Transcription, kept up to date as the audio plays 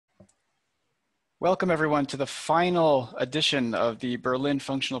Welcome everyone to the final edition of the Berlin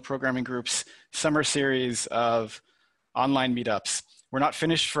Functional Programming Group's summer series of online meetups. We're not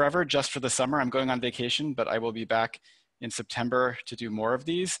finished forever just for the summer. I'm going on vacation, but I will be back in September to do more of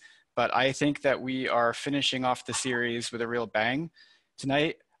these. But I think that we are finishing off the series with a real bang.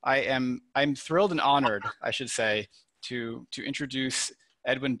 Tonight, I'm thrilled and honored, I should say, to introduce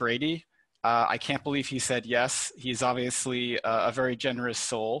Edwin Brady. I can't believe he said yes. He's obviously a very generous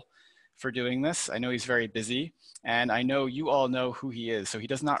soul for doing this. I know he's very busy, and I know you all know who he is, so he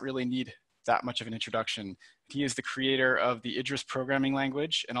does not really need that much of an introduction. He is the creator of the Idris programming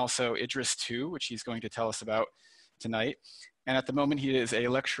language and also Idris 2, which he's going to tell us about tonight. And at the moment, he is a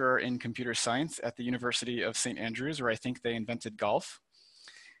lecturer in computer science at the University of St. Andrews, where I think they invented golf.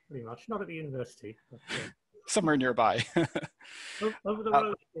 Pretty much, not at the university. But, somewhere nearby. over the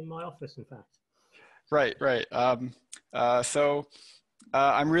road in my office, in fact. Right.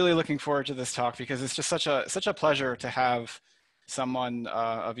 I'm really looking forward to this talk because it's just such a pleasure to have someone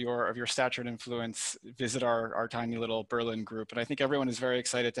of your stature and influence visit our tiny little Berlin group. And I think everyone is very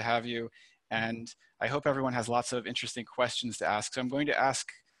excited to have you. And I hope everyone has lots of interesting questions to ask. So I'm going to ask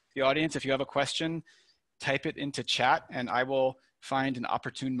the audience, if you have a question, type it into chat and I will find an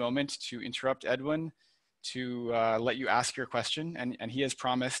opportune moment to interrupt Edwin to let you ask your question, and he has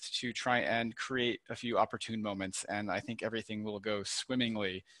promised to try and create a few opportune moments, and I think everything will go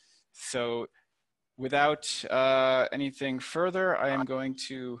swimmingly. So without anything further, I am going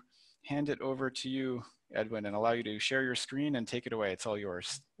to hand it over to you, Edwin, and allow you to share your screen and take it away. It's all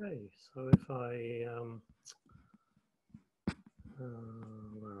yours. Okay, so if I,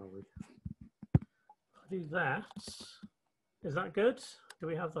 where are we? If I do that, is that good? Do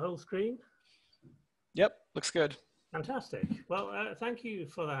we have the whole screen? Yep, looks good. Fantastic. Well, thank you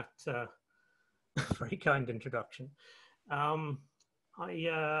for that very kind introduction. I'm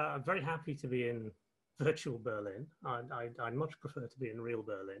very happy to be in virtual Berlin. I'd much prefer to be in real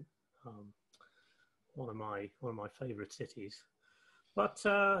Berlin, one of my favorite cities. But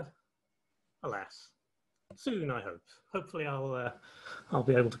alas, soon I hope. Hopefully I'll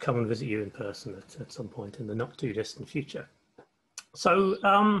be able to come and visit you in person at some point in the not too distant future. So.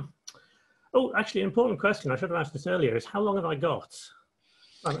 Oh, actually, an important question, I should have asked this earlier, is how long have I got?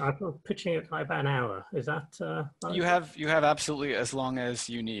 I'm pitching it like about an hour. Is that? You have absolutely as long as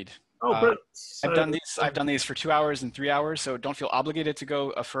you need. Oh, great. So, I've done these for 2 hours and 3 hours, so don't feel obligated to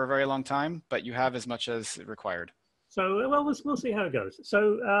go for a very long time, but you have as much as required. So, well, we'll see how it goes.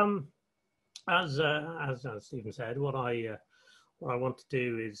 So, as Stephen said, what I want to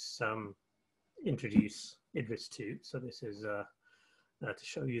do is introduce Idris 2. So this is to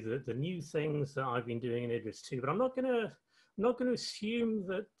show you the new things that I've been doing in Idris 2, but I'm not going to assume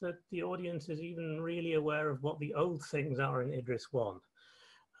that the audience is even really aware of what the old things are in Idris 1.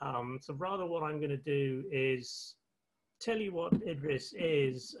 So rather what I'm going to do is tell you what Idris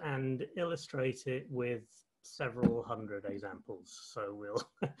is and illustrate it with several hundred examples. So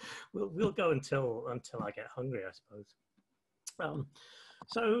we'll go until I get hungry, I suppose.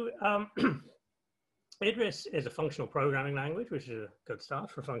 Idris is a functional programming language, which is a good start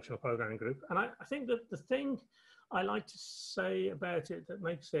for a functional programming group. And I think that the thing I like to say about it that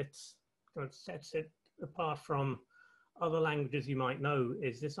makes it, kind of sets it apart from other languages you might know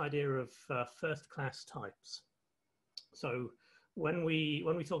is this idea of first-class types. So when we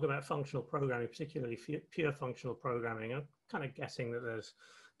talk about functional programming, particularly pure functional programming, I'm kind of guessing that there's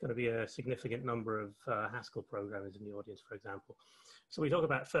going to be a significant number of Haskell programmers in the audience, for example. So we talk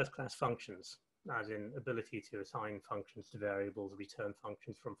about first-class functions, as in ability to assign functions to variables, return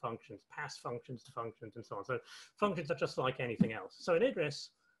functions from functions, pass functions to functions, and so on. So functions are just like anything else. So in Idris,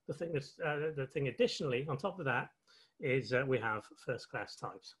 the thing additionally on top of that is we have first-class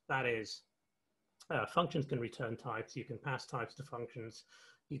types. That is, functions can return types. You can pass types to functions.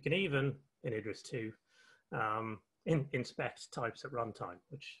 You can even, in Idris 2, inspect types at runtime,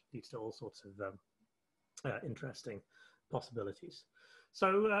 which leads to all sorts of interesting possibilities.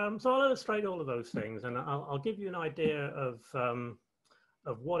 So I'll illustrate all of those things, and I'll give you an idea of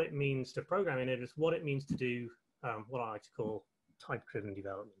what it means to program in Idris, what it means to do what I like to call type-driven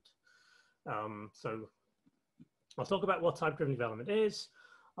development. So I'll talk about what type-driven development is.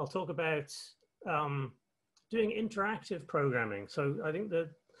 I'll talk about doing interactive programming. So I think that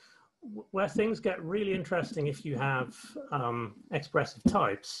where things get really interesting if you have expressive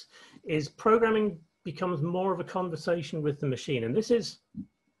types is programming becomes more of a conversation with the machine. And this is,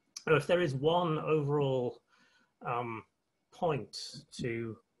 if there is one overall point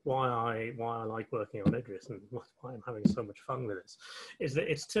to why I like working on Idris and why I'm having so much fun with this, is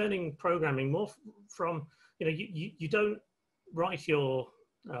that it's turning programming more from, you don't write your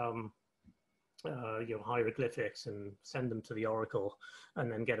your hieroglyphics and send them to the Oracle,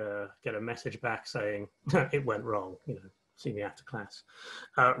 and then get a message back saying it went wrong. See me after class.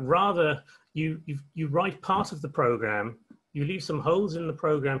 Rather, you write part of the program, you leave some holes in the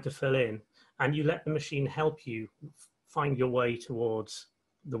program to fill in, and you let the machine help you find your way towards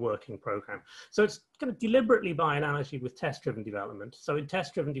the working program. So it's kind of deliberately by analogy with test-driven development. So in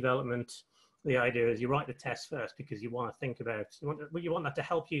test-driven development, the idea is you write the test first because you want to think about, you want that to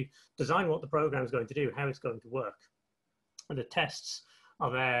help you design what the program is going to do, how it's going to work. And the tests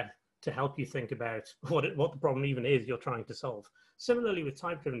are there to help you think about what the problem even is you're trying to solve. Similarly with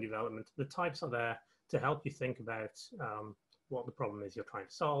type-driven development, the types are there to help you think about what the problem is you're trying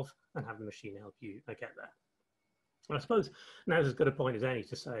to solve and have the machine help you get there. And I suppose now's as good a point as any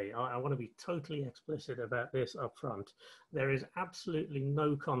to say, I want to be totally explicit about this up front. There is absolutely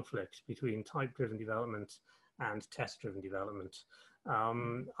no conflict between type-driven development and test-driven development.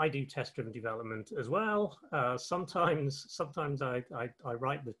 I do test-driven development as well. Sometimes I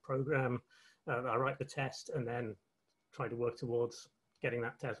write the program, I write the test, and then try to work towards getting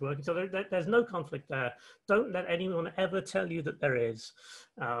that test working. So there's no conflict there. Don't let anyone ever tell you that there is.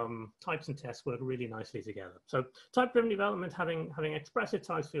 Types and tests work really nicely together. So type-driven development, having expressive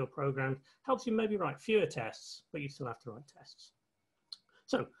types for your program, helps you maybe write fewer tests, but you still have to write tests.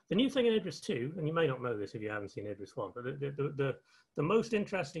 So the new thing in Idris 2, and you may not know this if you haven't seen Idris 1, but the most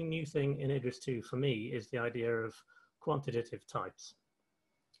interesting new thing in Idris 2 for me is the idea of quantitative types.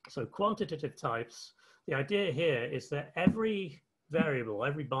 So quantitative types, the idea here is that every variable,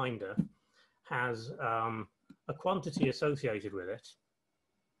 every binder has a quantity associated with it.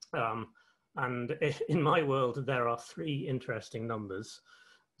 And in my world, there are three interesting numbers,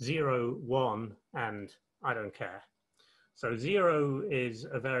 0, 1, and I don't care. So 0 is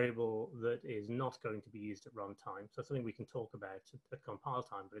a variable that is not going to be used at runtime. So something we can talk about at compile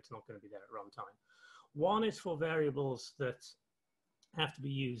time, but it's not going to be there at runtime. 1 is for variables that have to be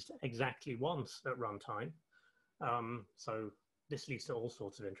used exactly once at runtime. So this leads to all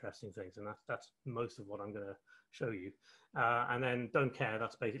sorts of interesting things, and that's most of what I'm going to show you. And then don't care,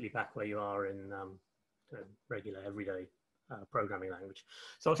 that's basically back where you are in regular, everyday programming language.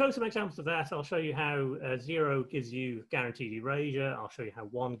 So I'll show you some examples of that. I'll show you how 0 gives you guaranteed erasure. I'll show you how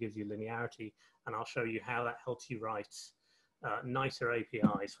 1 gives you linearity, and I'll show you how that helps you write nicer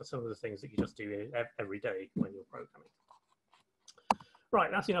APIs for some of the things that you just do every day when you're programming. Right,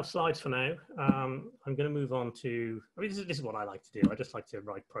 that's enough slides for now. I'm going to move on to, I mean, this is what I like to do. I just like to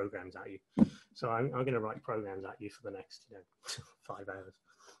write programs at you. So I'm going to write programs at you for the next 5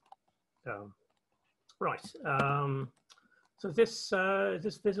 hours. Right. So is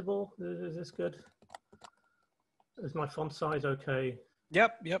this visible? Is this good? Is my font size okay?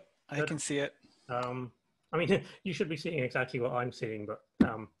 Yep, good? I can see it. I mean, you should be seeing exactly what I'm seeing, but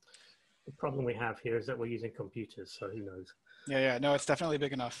the problem we have here is that we're using computers, so who knows? Yeah, no, it's definitely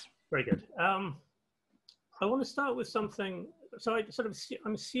big enough. Very good. I want to start with something. So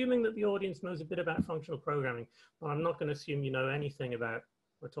I'm assuming that the audience knows a bit about functional programming, but I'm not going to assume you know anything about,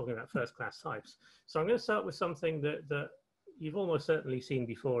 we're talking about first-class types. So I'm going to start with something that you've almost certainly seen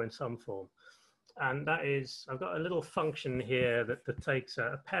before in some form. And that is, I've got a little function here that takes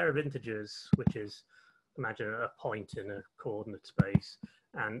a pair of integers, which is, imagine a point in a coordinate space,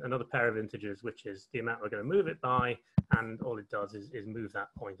 and another pair of integers, which is the amount we're going to move it by, and all it does is move that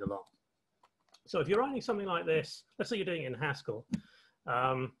point along. So if you're writing something like this, let's say you're doing it in Haskell,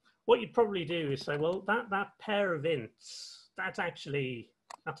 what you'd probably do is say, well, that pair of ints, that's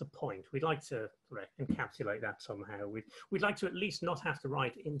a point. We'd like to encapsulate that somehow. We'd like to at least not have to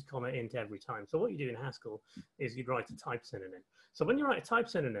write int, comma, int every time. So what you do in Haskell is you'd write a type synonym. So when you write a type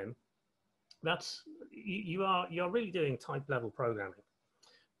synonym, you're really doing type level programming.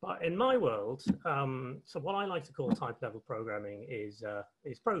 But in my world, so what I like to call type level programming is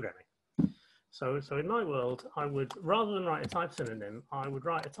programming. So in my world, I would, rather than write a type synonym, I would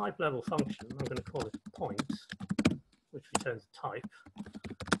write a type level function. I'm going to call it point, which returns a type,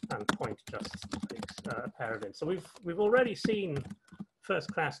 and point just takes a pair of ints. So we've already seen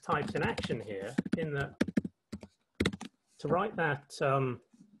first class types in action here. In that, to write that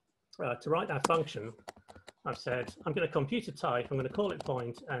function, I've said I'm going to compute a type. I'm going to call it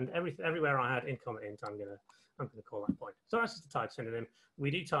point, and everywhere I had int, comma, int, I'm going to call that point. So that's just a type synonym.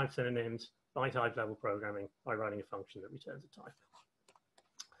 We do type synonyms by type level programming by writing a function that returns a type.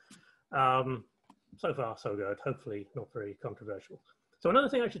 So far, so good. Hopefully not very controversial. So another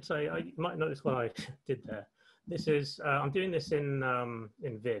thing I should say, you might notice what I did there. This is, I'm doing this in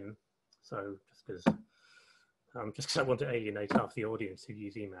Vim. So just because I want to alienate half the audience who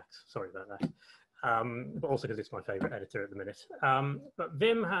use Emacs. Sorry about that. but also because it's my favorite editor at the minute. But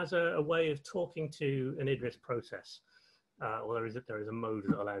Vim has a way of talking to an Idris process. Or there is a mode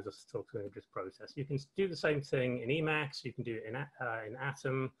that allows us to talk to an Idris process. You can do the same thing in Emacs. You can do it in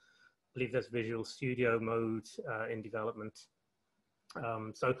Atom. I believe there's Visual Studio mode in development.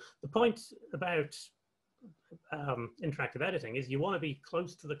 So the point about interactive editing is you want to be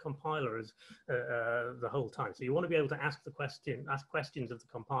close to the compilers the whole time. So you want to be able to ask questions of the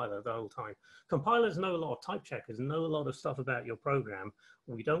compiler the whole time. Compilers know a lot, type checkers know a lot of stuff about your program.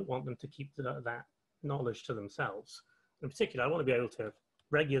 We don't want them to keep that knowledge to themselves. In particular, I want to be able to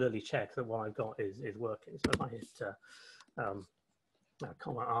regularly check that what I've got is working. So if I hit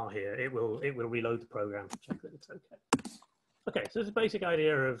comma R here, it will reload the program to check that it's okay. Okay, so this is a basic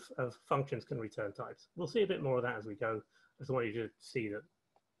idea of functions can return types. We'll see a bit more of that as we go. I just want you to see that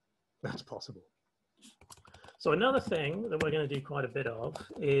that's possible. So another thing that we're going to do quite a bit of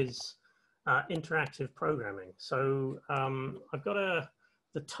is interactive programming. So I've got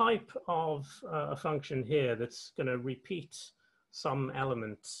the type of a function here that's going to repeat some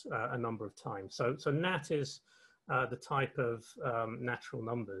element a number of times. So nat is the type of natural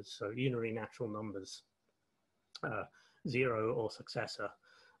numbers, so unary natural numbers, 0 or successor.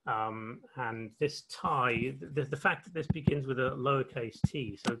 And this tie, the fact that this begins with a lowercase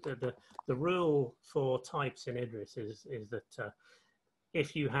t, so the rule for types in Idris is that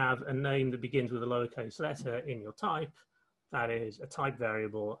if you have a name that begins with a lowercase letter in your type, that is a type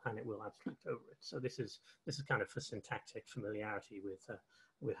variable, and it will abstract over it. So this is kind of for syntactic familiarity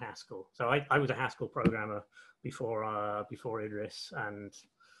with Haskell. So I was a Haskell programmer before Idris, and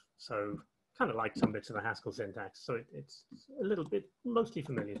so kind of like some bits of the Haskell syntax. So it's a little bit mostly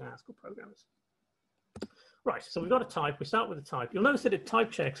familiar to Haskell programmers. Right. So we've got a type. We start with a type. You'll notice that it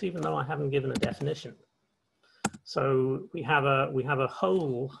type checks even though I haven't given a definition. So we have a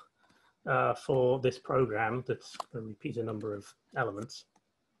whole for this program that's going to repeat a number of elements.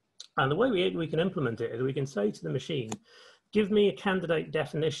 And the way we can implement it is we can say to the machine, give me a candidate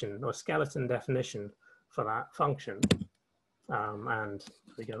definition or skeleton definition for that function. And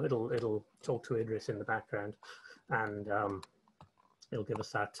there we go, it'll talk to Idris in the background, and it'll give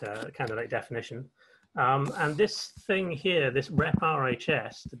us that candidate definition. And this thing here, this rep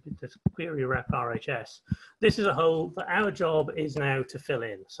RHS, this query rep RHS, this is a hole that our job is now to fill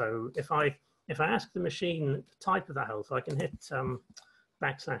in. So if I ask the machine the type of that hole, so I can hit \t.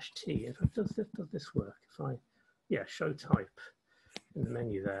 In fact, does this work? If show type in the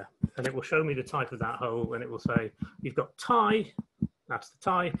menu there, and it will show me the type of that hole, and it will say, you've got tie, that's the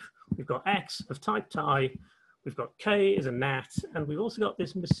type. We've got X of type tie. We've got K as a nat, and we've also got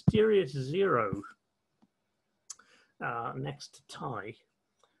this mysterious 0 next to tie.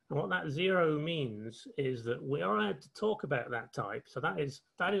 And what that 0 means is that we are allowed to talk about that type. So that is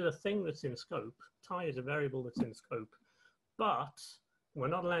a thing that's in scope. Tie is a variable that's in scope, but we're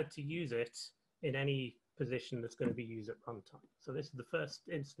not allowed to use it in any position that's going to be used at runtime. So this is the first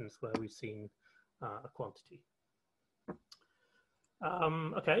instance where we've seen a quantity.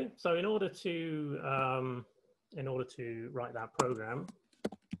 Okay, so in order to write that program,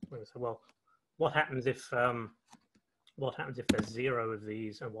 we're going to say, well, what happens if there's 0 of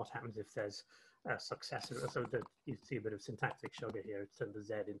these, and what happens if there's a successor? So that you see a bit of syntactic sugar here. It's turned the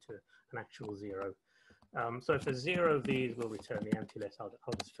Z into an actual 0. So if there's 0 of these, we'll return the empty list. I'll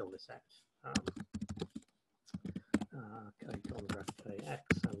just fill this out. Okay, X,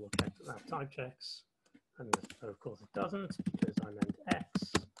 and we'll check that type checks. And so of course it doesn't, because I meant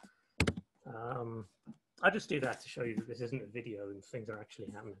X. I just do that to show you that this isn't a video and things are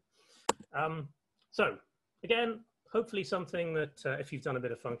actually happening. So again, hopefully something that if you've done a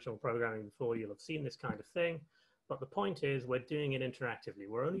bit of functional programming before, you'll have seen this kind of thing. But the point is, we're doing it interactively.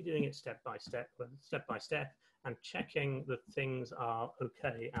 We're only doing it step by step, and checking that things are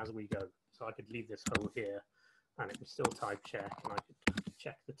okay as we go. So I could leave this hole here, and it would still type check, and I could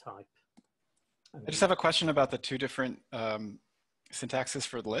check the type. I just have a question about the two different syntaxes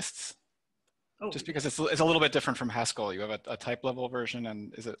for the lists. Oh. Just because it's a little bit different from Haskell. You have a type level version,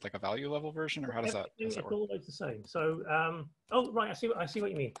 and is it like a value level version, or how does that work? It's always the same. So, oh right, I see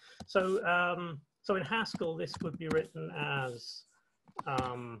what you mean. So, so in Haskell, this would be written as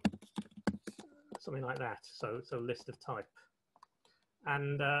something like that. So list of type.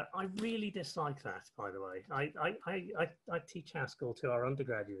 And I really dislike that, by the way. I teach Haskell to our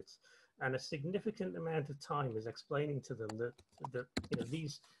undergraduates, and a significant amount of time is explaining to them that you know,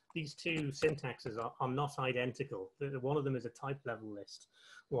 these two syntaxes are not identical. One of them is a type level list.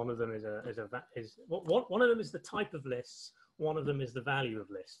 One of them is one of them is the type of lists. One of them is the value of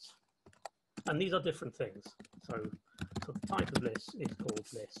lists. And these are different things. So the type of list is called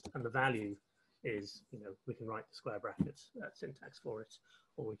list, and the value is, we can write the square brackets syntax for it,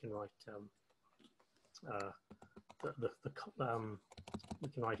 or we can write we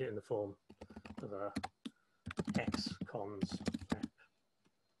can write it in the form of a x cons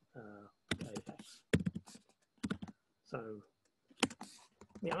kx. So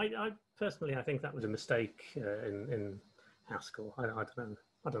yeah, I personally, I think that was a mistake in Haskell. I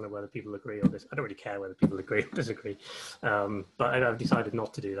don't know whether people agree or this. I don't really care whether people agree or disagree, but I've decided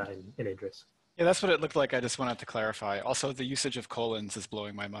not to do that in Idris. Yeah, that's what it looked like. I just wanted to clarify. Also, the usage of colons is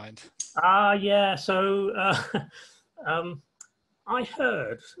blowing my mind. Yeah. So I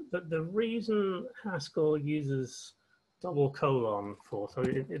heard that the reason Haskell uses double colon for, so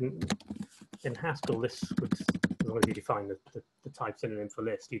in Haskell, this would, as long as you define the type synonym for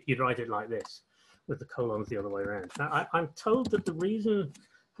list, you'd write it like this, with the colons the other way around. Now, I'm told that the reason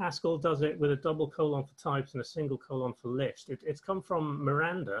Haskell does it with a double colon for types and a single colon for list, it's come from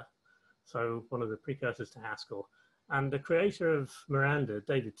Miranda, so one of the precursors to Haskell, and the creator of Miranda,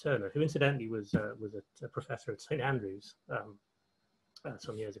 David Turner, who incidentally was a professor at St. Andrews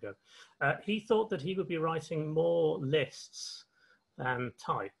some years ago, he thought that he would be writing more lists than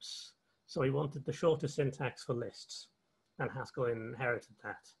types. So he wanted the shorter syntax for lists, and Haskell inherited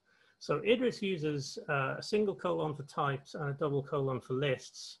that. So Idris uses a single colon for types and a double colon for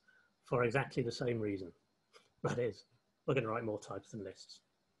lists for exactly the same reason. That is, we're going to write more types than lists.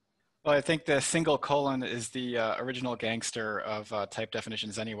 Well, I think the single colon is the original gangster of type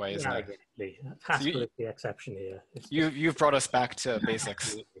definitions anyway, isn't it? Exactly. Haskell is the exception here. You've brought us back to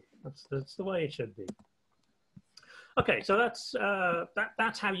basics. That's the way it should be. Okay, so that's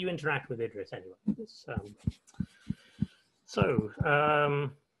how you interact with Idris anyway.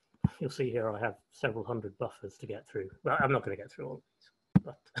 You'll see here I have several hundred buffers to get through. Well, I'm not going to get through all of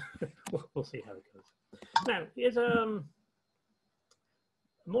these, but we'll see how it goes. Now, here's a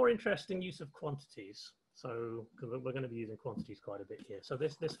more interesting use of quantities. So, because we're going to be using quantities quite a bit here. So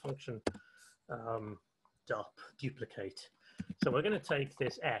this function duplicate. So we're going to take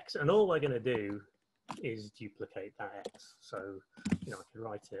this x, and all we're going to do is duplicate that x. So, I could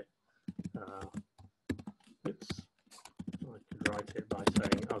write it. Oops. I could write it by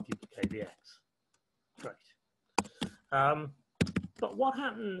saying I'll duplicate the x. Great. But what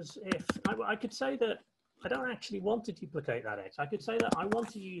happens if I could say that I don't actually want to duplicate that x. I could say that I want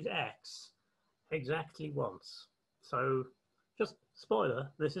to use x exactly once. So just spoiler,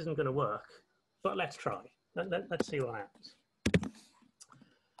 this isn't going to work, but let's try. Let's see what happens.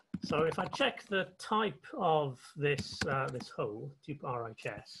 So if I check the type of this whole, tuple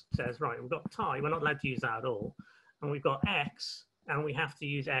RHS, says, right, we've got type, we're not allowed to use that at all. And we've got x, and we have to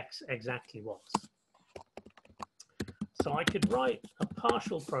use x exactly once. So I could write a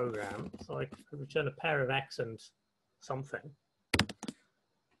partial program, so I could return a pair of x and something.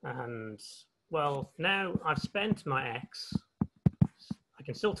 And, well, now I've spent my x. I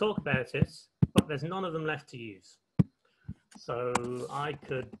can still talk about it, but there's none of them left to use. So I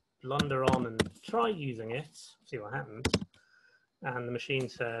could blunder on and try using it, see what happens. And the machine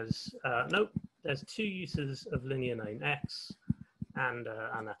says, nope, there's two uses of linear name x, and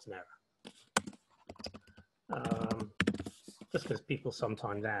that's an error. Just because people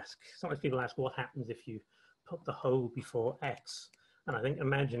sometimes ask what happens if you put the whole before x. And I think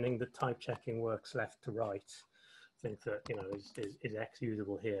imagining the type checking works left to right, think that, is x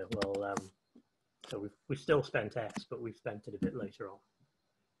usable here? Well, so we've still spent x, but we've spent it a bit later on.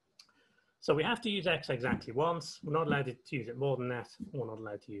 So we have to use x exactly once. We're not allowed to use it more than that. We're not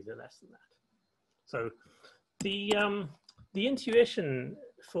allowed to use it less than that. So the intuition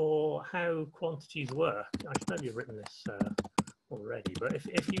for how quantities work, I should maybe have written this already, but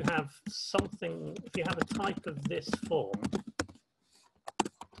if you have something, if you have a type of this form,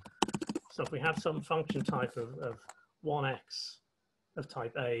 so if we have some function type of 1x of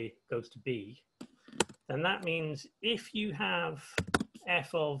type A goes to B, then that means if you have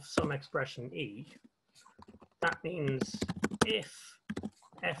f of some expression e, that means if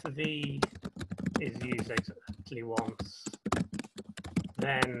f of e is used exactly once,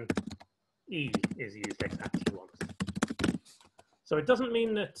 then e is used exactly once. So it doesn't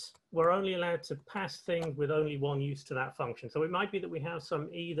mean that we're only allowed to pass things with only one use to that function. So it might be that we have some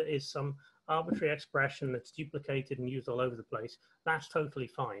e that is some arbitrary expression that's duplicated and used all over the place. That's totally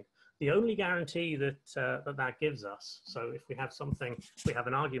fine. The only guarantee that that gives us, so if we have something, we have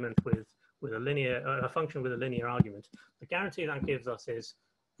an argument with a linear, a function with a linear argument, the guarantee that gives us is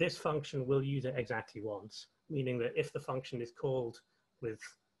this function will use it exactly once, meaning that if the function is called with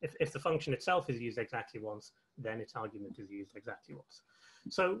if the function itself is used exactly once, then its argument is used exactly once.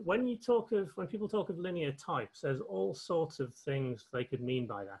 So when people talk of linear types, there's all sorts of things they could mean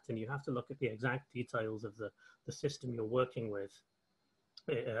by that, and you have to look at the exact details of the system you're working with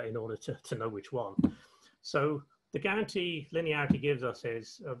in order to know which one. So the guarantee linearity gives us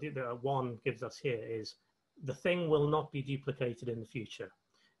is, the one gives us here is, the thing will not be duplicated in the future.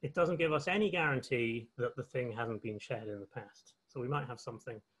 It doesn't give us any guarantee that the thing hasn't been shared in the past. So we might have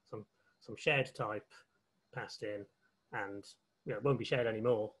something, some shared type passed in, and it won't be shared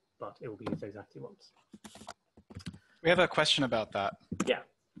anymore, but it will be used exactly once. We have a question about that. Yeah.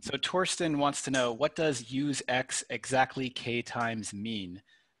 So Torsten wants to know, what does use x exactly k times mean?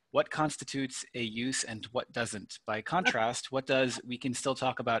 What constitutes a use and what doesn't? By contrast, what does we can still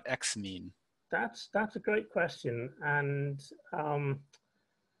talk about x mean? That's a great question, and I'm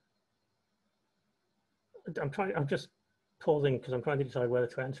just pausing because I'm trying to decide whether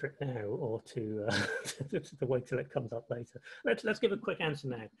to answer it now or to wait till it comes up later. Let's give a quick answer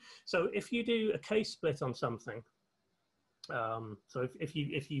now. So if you do a case split on something, so if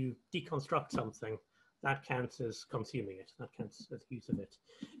you deconstruct something, that counts as consuming it. That counts as use of it.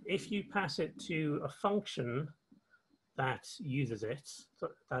 If you pass it to a function that uses it, so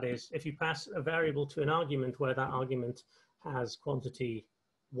that is, if you pass a variable to an argument where that argument has quantity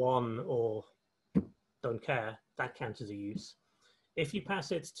 1 or don't care, that counts as a use. If you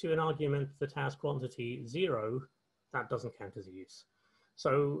pass it to an argument that has quantity 0, that doesn't count as a use.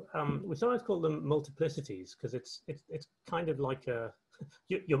 So we sometimes call them multiplicities because it's kind of like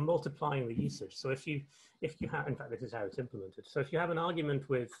you're multiplying the usage. So if you have, in fact, this is how it's implemented. So if you have an argument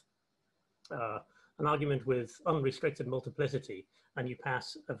with unrestricted multiplicity and you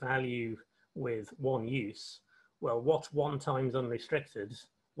pass a value with 1 use, well, what's 1 times unrestricted?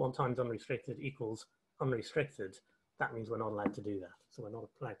 1 times unrestricted equals unrestricted. That means we're not allowed to do that. So we're not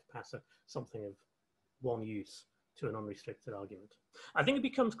allowed to pass something of 1 use to an unrestricted argument. I think it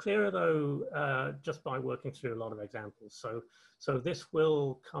becomes clearer though, just by working through a lot of examples. So this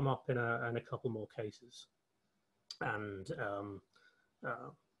will come up in a couple more cases, and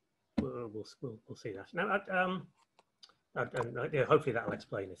we'll see that. Now, yeah, hopefully that'll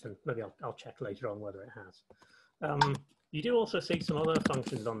explain it, and maybe I'll check later on whether it has. You do also see some other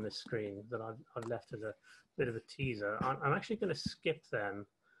functions on this screen that I've left as a bit of a teaser. I'm actually going to skip them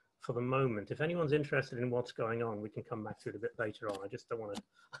for the moment. If anyone's interested in what's going on, we can come back to it a bit later on. I just don't want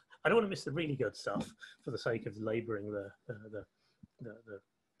to miss the really good stuff for the sake of laboring the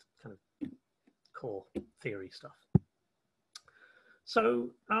kind of core theory stuff. So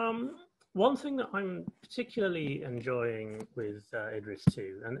one thing that I'm particularly enjoying with Idris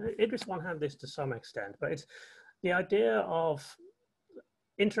 2, and Idris 1 had this to some extent, but it's the idea of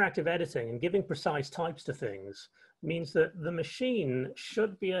interactive editing and giving precise types to things means that the machine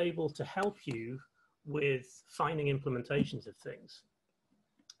should be able to help you with finding implementations of things.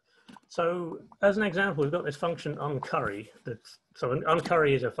 So as an example, we've got this function onCurry. So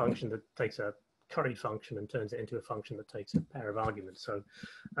onCurry is a function that takes a curry function and turns it into a function that takes a pair of arguments. So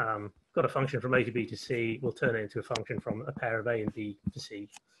got a function from A to B to C, we'll turn it into a function from a pair of A and B to C.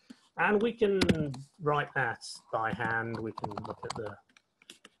 And we can write that by hand. We can look at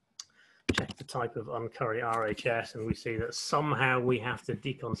check the type of onCurry RHS, and we see that somehow we have to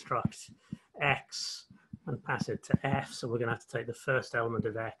deconstruct X and pass it to F. So we're going to have to take the first element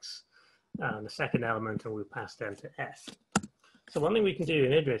of X and the second element, and we'll pass them to F. So one thing we can do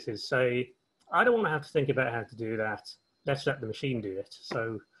in Idris is say, I don't want to have to think about how to do that. Let's let the machine do it.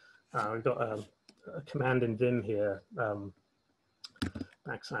 So we've got a command in Vim here,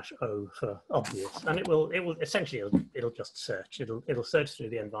 \O for obvious, and it will essentially it'll just search. It'll search through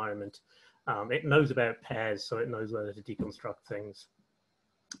the environment. It knows about pairs, so it knows whether to deconstruct things,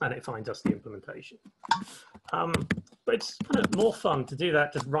 and it finds us the implementation. But it's kind of more fun to do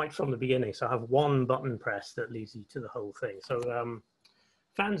that just right from the beginning. So I have one button press that leads you to the whole thing. So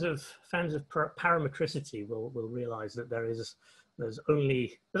fans of parametricity will realize that there's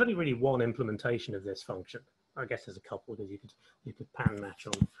only really one implementation of this function. I guess there's a couple because you could pan match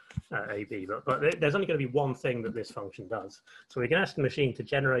on AB, but there's only going to be one thing that this function does. So we can ask the machine to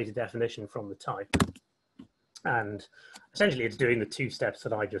generate a definition from the type, and essentially it's doing the 2 steps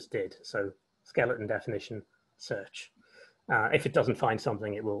that I just did. So skeleton definition, search. If it doesn't find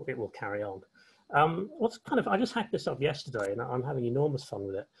something, it will carry on. I just hacked this up yesterday, and I'm having enormous fun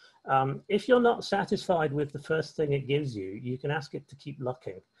with it. If you're not satisfied with the first thing it gives you, you can ask it to keep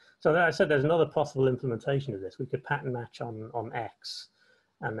looking. So I said there's another possible implementation of this. We could pattern match on X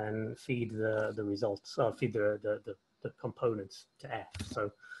and then feed the results, or feed the components to F.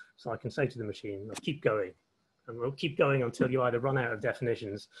 So I can say to the machine, keep going. And we'll keep going until you either run out of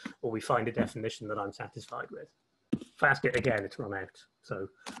definitions or we find a definition that I'm satisfied with. If I ask it again, it's run out. So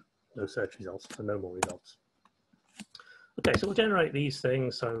no search results, so no more results. Okay, so we'll generate these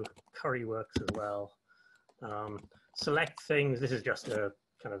things. So curry works as well. Select things. This is just a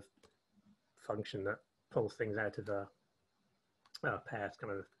kind of function that pulls things out of a pairs,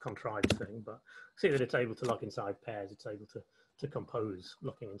 kind of contrived thing. But see that it's able to look inside pairs. It's able to compose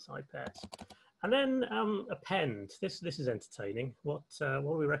looking inside pairs. And then append. This is entertaining. What do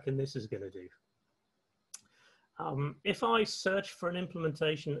we reckon this is going to do? If I search for an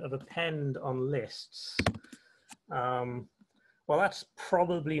implementation of append on lists, well, that's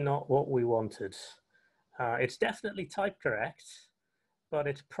probably not what we wanted. It's definitely type correct, but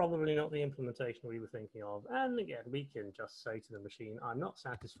it's probably not the implementation we were thinking of. And again, we can just say to the machine, I'm not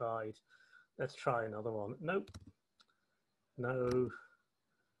satisfied. Let's try another one. Nope. No.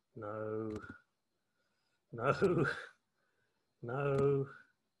 No. No. No.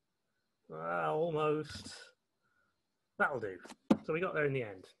 Almost. That'll do. So we got there in the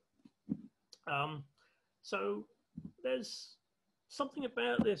end. So there's something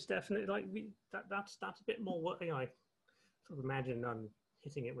about this definitely, like that's a bit more what, you know, I sort of imagine I'm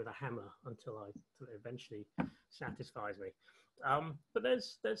hitting it with a hammer until it eventually satisfies me. But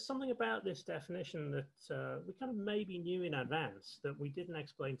there's something about this definition that we kind of maybe knew in advance that we didn't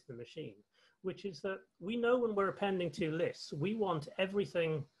explain to the machine, which is that we know when we're appending two lists, we want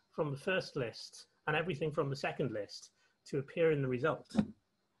everything from the first list and everything from the second list to appear in the result.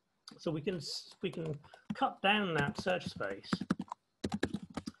 So we can cut down that search space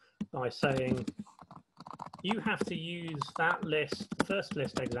by saying you have to use that list, the first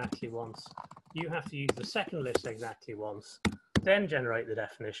list exactly once, you have to use the second list exactly once, then generate the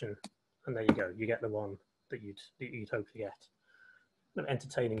definition, and there you go, you get the one that you'd hope to get. But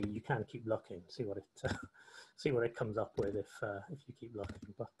entertainingly, you can keep looking, see what it comes up with if you keep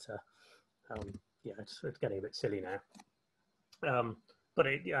looking. But yeah, it's getting a bit silly now. But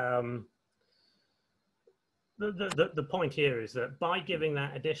the point here is that by giving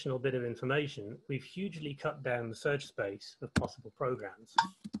that additional bit of information, we've hugely cut down the search space of possible programs,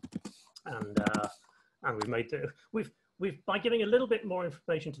 and by giving a little bit more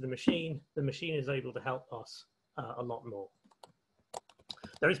information to the machine is able to help us a lot more.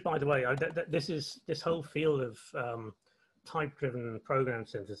 There is, by the way, this whole field of type-driven program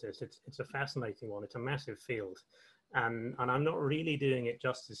synthesis. It's a fascinating one. It's a massive field. And I'm not really doing it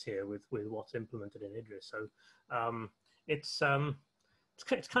justice here with what's implemented in Idris. So it's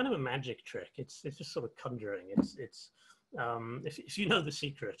kind of a magic trick. It's just sort of conjuring. If you know the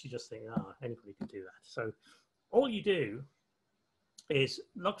secret, you just think, anybody can do that. So all you do is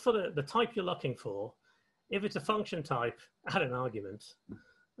look for the type you're looking for. If it's a function type, add an argument.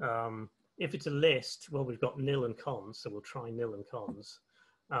 If it's a list, well, we've got nil and cons, so we'll try nil and cons.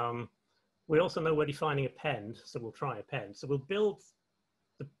 We also know we're defining append, so we'll try append. So we'll build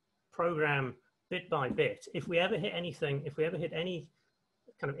the program bit by bit. If we ever hit any kind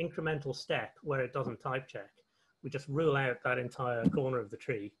of incremental step where it doesn't type check, we just rule out that entire corner of the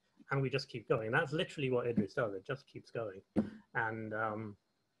tree and we just keep going. And that's literally what Idris does. It just keeps going and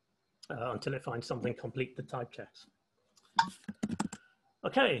until it finds something complete that type checks.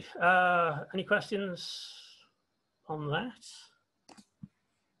 Okay, any questions on that?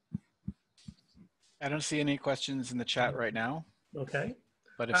 I don't see any questions in the chat right now. Okay.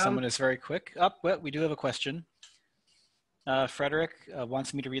 But if someone is very quick, well, we do have a question. Frederick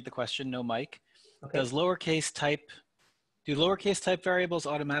wants me to read the question, no mic. Okay. Do lowercase type variables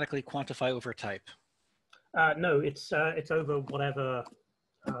automatically quantify over type? No, it's over whatever,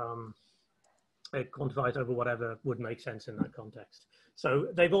 it quantifies over whatever would make sense in that context. So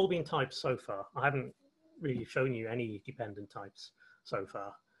they've all been types so far. I haven't really shown you any dependent types so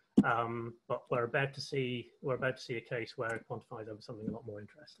far. But we're about to see a case where it quantifies over something a lot more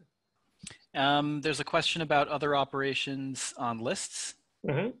interesting. There's a question about other operations on lists.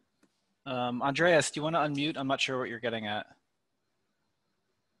 Mm-hmm. Andreas, do you want to unmute? I'm not sure what you're getting at.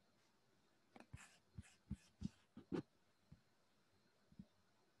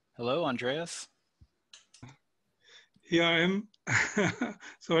 Hello, Andreas. Here I am.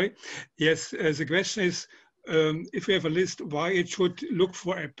 Sorry. Yes, the question is, if you have a list, why it should look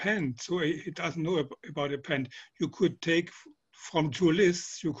for append. So it doesn't know about append. You could take from two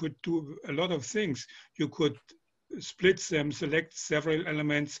lists, you could do a lot of things. You could split them, select several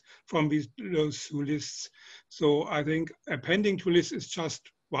elements from those two lists. So I think appending to lists is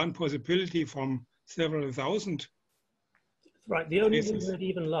just one possibility from several thousand. Right, the only reason it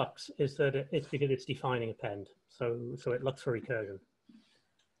even looks is that it's because it's defining append. So it looks for recursion.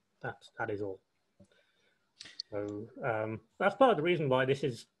 That is all. So that's part of the reason why this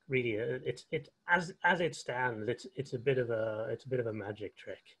is really as it stands, it's a bit of a magic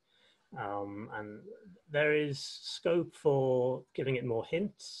trick, and there is scope for giving it more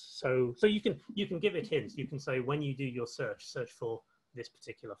hints. So you can give it hints. You can say, when you do your search for this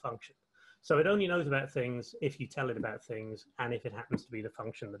particular function. So it only knows about things if you tell it about things, and if it happens to be the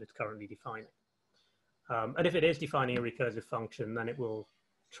function that it's currently defining. And if it is defining a recursive function, then it will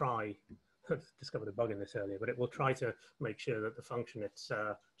try. Discovered a bug in this earlier, but it will try to make sure that the function it's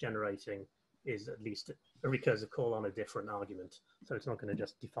generating is at least a recursive call on a different argument. So it's not going to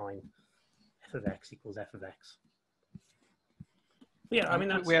just define f of x equals f of x. But yeah, I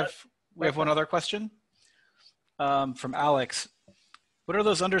mean, we have one other question from Alex. What are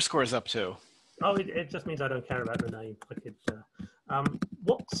those underscores up to? Oh, it just means I don't care about the name. I could,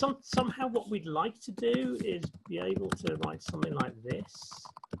 somehow what we'd like to do is be able to write something like this.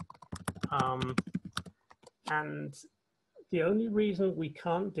 And the only reason we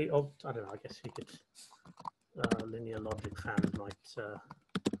can't do, oh, I don't know, I guess we could, linear logic fans might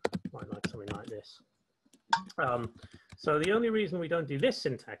like something like this. So the only reason we don't do this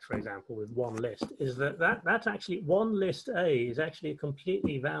syntax, for example, with one list is that's actually one list A is actually a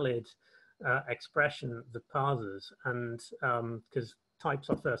completely valid expression that parsers, and because types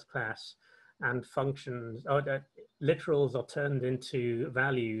are first class and functions, literals are turned into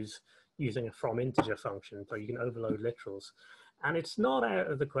values using a from integer function, so you can overload literals. And it's not out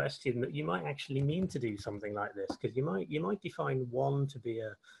of the question that you might actually mean to do something like this, because you might define one to be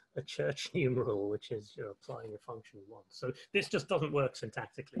a church numeral, which is applying a function once. So this just doesn't work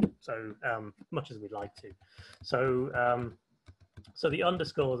syntactically, so much as we'd like to. So so the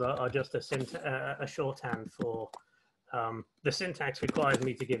underscores are just a shorthand for the syntax requires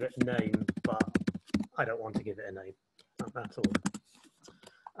me to give it a name, but I don't want to give it a name. That's all.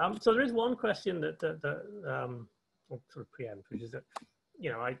 So there is one question that I'll sort of preempt, which is that,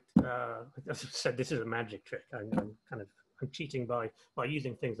 as I said, this is a magic trick. I'm cheating by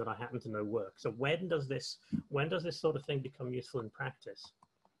using things that I happen to know work. So when does this sort of thing become useful in practice?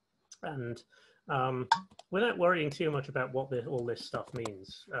 And without worrying too much about what all this stuff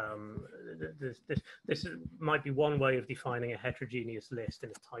means, this might be one way of defining a heterogeneous list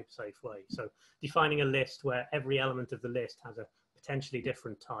in a type-safe way. So defining a list where every element of the list has a potentially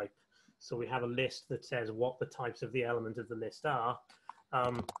different type. So we have a list that says what the types of the element of the list are.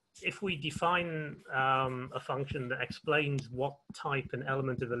 If we define a function that explains what type an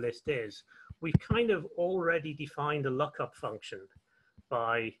element of the list is, we've kind of already defined a lookup function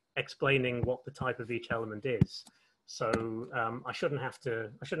by explaining what the type of each element is. So I shouldn't have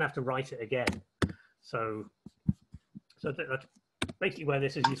to write it again. So that's basically where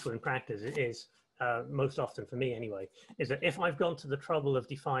this is useful in practice. It is most often for me anyway, is that if I've gone to the trouble of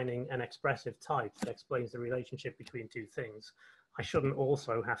defining an expressive type that explains the relationship between two things, I shouldn't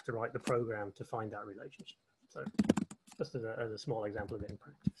also have to write the program to find that relationship. So just as a small example of it in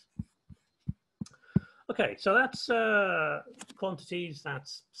practice. Okay, so that's quantities,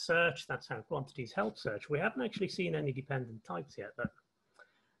 that's search, that's how quantities help search. We haven't actually seen any dependent types yet, though.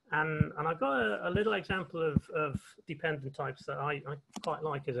 And I've got a little example of dependent types that I quite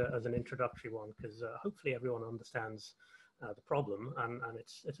like as an introductory one, because hopefully everyone understands the problem, and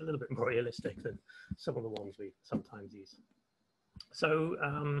it's a little bit more realistic than some of the ones we sometimes use. So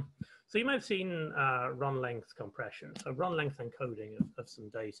so you might have seen run length compression, so run length encoding of some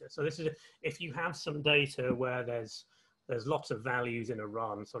data. So this is if you have some data where there's lots of values in a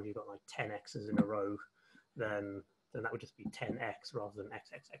run, so you've got like 10 x's in a row, then that would just be 10x rather than x,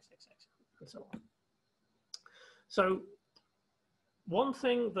 and so on. So one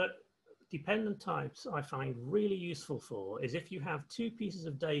thing that dependent types I find really useful for is if you have two pieces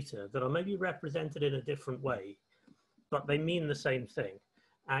of data that are maybe represented in a different way, but they mean the same thing.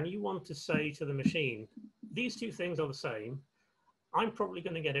 And you want to say to the machine, these two things are the same. I'm probably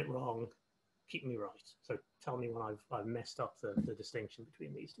going to get it wrong. Keep me right. So tell me when I've messed up the distinction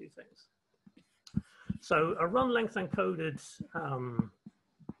between these two things. So a run length encoded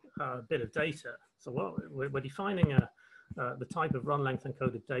bit of data. So we're defining the type of run length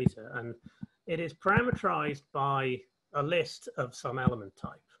encoded data, and it is parameterized by a list of some element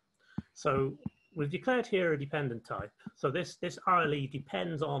type. So we've declared here a dependent type. So this RLE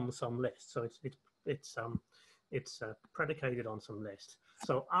depends on some list. So it's predicated on some list.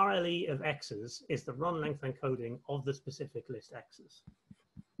 So RLE of x's is the run length encoding of the specific list x's.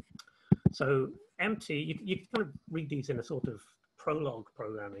 So empty, you kind of read these in a sort of prologue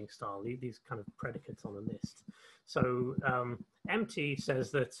programming style, these kind of predicates on a list. So empty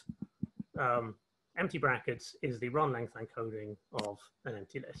says that empty brackets is the run length encoding of an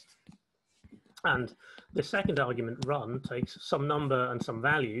empty list. And the second argument, run, takes some number and some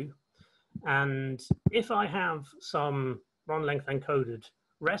value. And if I have some run length encoded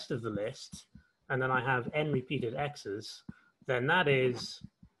rest of the list, and then I have n repeated x's, then that is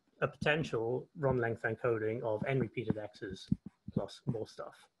a potential run length encoding of n repeated x's plus more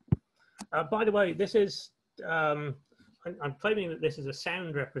stuff. By the way, this is, I'm claiming that this is a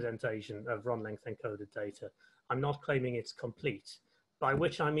sound representation of run length encoded data. I'm not claiming it's complete, by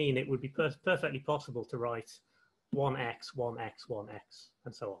which I mean it would be perfectly possible to write 1x, 1x, 1x,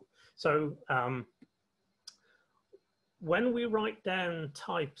 and so on. So when we write down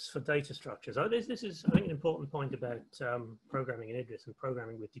types for data structures, this is, I think, an important point about programming in Idris and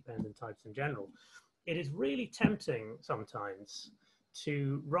programming with dependent types in general. It is really tempting sometimes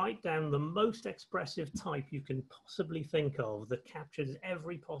to write down the most expressive type you can possibly think of that captures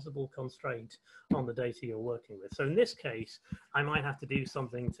every possible constraint on the data you're working with. So in this case, I might have to do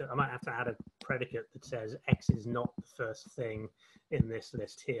something I might have to add a predicate that says X is not the first thing in this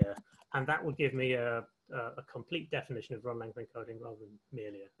list here. And that would give me a complete definition of run length encoding rather than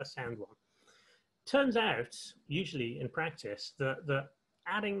merely a sound one. Turns out, usually in practice, that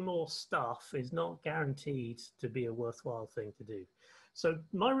adding more stuff is not guaranteed to be a worthwhile thing to do. So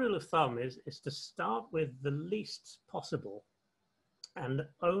my rule of thumb is to start with the least possible and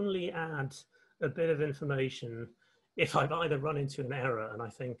only add a bit of information if I've either run into an error and I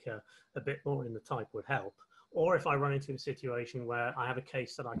think a bit more in the type would help, or if I run into a situation where I have a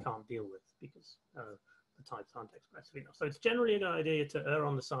case that I can't deal with because the types aren't expressive enough. So it's generally a good idea to err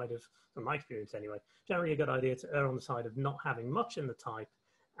on the side of, from my experience anyway, generally a good idea to err on the side of not having much in the type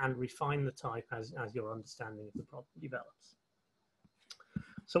and refine the type as your understanding of the problem develops.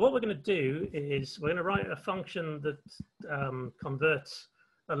 So what we're going to do is we're going to write a function that converts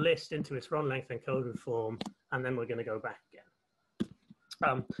a list into its run length encoded form, and then we're going to go back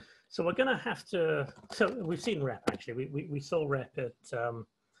again. So we're going to have to, so we've seen rep actually, we saw rep at the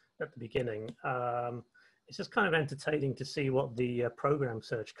beginning. It's just kind of entertaining to see what the program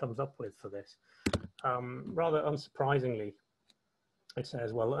search comes up with for this. Rather unsurprisingly, it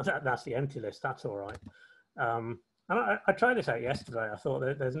says, well, that's the empty list, that's all right. And I tried this out yesterday. I thought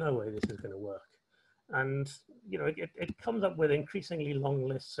there's no way this is going to work. And, you know, it comes up with increasingly long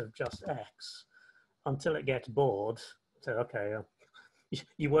lists of just X until it gets bored. So, okay,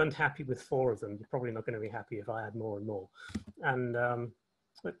 you weren't happy with 4 of them. You're probably not going to be happy if I add more and more. And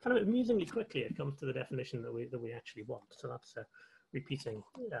but kind of amusingly quickly, it comes to the definition that we actually want. So that's repeating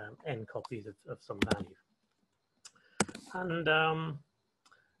n copies of some value. And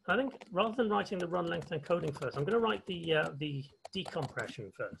I think rather than writing the run length encoding first, I'm going to write the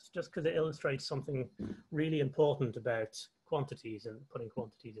decompression first, just because it illustrates something really important about quantities and putting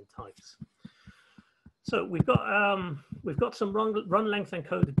quantities in types. So we've got some run length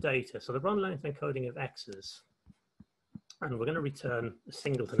encoded data. So the run length encoding of X's, and we're going to return a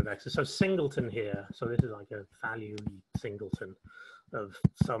singleton of X's. So singleton here. So this is like a value singleton of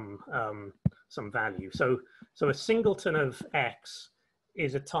some value. So a singleton of X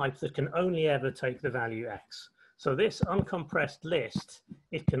is a type that can only ever take the value X. So this uncompressed list,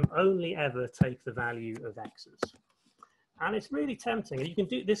 it can only ever take the value of X's. And it's really tempting. You can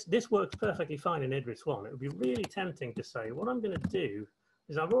do this. This works perfectly fine in Idris 1. It would be really tempting to say, what I'm going to do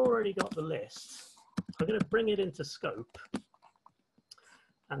is I've already got the list. I'm going to bring it into scope.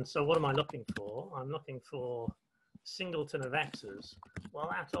 And so what am I looking for? I'm looking for singleton of X's. Well,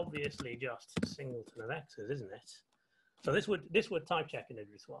 that's obviously just singleton of X's, isn't it? So this would type check in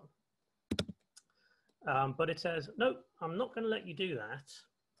Idris 1. But it says, no, I'm not going to let you do that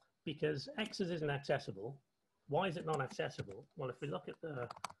because X's isn't accessible. Why is it not accessible? Well, if we look at the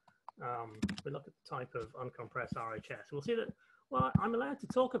type of uncompressed RHS, we'll see that, well, I'm allowed to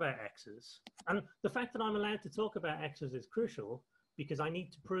talk about X's. And the fact that I'm allowed to talk about X's is crucial because I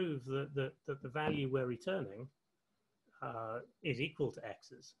need to prove that the value we're returning is equal to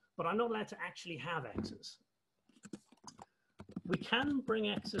X's. But I'm not allowed to actually have X's. We can bring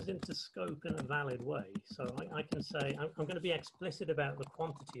X's into scope in a valid way. So I can say, I'm going to be explicit about the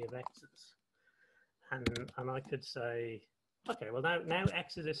quantity of X's. And I could say, okay, well, now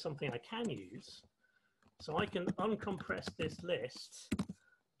X's is something I can use. So I can uncompress this list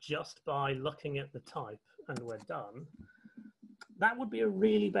just by looking at the type and we're done. That would be a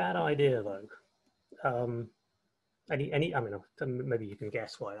really bad idea, though. I mean, maybe you can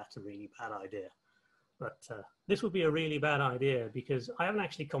guess why that's a really bad idea. But this would be a really bad idea because I haven't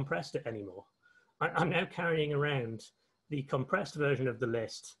actually compressed it anymore. I'm now carrying around the compressed version of the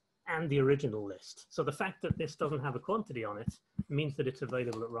list and the original list. So the fact that this doesn't have a quantity on it means that it's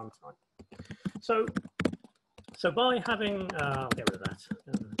available at runtime. So by having, I'll get rid of that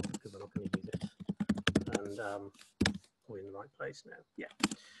because we're not going to use it. And we're in the right place now. Yeah.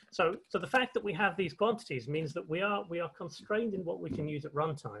 So the fact that we have these quantities means that we are constrained in what we can use at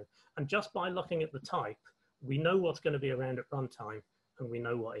runtime. And just by looking at the type, we know what's going to be around at runtime, and we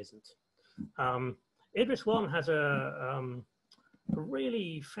know what isn't. Idris 1 has a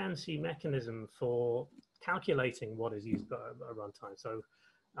really fancy mechanism for calculating what is used at runtime. So,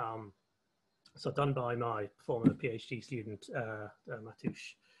 so done by my former PhD student,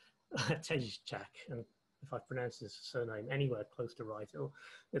 Matush Tejchak, and if I pronounce his surname anywhere close to right,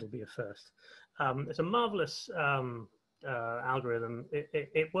 it'll be a first. It's a marvelous algorithm.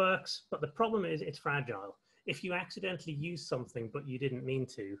 It works, but the problem is it's fragile. If you accidentally use something but you didn't mean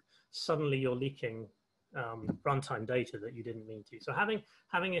to, suddenly you're leaking runtime data that you didn't mean to. So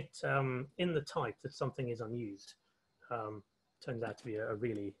having it in the type that something is unused turns out to be a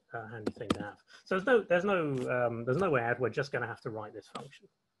really handy thing to have. So there's no way out. We're just going to have to write this function.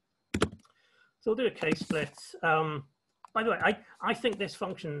 So we'll do a case split. By the way, I think this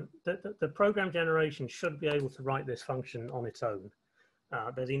function, the program generation should be able to write this function on its own.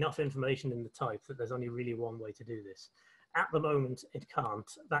 There's enough information in the type that there's only really one way to do this. At the moment, it can't.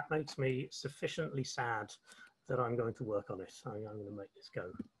 That makes me sufficiently sad that I'm going to work on it. I'm going to make this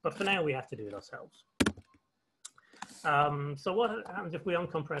go. But for now, we have to do it ourselves. So what happens if we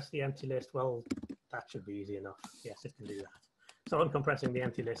uncompress the empty list? Well, that should be easy enough. Yes, it can do that. So uncompressing the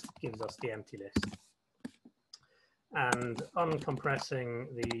empty list gives us the empty list. And uncompressing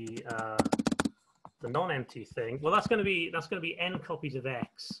the non-empty thing, well, that's going to be n copies of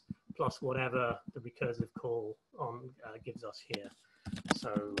x plus whatever the recursive call on gives us here.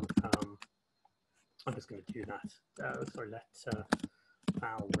 So I'm just going to do that. Sorry, let's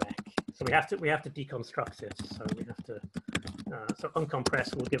val rec. So we have to deconstruct it. So we have to so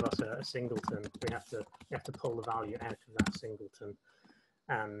uncompress will give us a singleton. We have to pull the value out of that singleton,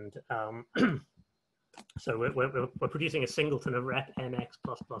 and so we're producing a singleton of rec nx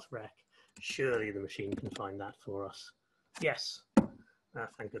plus plus rec. Surely the machine can find that for us. Yes,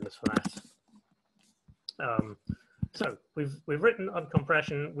 thank goodness for that. So we've written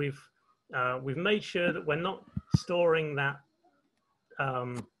uncompression. We've made sure that we're not storing that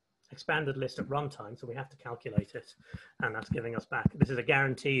expanded list at runtime, so we have to calculate it, and that's giving us back. This is a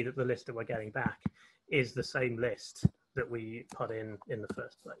guarantee that the list that we're getting back is the same list that we put in the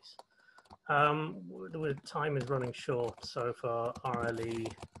first place. The time is running short, so for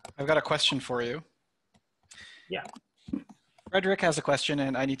RLE... I've got a question for you. Yeah. Frederick has a question,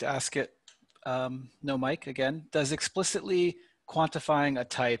 and I need to ask it. No mic again. Does explicitly quantifying a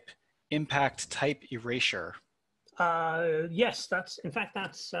type impact type erasure? Yes, that's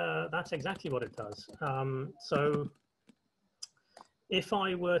exactly what it does. So if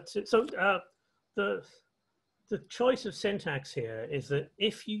I were to, so the choice of syntax here is that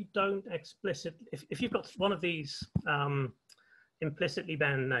if you don't explicitly, if you've got one of these implicitly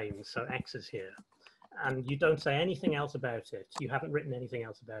bound names, so X is here, and you don't say anything else about it, you haven't written anything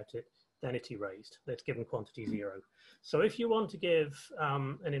else about it, then it's erased. It's given quantity 0. So if you want to give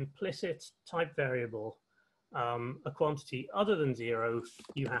an implicit type variable a quantity other than 0,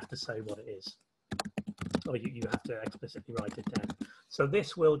 you have to say what it is, or you have to explicitly write it down. So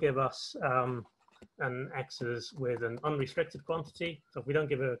this will give us an x's with an unrestricted quantity. So if we don't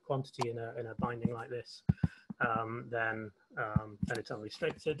give a quantity in a binding like this, then it's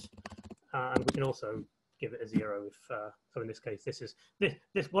unrestricted, and we can also give it a 0 if so in this case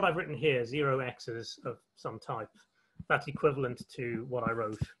this what I've written here, 0 x's of some type, that's equivalent to what I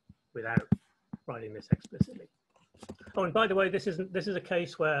wrote without writing this explicitly. Oh, and by the way, this is a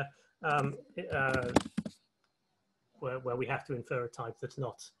case where where we have to infer a type that's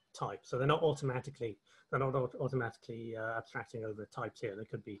not type. So they're not automatically abstracting over types here. They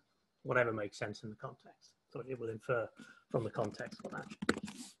could be whatever makes sense in the context. So it will infer from the context what that should be.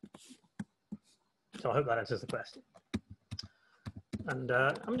 So I hope that answers the question. And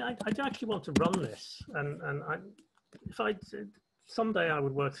I mean, I do actually want to run this, and someday I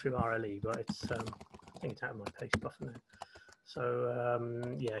would work through RLE, but it's I think it's out of my page buffer now.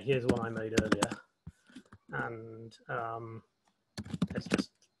 So yeah, here's one I made earlier, and let's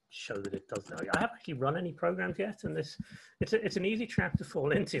just show that it does. I haven't actually run any programs yet, and it's an easy trap to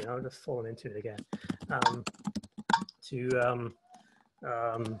fall into. I've just fallen into it again.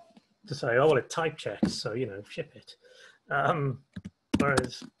 To say, oh well, it type checks, so you know, ship it.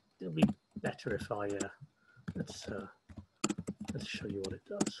 Whereas it'll be better if I let's show you what it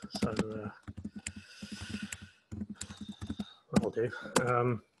does. So that'll do.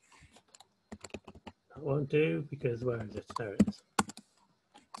 That won't do because where is it? There it is.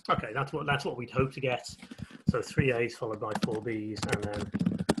 Okay, that's what we'd hope to get. So 3 A's followed by 4 B's, and then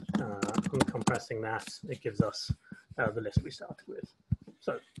and compressing that, it gives us the list we started with.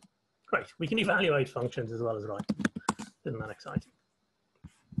 So great, we can evaluate functions as well as write them. Isn't that exciting?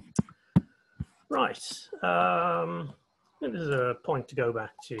 Right, I think this is a point to go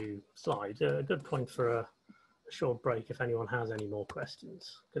back to slides. A good point for a short break if anyone has any more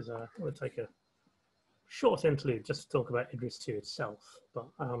questions, because I want to take a short interlude just to talk about Idris 2 itself. But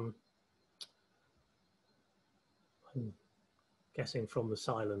I'm guessing from the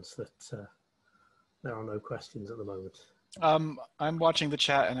silence that there are no questions at the moment. I'm watching the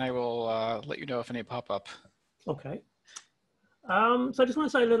chat and I will let you know if any pop up. Okay. So I just want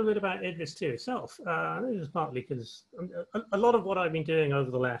to say a little bit about Idris 2 itself. This is partly because a lot of what I've been doing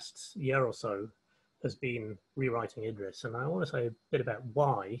over the last year or so has been rewriting Idris, and I want to say a bit about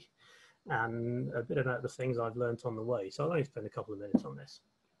why and a bit about the things I've learned on the way. So I'll only spend a couple of minutes on this.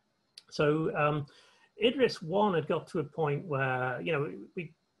 So Idris 1 had got to a point where, you know,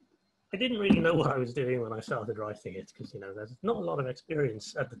 I didn't really know what I was doing when I started writing it, because, you know, there's not a lot of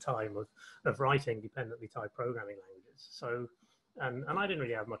experience at the time of writing dependently typed programming languages. So, and I didn't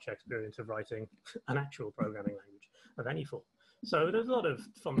really have much experience of writing an actual programming language of any form. So there's a lot of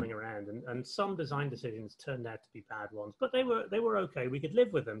fumbling around, and some design decisions turned out to be bad ones, but they were okay. We could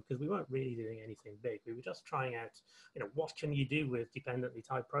live with them because we weren't really doing anything big. We were just trying out, you know, what can you do with dependently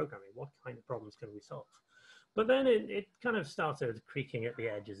typed programming? What kind of problems can we solve? But then it kind of started creaking at the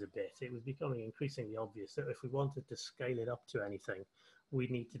edges a bit. It was becoming increasingly obvious that if we wanted to scale it up to anything, we'd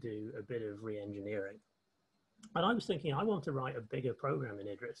need to do a bit of re-engineering. And I was thinking, I want to write a bigger program in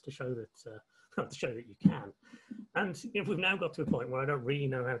Idris to show that you can. And you know, we've now got to a point where I don't really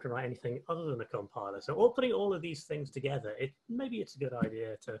know how to write anything other than a compiler. So putting all of these things together, maybe it's a good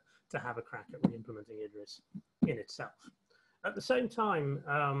idea to have a crack at re-implementing Idris in itself. At the same time,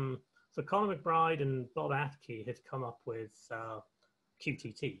 so Conor McBride and Bob Atke had come up with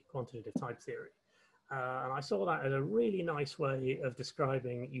QTT, quantitative type theory. And I saw that as a really nice way of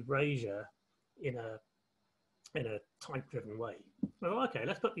describing erasure in a type-driven way. Well, okay,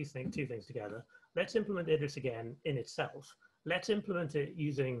 let's put these two things together. Let's implement Idris again in itself. Let's implement it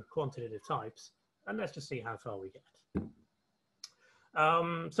using quantitative types, and let's just see how far we get.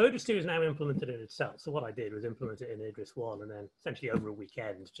 So Idris 2 is now implemented in itself. So what I did was implement it in Idris 1, and then essentially over a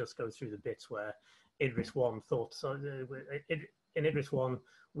weekend, just go through the bits where Idris 1 thought, so in Idris 1,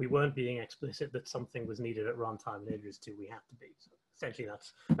 we weren't being explicit that something was needed at runtime. In Idris 2, we had to be. So essentially,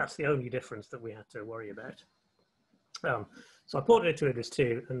 that's the only difference that we had to worry about. So I ported it to Idris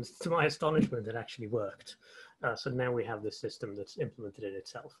 2, and to my astonishment, it actually worked. So now we have this system that's implemented in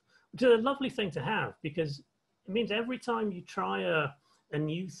itself, which is a lovely thing to have, because it means every time you try a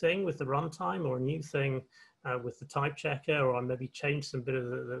new thing with the runtime, or a new thing with the type checker, or maybe change some bit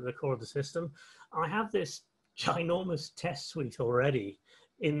of the core of the system, I have this ginormous test suite already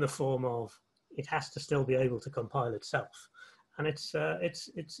in the form of it has to still be able to compile itself. And it's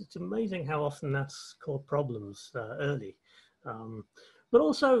amazing how often that's caused problems early. But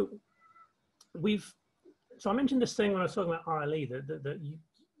also, so I mentioned this thing when I was talking about RLE, that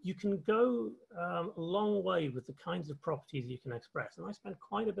you can go a long way with the kinds of properties you can express. And I spent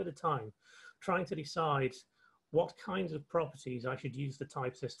quite a bit of time trying to decide what kinds of properties I should use the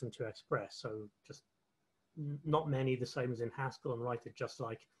type system to express. So just not many the same as in Haskell, and write it just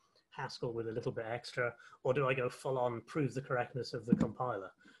like Haskell with a little bit extra, or do I go full on prove the correctness of the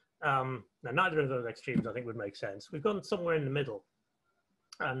compiler? Now, neither of those extremes I think would make sense. We've gone somewhere in the middle,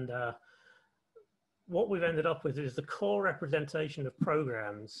 and what we've ended up with is the core representation of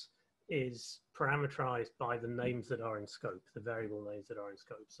programs is parameterized by the names that are in scope, the variable names that are in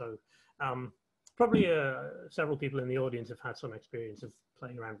scope. So probably several people in the audience have had some experience of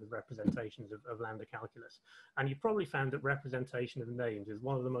playing around with representations of lambda calculus. And you probably found that representation of names is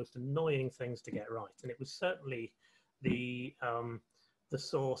one of the most annoying things to get right. And it was certainly the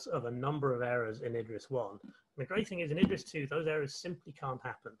source of a number of errors in Idris 1. And the great thing is in Idris 2, those errors simply can't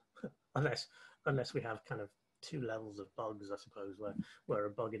happen unless we have kind of two levels of bugs, I suppose, where a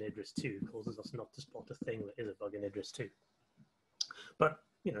bug in Idris 2 causes us not to spot a thing that is a bug in Idris 2. But,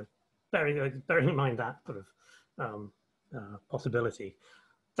 you know, bearing in mind that sort of possibility,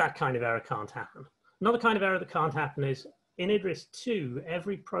 that kind of error can't happen. Another kind of error that can't happen is in Idris 2,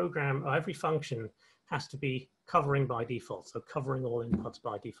 every program or every function has to be covering by default, so covering all inputs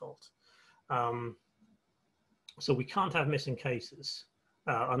by default. So we can't have missing cases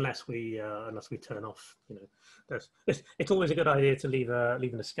unless we turn off. You know, it's always a good idea to leave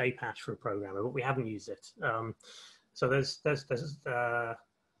an escape hatch for a programmer, but we haven't used it. So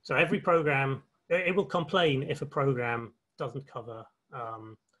so every program, it will complain if a program doesn't cover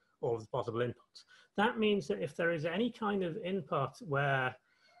all of the possible inputs. That means that if there is any kind of input where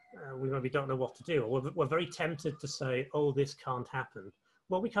we maybe don't know what to do, or we're very tempted to say, oh, this can't happen.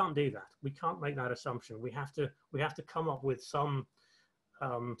 Well, we can't do that. We can't make that assumption. We have to come up with some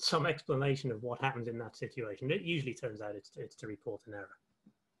explanation of what happens in that situation. It usually turns out it's to report an error.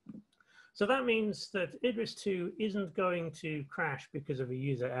 So that means that Idris 2 isn't going to crash because of a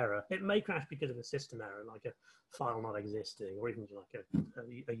user error. It may crash because of a system error, like a file not existing, or even like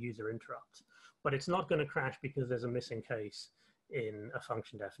a user interrupt. But it's not going to crash because there's a missing case in a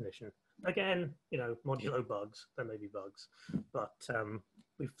function definition. Again, you know, modulo bugs, there may be bugs, but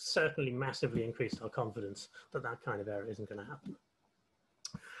we've certainly massively increased our confidence that that kind of error isn't going to happen.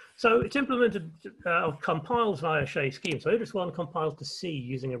 So it's implemented, compiles via Shea scheme. So Idris 1 compiled to C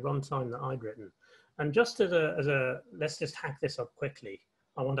using a runtime that I'd written. And just as a let's just hack this up quickly.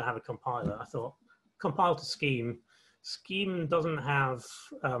 I want to have a compiler. I thought, compile to scheme. Scheme doesn't have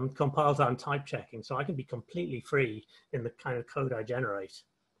compile time type checking, so I can be completely free in the kind of code I generate.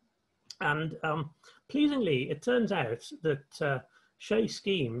 And pleasingly, it turns out that Shea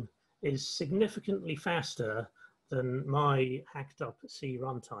scheme is significantly faster than my hacked up C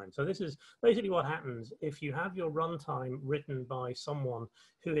runtime. So this is basically what happens if you have your runtime written by someone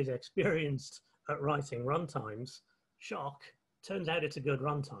who is experienced at writing runtimes. Shock, turns out it's a good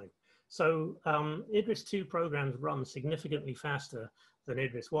runtime. So Idris 2 programs run significantly faster than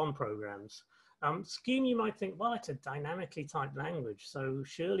Idris 1 programs. Scheme, you might think, well, it's a dynamically typed language, so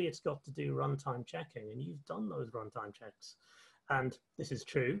surely it's got to do runtime checking, and you've done those runtime checks. And this is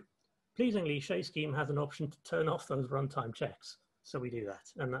true. Pleasingly, Shea scheme has an option to turn off those runtime checks. So we do that,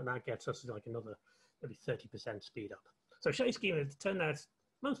 and that gets us like another maybe 30% speed up. So Shea scheme has turned out,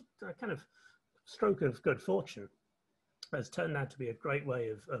 most kind of stroke of good fortune, has turned out to be a great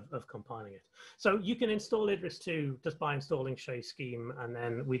way of compiling it. So you can install Idris 2 just by installing Shea scheme, and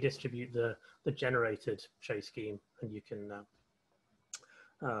then we distribute the generated Shea scheme, and you can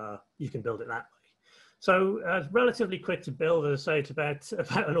build it that way. So it's relatively quick to build. As I say, it's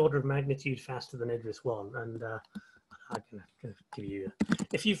about an order of magnitude faster than Idris 1. And I can give you,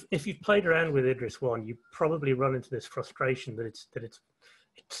 if you've played around with Idris 1, you probably run into this frustration that it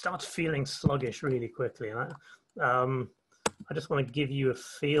starts feeling sluggish really quickly. And I just want to give you a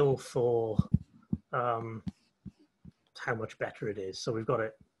feel for how much better it is. So we've got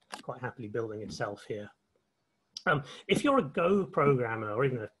it quite happily building itself here. If you're a Go programmer or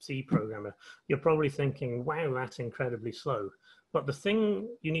even a C programmer, you're probably thinking, wow, that's incredibly slow. But the thing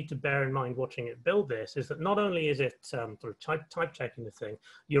you need to bear in mind watching it build this is that not only is it sort of type checking the thing,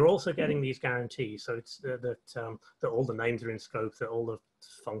 you're also getting these guarantees. So it's that all the names are in scope, that all the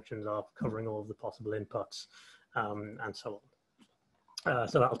functions are covering all of the possible inputs, and so on.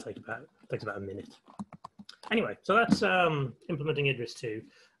 So that'll takes about a minute. Anyway, so that's implementing Idris 2.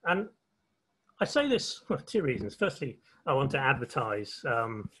 And I say this for two reasons. Firstly, I want to advertise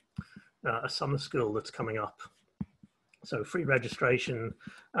a summer school that's coming up. So free registration.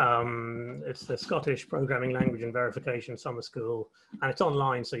 It's the Scottish Programming Language and Verification Summer School, and it's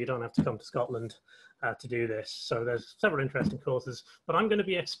online, so you don't have to come to Scotland to do this. So there's several interesting courses, but I'm going to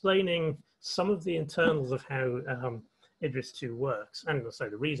be explaining some of the internals of how Idris 2 works. And so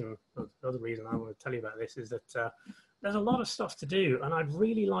the other reason I want to tell you about this is that there's a lot of stuff to do, and I'd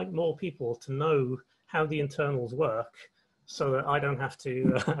really like more people to know how the internals work, so that I don't have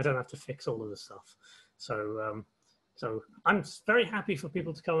to fix all of the stuff. So so I'm very happy for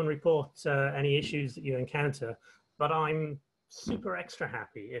people to come and report any issues that you encounter, but I'm super extra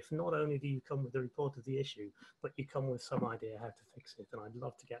happy if not only do you come with the report of the issue, but you come with some idea how to fix it, and I'd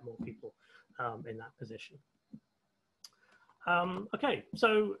love to get more people in that position. Okay,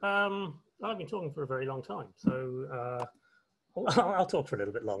 so I've been talking for a very long time, so I'll talk for a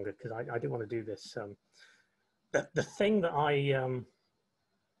little bit longer because I do want to do this. The thing that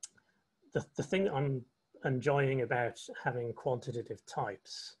the thing that I'm enjoying about having quantitative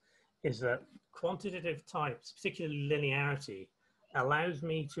types is that quantitative types, particularly linearity, allows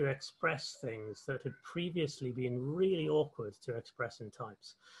me to express things that had previously been really awkward to express in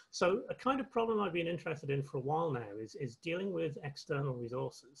types. So a kind of problem I've been interested in for a while now is dealing with external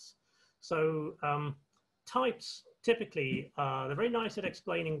resources. So types typically, they're very nice at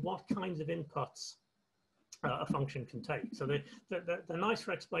explaining what kinds of inputs a function can take. So they're nice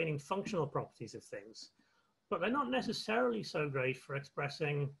for explaining functional properties of things, but they're not necessarily so great for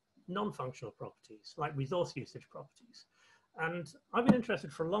expressing non-functional properties, like resource usage properties. And I've been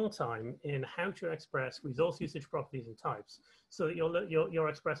interested for a long time in how to express resource usage properties and types so that you're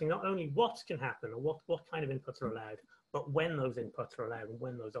expressing not only what can happen or what kind of inputs are allowed, but when those inputs are allowed and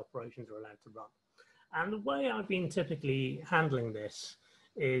when those operations are allowed to run. And the way I've been typically handling this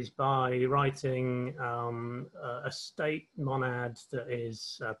is by writing a state monad that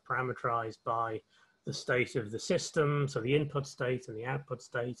is parameterized by the state of the system, so the input state and the output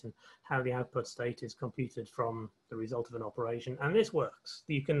state, and how the output state is computed from the result of an operation. And this works.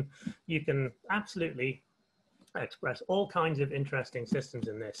 You can absolutely express all kinds of interesting systems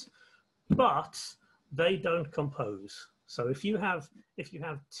in this, but they don't compose. So if you have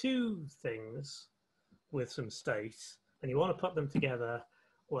two things with some states and you want to put them together,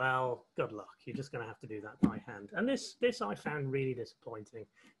 well, good luck. You're just going to have to do that by hand. And this I found really disappointing.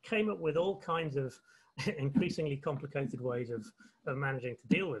 Came up with all kinds of increasingly complicated ways of managing to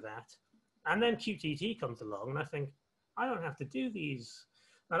deal with that. And then QTT comes along, and I think, I don't have to do these.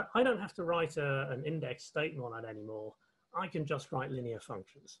 I don't have to write an index state monad anymore. I can just write linear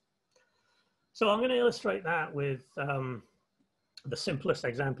functions. So I'm going to illustrate that with the simplest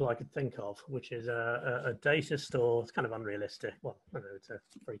example I could think of, which is a data store. It's kind of unrealistic. Well, I don't know, it's a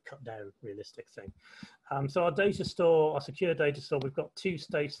very cut down realistic thing. So our data store, our secure data store, we've got two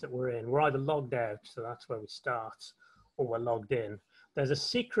states that we're in. We're either logged out, so that's where we start, or we're logged in. There's a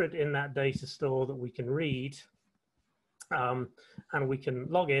secret in that data store that we can read, and we can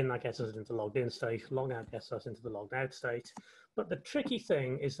log in, that gets us into logged in state, log out gets us into the logged out state. But the tricky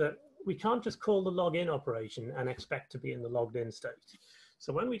thing is that we can't just call the login operation and expect to be in the logged in state.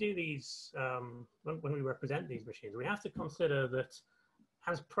 So when we do these, when we represent these machines, we have to consider that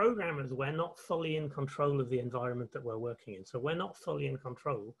as programmers, we're not fully in control of the environment that we're working in. So we're not fully in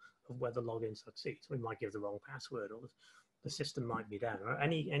control of whether login succeeds. We might give the wrong password, or the system might be down, or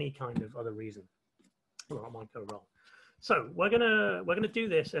any kind of other reason. Well, that might go wrong. So we're gonna do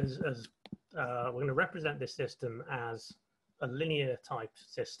this as we're gonna represent this system as a linear type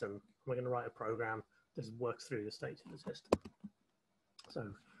system. We're going to write a program that works through the state of the system.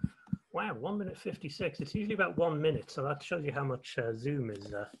 So, wow, 1 minute 56. It's usually about 1 minute, so that shows you how much Zoom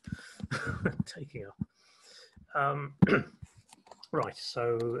is taking up. Right,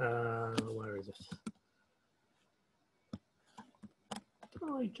 so where is it?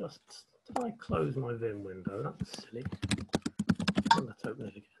 Did I close my Vim window? That's silly. Well, let's open it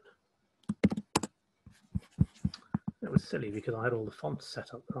again. It was silly because I had all the fonts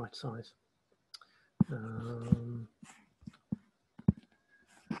set up the right size. I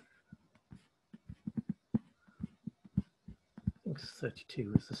think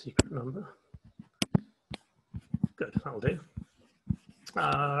 32 is the secret number. Good, that'll do.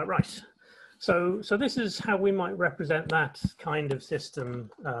 Right, so this is how we might represent that kind of system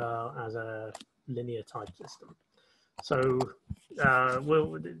as a linear type system. So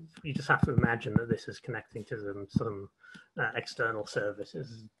you just have to imagine that this is connecting to some external service. This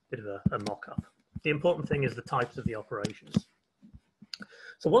is a bit of a mock-up. The important thing is the types of the operations.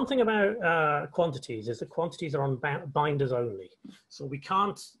 So one thing about quantities is that quantities are on binders only. So we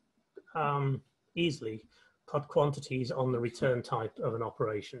can't easily put quantities on the return type of an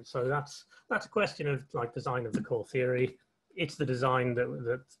operation. So that's a question of like design of the core theory. It's the design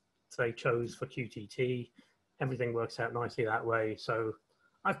that they chose for QTT. Everything works out nicely that way. So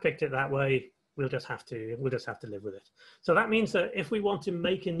I've picked it that way. We'll just have to live with it. So that means that if we want to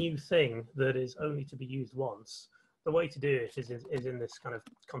make a new thing that is only to be used once, the way to do it is in this kind of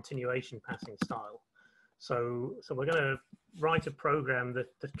continuation passing style. So we're going to write a program that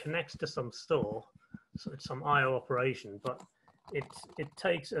connects to some store, so it's some IO operation, but it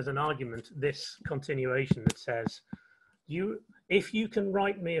takes as an argument this continuation that says, if you can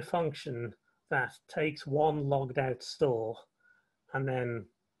write me a function that takes one logged out store and then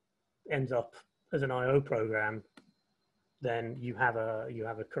ends up as an IO program, then you have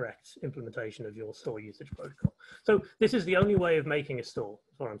a correct implementation of your store usage protocol. So this is the only way of making a store,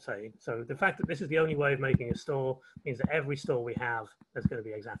 is what I'm saying. So the fact that this is the only way of making a store means that every store we have, there's going to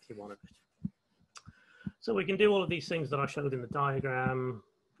be exactly one of it. So we can do all of these things that I showed in the diagram.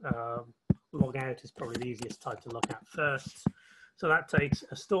 Log out is probably the easiest type to look at first. So that takes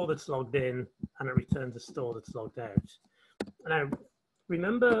a store that's logged in and it returns a store that's logged out. Now,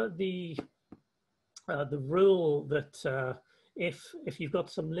 remember the rule that if you've got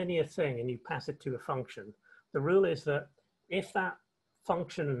some linear thing and you pass it to a function, the rule is that if that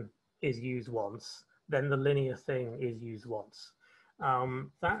function is used once, then the linear thing is used once.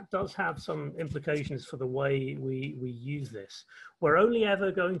 That does have some implications for the way we use this. We're only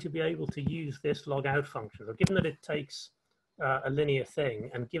ever going to be able to use this log out function. So given that it takes a linear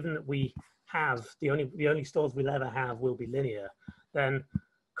thing, and given that we have the only stores we'll ever have will be linear, then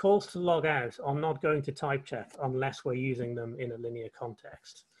calls to log out are not going to type check unless we're using them in a linear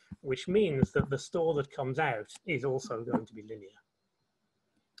context, which means that the store that comes out is also going to be linear.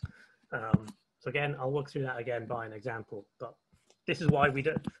 So again, I'll walk through that again by an example, but this is why we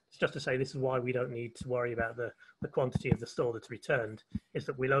don't, it's just to say this is why we don't need to worry about the quantity of the store that's returned, is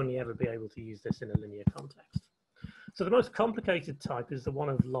that we'll only ever be able to use this in a linear context. So the most complicated type is the one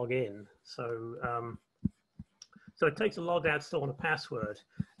of login. So, so it takes a logged out store and a password,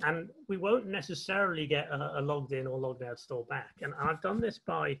 and we won't necessarily get a logged in or logged out store back. And I've done this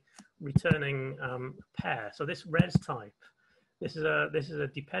by returning a pair. So this res type, this is a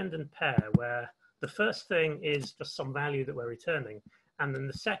dependent pair where the first thing is just some value that we're returning, and then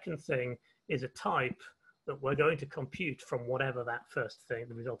the second thing is a type that we're going to compute from whatever that first thing,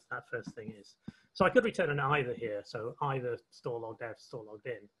 the result of that first thing is. So I could return an either here, so either store logged out, store logged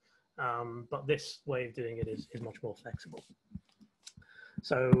in. But this way of doing it is much more flexible.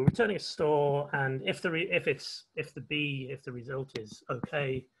 So returning a store, and if the result is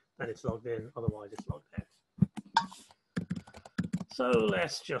okay, then it's logged in. Otherwise, it's logged out. So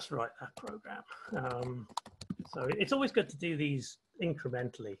let's just write that program. So it's always good to do these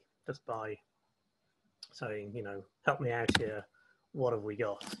incrementally, just by saying, you know, help me out here. What have we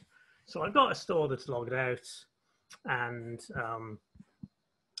got? So I've got a store that's logged out, and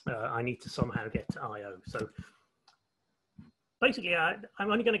I need to somehow get to IO. So basically, I'm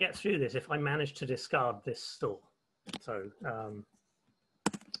only going to get through this if I manage to discard this store. So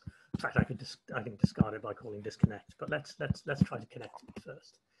in fact, I can discard it by calling disconnect, but let's try to connect it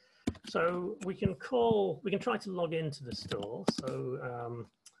first. So we can try to log into the store. So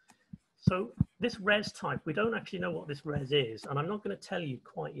so this res type, we don't actually know what this res is, and I'm not going to tell you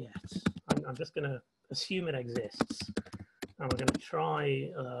quite yet. I'm just going to assume it exists. And we're going to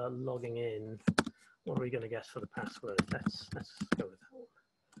try logging in. What are we going to guess for the password? Let's go with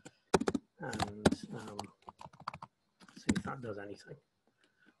that one. And see if that does anything.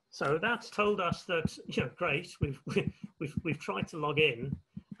 So that's told us that, you know, great. We've tried to log in,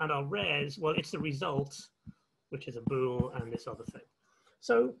 and our res, well, it's the result, which is a bool and this other thing.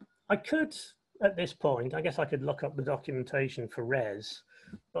 So I could, at this point, I guess I could look up the documentation for res,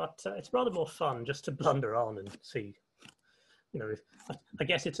 but it's rather more fun just to blunder on and see. You know, I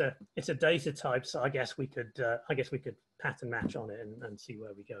guess it's a data type, so I guess we could pattern match on it and see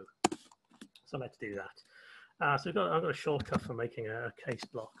where we go. So let's do that. So I've got a shortcut for making a case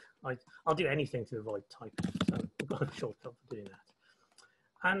block. I'll do anything to avoid typing, so I've got a shortcut for doing that.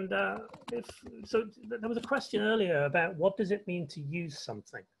 And so there was a question earlier about what does it mean to use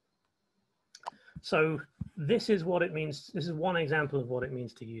something. So this is what it means. This is one example of what it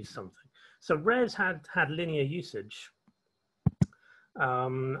means to use something. So res had linear usage.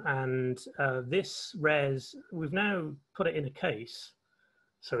 This res, we've now put it in a case,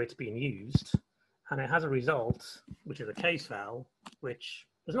 so it's being used, and it has a result, which is a case val, which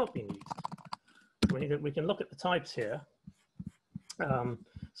has not been used. We can look at the types here.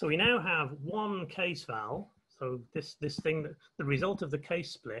 So we now have one case val. So this thing, the result of the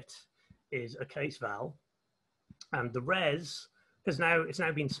case split is a case val, and the res it's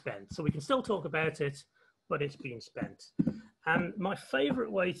now been spent. So we can still talk about it, but it's been spent. And my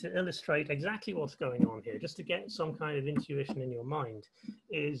favorite way to illustrate exactly what's going on here, just to get some kind of intuition in your mind,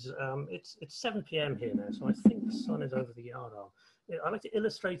 is it's 7 p.m. here now, so I think the sun is over the yard arm. I like to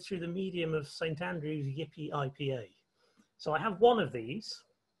illustrate through the medium of St. Andrew's Yippee IPA. So I have one of these.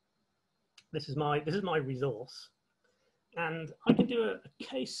 This is my resource, and I can do a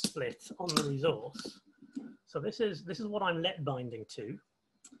case split on the resource. So this is what I'm let binding to,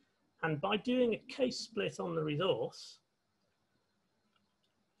 and by doing a case split on the resource.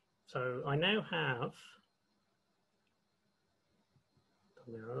 So I now have,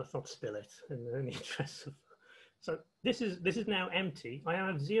 let's not spill it in the interest of, so this is now empty. I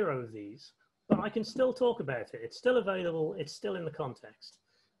have 0 of these, but I can still talk about it. It's still available, it's still in the context.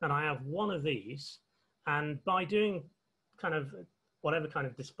 And I have 1 of these, and by doing kind of whatever kind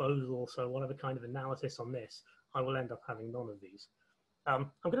of disposal, so whatever kind of analysis on this, I will end up having none of these.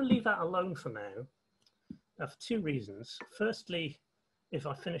 I'm going to leave that alone for now for 2 reasons. Firstly, if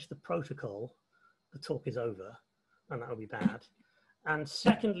I finish the protocol, the talk is over, and that would be bad. And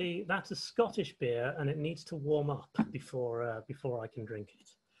secondly, that's a Scottish beer, and it needs to warm up before I can drink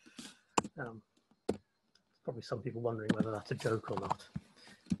it. Probably some people wondering whether that's a joke or not.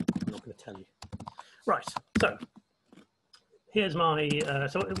 I'm not going to tell you. Right, so here's my,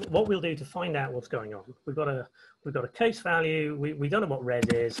 so what we'll do to find out what's going on. We've got a case value. We don't know what res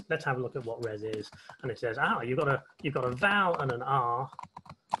is. Let's have a look at what res is. And it says, you've got a val and an R.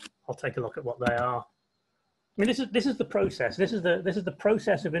 I'll take a look at what they are. I mean, this is the process. This is the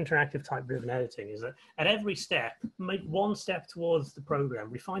process of interactive type-driven editing. Is that at every step, make one step towards the program,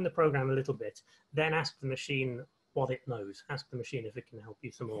 refine the program a little bit, then ask the machine what it knows. Ask the machine if it can help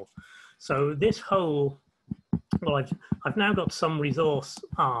you some more. So this whole well, I've now got some resource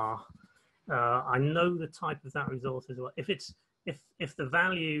R. I know the type of that resource as well. If the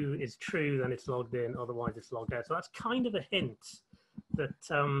value is true, then it's logged in. Otherwise, it's logged out. So that's kind of a hint that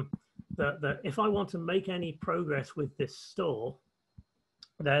that if I want to make any progress with this store,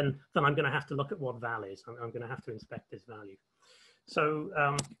 then I'm going to have to look at what val is. I'm going to have to inspect this value. So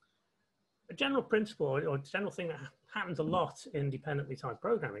a general principle or general thing that happens a lot in dependently typed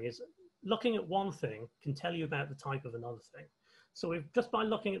programming is looking at one thing can tell you about the type of another thing. So just by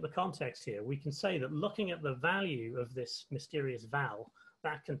looking at the context here, we can say that looking at the value of this mysterious val,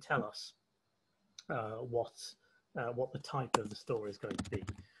 that can tell us what the type of the store is going to be.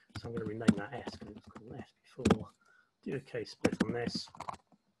 So I'm going to rename that S because it was called S before. Do a case split on this.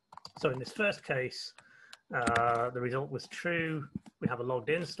 So in this first case, the result was true. We have a logged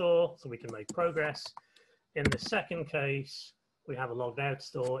in store, so we can make progress. In the second case, we have a logged out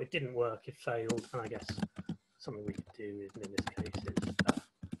store. It didn't work, it failed. And I guess something we could do in this case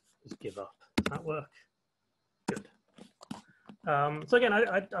is give up. Does that work? Good. So again,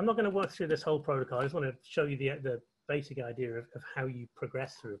 I'm not going to work through this whole protocol. I just want to show you the basic idea of how you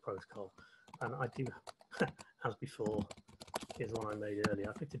progress through a protocol. And I do, as before, here's one I made earlier.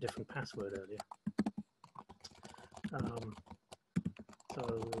 I picked a different password earlier.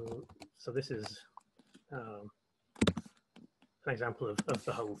 So this is an example of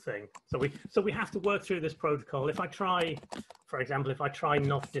the whole thing. So we have to work through this protocol. If I try, for example, if I try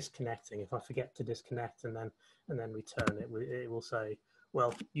not disconnecting, if I forget to disconnect and then return it, it will say,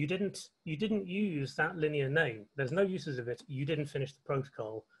 well, you didn't use that linear name. There's no uses of it. You didn't finish the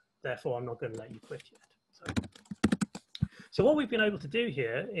protocol. Therefore, I'm not going to let you quit yet. So what we've been able to do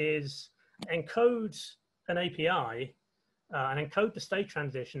here is encode an API and encode the state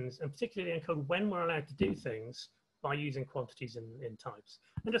transitions, and particularly encode when we're allowed to do things by using quantities in types.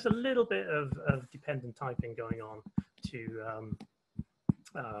 And just a little bit of dependent typing going on to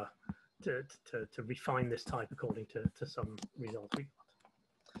refine this type according to some results we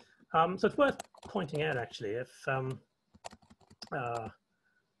got. So it's worth pointing out, actually, if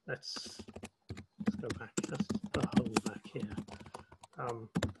let's go back, let's put a hole back here.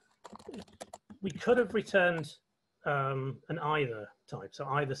 We could have returned an either type, so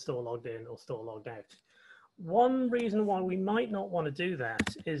either store logged in or store logged out. One reason why we might not want to do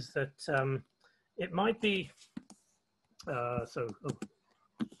that is that it might be, let's do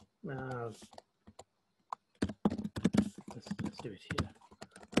it here.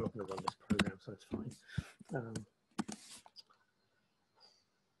 I'm not going to run this program, so it's fine.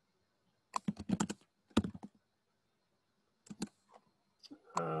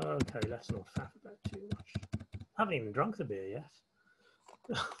 Okay, let's not faff about too much. I haven't even drunk the beer yet.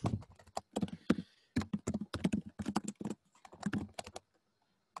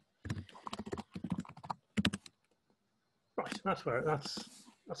 Right, that's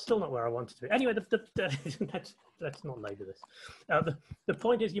still not where I wanted to be. Anyway, let's not labour this. The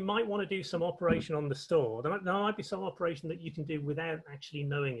point is, you might want to do some operation on the store. There might be some operation that you can do without actually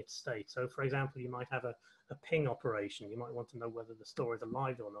knowing its state. So, for example, you might have a ping operation. You might want to know whether the store is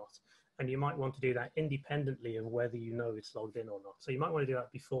alive or not. And you might want to do that independently of whether you know it's logged in or not. So you might want to do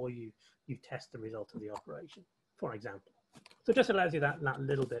that before you test the result of the operation, for example. So it just allows you that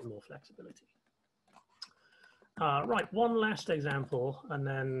little bit more flexibility. Right, one last example, and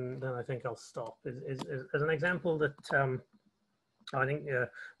then I think I'll stop. Is an example that I think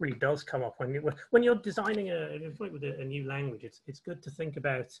really does come up when you're designing with a new language. It's good to think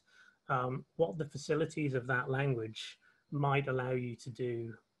about what the facilities of that language might allow you to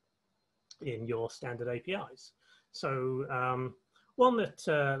do in your standard APIs. So one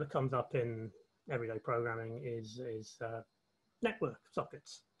that comes up in everyday programming is network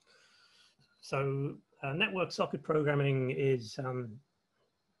sockets. So network socket programming is,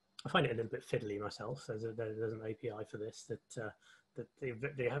 I find it a little bit fiddly myself. There's an API for this that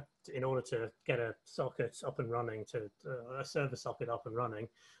they have to, in order to get a socket up and running, a server socket up and running,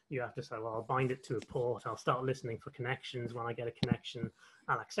 you have to say, well, I'll bind it to a port. I'll start listening for connections. When I get a connection,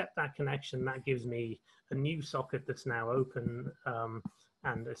 I'll accept that connection. That gives me a new socket that's now open.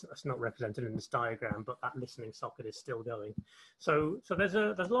 And it's not represented in this diagram, but that listening socket is still going. So there's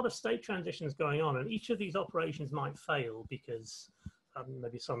a lot of state transitions going on, and each of these operations might fail because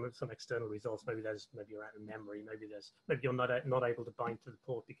maybe some external resource, maybe you're out of memory, maybe you're not able to bind to the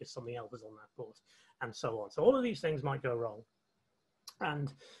port because something else is on that port, and so on. So all of these things might go wrong.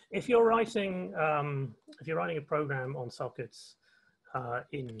 And if you're writing a program on sockets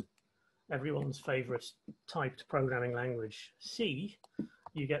in everyone's favorite typed programming language, C,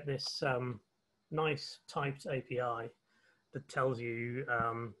 you get this nice typed API that tells you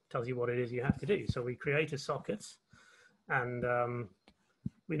what it is you have to do. So we create a socket, and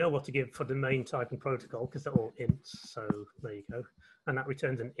we know what to give for the main type and protocol because they're all ints. So there you go, and that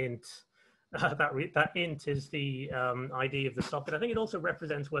returns an int. That int is the ID of the socket. I think it also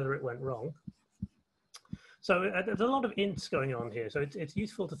represents whether it went wrong. So there's a lot of ints going on here. So it's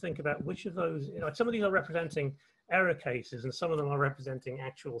useful to think about which of those, like some of these are representing error cases and some of them are representing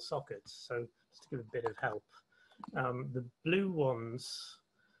actual sockets. So just to give a bit of help. The blue ones,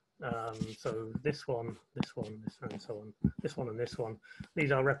 so this one, and so on, this one and this one,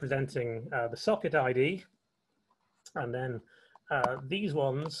 these are representing the socket ID. And then these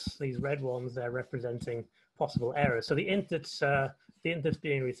ones, these red ones, they're representing possible errors. So the int that's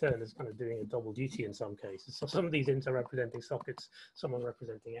being returned is kind of doing a double duty in some cases. So some of these ints are representing sockets, some are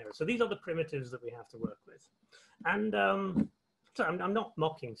representing errors. So these are the primitives that we have to work with. And so I'm not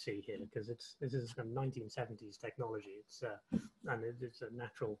mocking C here because this is kind of 1970s technology. It's a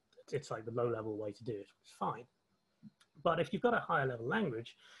natural, it's like the low-level way to do it. It's fine. But if you've got a higher level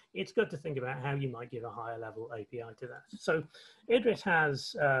language, it's good to think about how you might give a higher level API to that. So Idris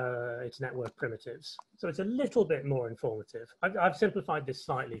has its network primitives. So it's a little bit more informative. I've simplified this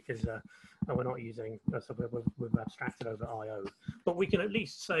slightly because we're not using, so we've abstracted over IO. But we can at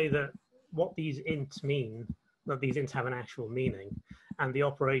least say that what these ints mean, that these ints have an actual meaning, and the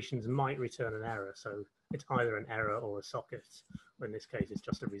operations might return an error. So it's either an error or a socket. Or in this case, it's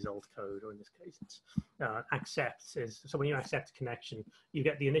just a result code, or in this case, it's accepts. So when you accept a connection, you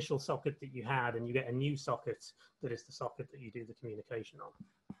get the initial socket that you had, and you get a new socket that is the socket that you do the communication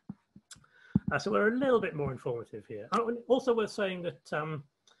on. So we're a little bit more informative here. Also, we're saying that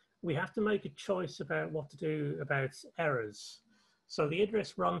we have to make a choice about what to do about errors. So the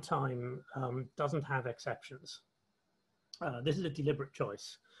Idris runtime doesn't have exceptions. This is a deliberate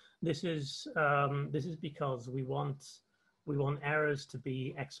choice. This is because we want errors to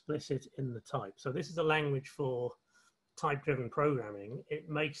be explicit in the type. So this is a language for type-driven programming. It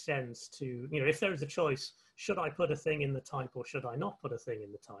makes sense to, if there is a choice, should I put a thing in the type or should I not put a thing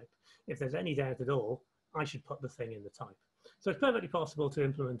in the type? If there's any doubt at all, I should put the thing in the type. So it's perfectly possible to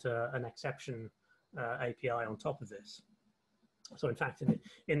implement an exception API on top of this. So in fact,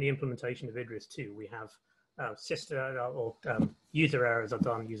 in the implementation of Idris 2, we have user errors are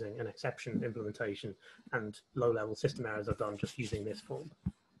done using an exception implementation, and low-level system errors are done just using this form.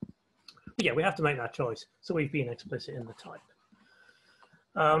 But yeah, we have to make that choice. So we've been explicit in the type.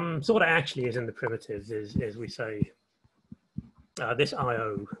 So what it actually is in the primitives is we say this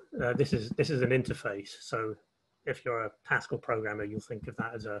IO, this is an interface. So if you're a Haskell programmer, you'll think of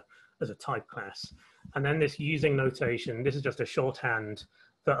that as a type class. And then this using notation, this is just a shorthand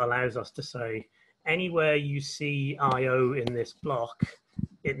that allows us to say, anywhere you see IO in this block,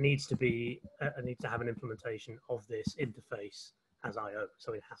 it needs to have an implementation of this interface as IO.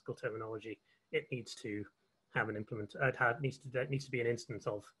 So in Haskell terminology, it needs to have an needs to be an instance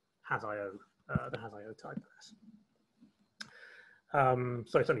of hasIO, the hasIO type class.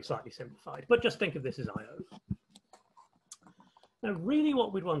 So it's only slightly simplified, but just think of this as IO. Now, really,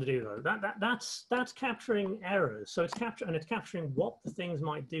 what we'd want to do though, that's capturing errors. So it's capturing what the things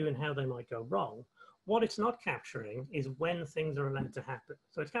might do and how they might go wrong. What it's not capturing is when things are allowed to happen.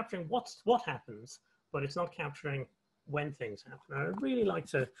 So it's capturing what happens, but it's not capturing when things happen. I'd really like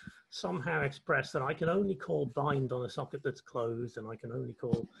to somehow express that I can only call bind on a socket that's closed, and I can only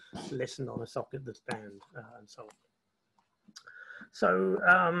call listen on a socket that's bound, and so on.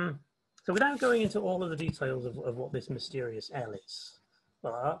 So without going into all of the details of what this mysterious L is,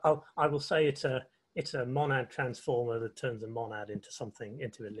 well, I will say it's a monad transformer that turns a monad into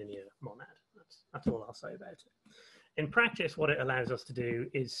a linear monad. That's all I'll say about it. In practice, what it allows us to do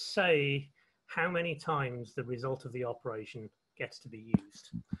is say how many times the result of the operation gets to be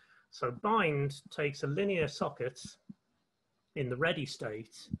used. So bind takes a linear socket in the ready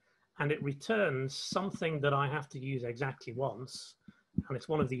state, and it returns something that I have to use exactly once. And it's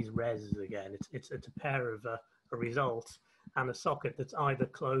one of these reses again. It's a pair of a result and a socket that's either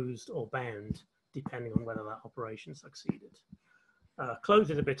closed or bound, depending on whether that operation succeeded. Close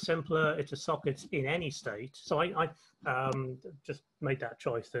is a bit simpler. It's a socket in any state. So I just made that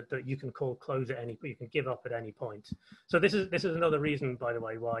choice that you can call close at any point. You can give up at any point. So this is another reason, by the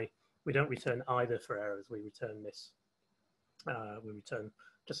way, why we don't return either for errors. We return this. We return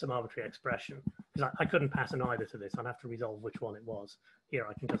just some arbitrary expression, because I couldn't pass an either to this. I'd have to resolve which one it was. Here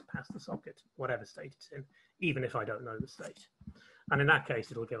I can just pass the socket, whatever state it's in, even if I don't know the state. And in that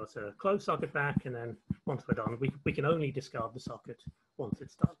case, it'll give us a closed socket back, and then once we're done, we can only discard the socket once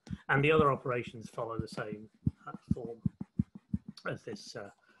it's done. And the other operations follow the same form as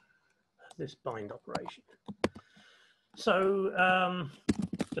this bind operation. So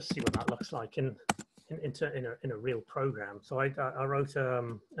just see what that looks like in a real program. So I wrote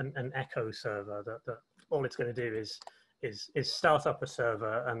an echo server that all it's going to do is start up a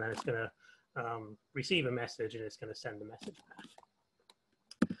server, and then it's going to receive a message, and it's going to send a message back.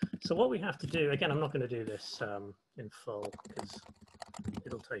 So what we have to do, again, I'm not going to do this in full because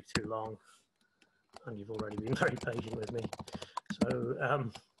it'll take too long, and you've already been very patient with me.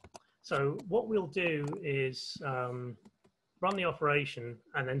 So what we'll do is run the operation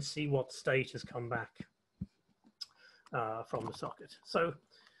and then see what state has come back from the socket. So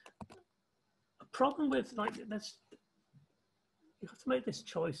a problem with this, you have to make this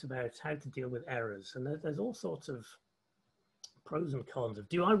choice about how to deal with errors, and there's all sorts of pros and cons of,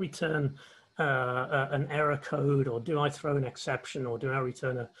 do I return an error code, or do I throw an exception, or do I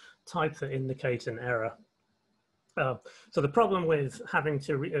return a type that indicates an error? So the problem with having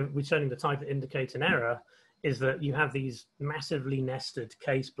to returning the type that indicates an error is that you have these massively nested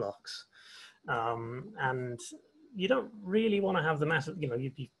case blocks, and you don't really want to have the massive,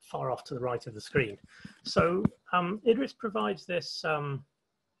 you'd be far off to the right of the screen. So Idris provides this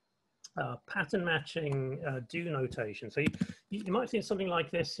pattern matching do notation. So you might see something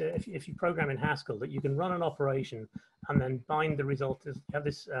like this if you program in Haskell, that you can run an operation and then bind the result. You have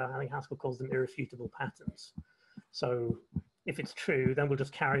this, I think Haskell calls them irrefutable patterns. So if it's true, then we'll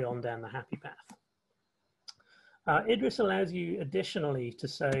just carry on down the happy path. Idris allows you additionally to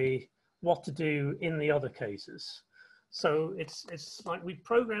say what to do in the other cases. So it's like we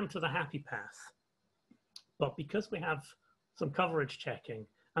program to the happy path, but because we have some coverage checking,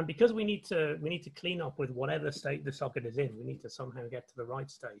 and because we need to clean up with whatever state the socket is in, we need to somehow get to the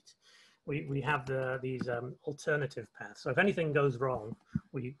right state. We have these alternative paths. So if anything goes wrong,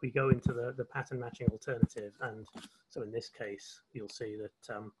 we go into the pattern matching alternative. And so in this case, you'll see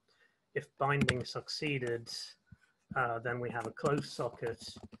that if binding succeeded, then we have a closed socket.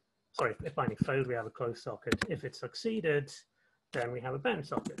 Sorry, if binding failed, we have a closed socket. If it succeeded, then we have a bound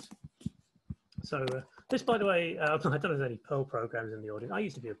socket. So this, by the way, I don't know if there's any Perl programs in the audience. I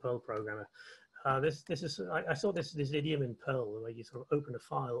used to be a Perl programmer. This is I saw this idiom in Perl where you sort of open a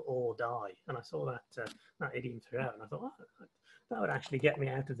file or die, and I saw that idiom throughout, and I thought, oh, that would actually get me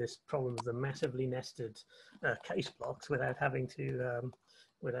out of this problem of the massively nested case blocks without having to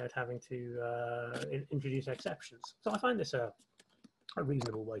introduce exceptions. So I find this a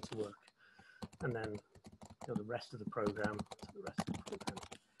reasonable way to work. And then the rest of the program.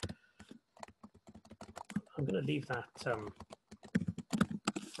 I'm going to leave that. I'm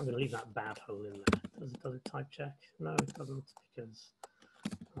going to leave that bad hole in there. Does it type check? No, it doesn't, because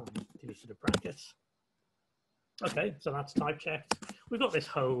I deleted a bracket. Okay, so that's type checked. We've got this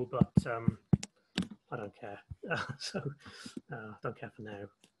hole, but I don't care. So I don't care for now.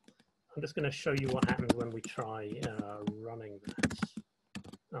 I'm just going to show you what happens when we try running that.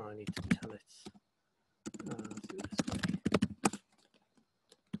 Oh, I need to tell it. Let's do it this way.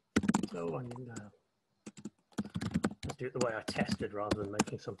 Oh, I need let's do it the way I tested rather than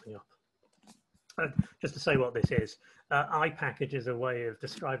making something up. Just to say what this is, iPackage is a way of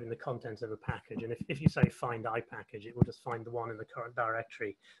describing the contents of a package. And if you say find iPackage, it will just find the one in the current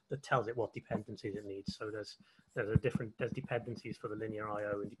directory that tells it what dependencies it needs. So there's dependencies for the linear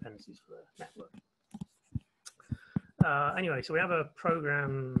IO and dependencies for the network. Anyway, so we have a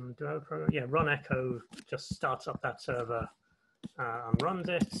program. Do I have a program? Yeah, run echo just starts up that server and runs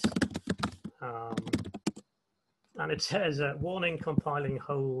it. And it says, warning, compiling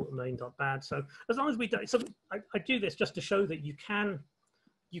whole main.bad. So as long as we don't, so I do this just to show that you can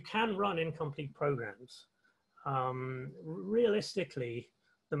run incomplete programs. Realistically,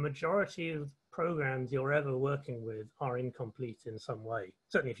 the majority of programs you're ever working with are incomplete in some way.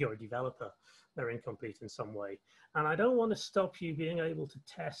 Certainly if you're a developer, they're incomplete in some way. And I don't want to stop you being able to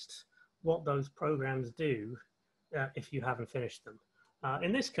test what those programs do if you haven't finished them.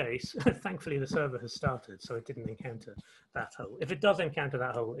 In this case, thankfully the server has started, so it didn't encounter that hole. If it does encounter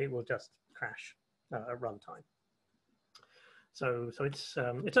that hole, it will just crash at runtime. So it's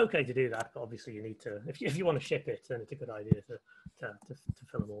okay to do that, but obviously you need to, if you want to ship it, then it's a good idea to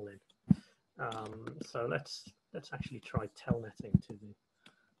fill them all in. So let's actually try telnetting to the.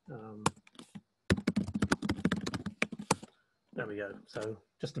 There we go. So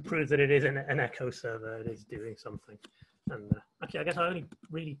just to prove that it is an echo server, it is doing something. And actually, I guess I only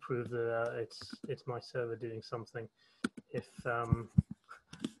really prove that it's my server doing something if I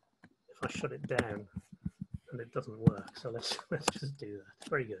shut it down and it doesn't work. So let's just do that.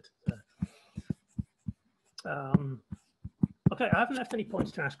 Very good. Okay, I haven't left any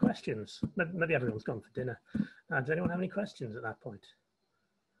points to ask questions. Maybe everyone's gone for dinner. Does anyone have any questions at that point?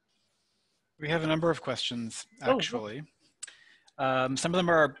 We have a number of questions, Oh, actually. Some of them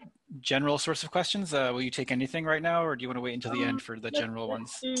are general sorts of questions. Will you take anything right now, or do you want to wait until the end for the general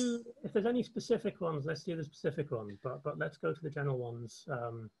ones? If there's any specific ones, let's do the specific ones, but let's go to the general ones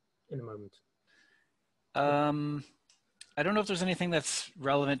in a moment. I don't know if there's anything that's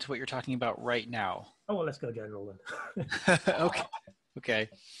relevant to what you're talking about right now. Oh, well, let's go general then. Okay. Okay.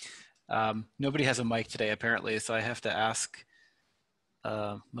 Nobody has a mic today, apparently, so I have to ask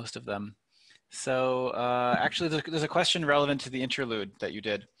most of them. So actually, there's a question relevant to the interlude that you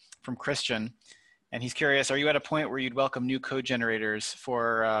did from Christian. And he's curious, are you at a point where you'd welcome new code generators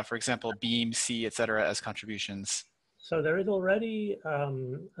for example, Beam, C, et cetera, as contributions? So there is already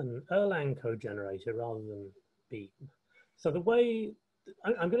an Erlang code generator rather than Beam. So the way,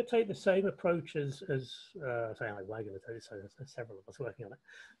 I'm going to take the same approach as we're going to take this, so there's several of us working on it,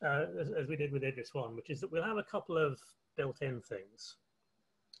 as we did with Idris 1, which is that we'll have a couple of built-in things.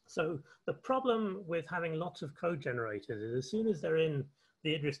 So the problem with having lots of code generators is as soon as they're in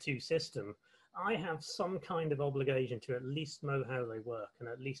the Idris 2 system, I have some kind of obligation to at least know how they work and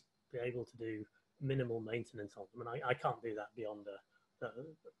at least be able to do minimal maintenance on them. And I can't do that beyond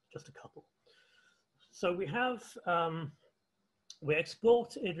just a couple. So we have, we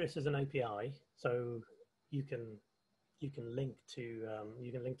export Idris as an API. So you can link to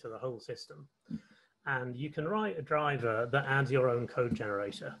the whole system. And you can write a driver that adds your own code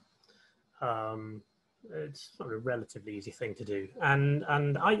generator. It's sort of a relatively easy thing to do, and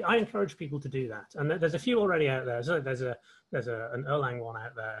I encourage people to do that. And there's a few already out there. So there's an Erlang one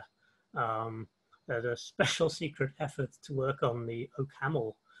out there. There's a special secret effort to work on the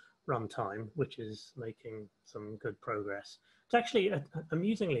OCaml runtime, which is making some good progress. It's actually,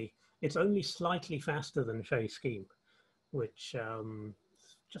 amusingly, it's only slightly faster than Shea Scheme, which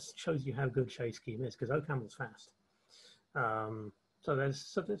just shows you how good Shea Scheme is, because OCaml's fast.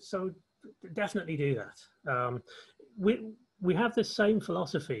 So definitely do that. We have this same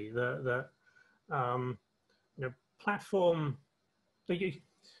philosophy that platform.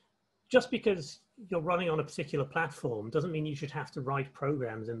 Just because you're running on a particular platform doesn't mean you should have to write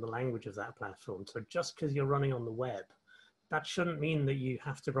programs in the language of that platform. So just because you're running on the web, that shouldn't mean that you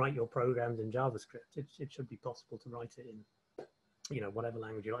have to write your programs in JavaScript. It should be possible to write it in whatever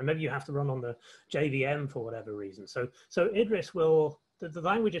language you like. Maybe you have to run on the JVM for whatever reason. So Idris will. The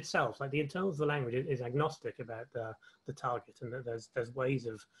language itself, like the internals of the language, is agnostic about the target, and that there's ways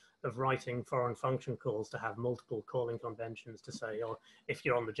of writing foreign function calls to have multiple calling conventions to say, oh, if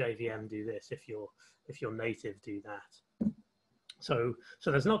you're on the JVM, do this. If you're native, do that. So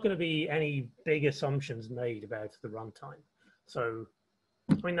there's not going to be any big assumptions made about the runtime. So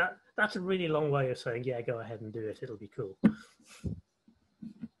I mean that's a really long way of saying, yeah, go ahead and do it. It'll be cool.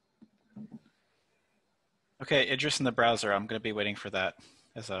 Okay, Idris in the browser. I'm going to be waiting for that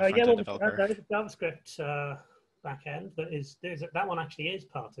as a front-end developer. There is a JavaScript backend that one actually is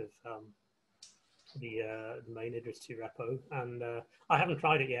part of the main Idris 2 repo, and I haven't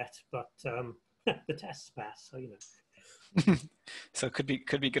tried it yet, but the tests pass, so So it could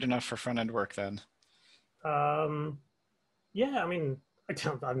be good enough for front-end work then. Yeah, I mean,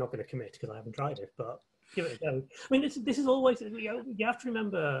 I'm not going to commit because I haven't tried it, but give it a go. I mean, this is always, you have to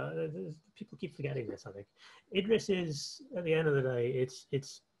remember, people keep forgetting this, I think. Idris is, at the end of the day,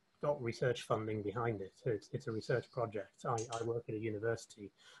 it's got research funding behind it. It's a research project. I work at a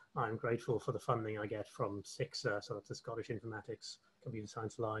university. I'm grateful for the funding I get from SICSA, so that's the Scottish Informatics Computer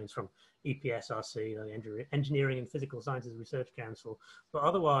Science Alliance, from EPSRC, the Engineering and Physical Sciences Research Council. But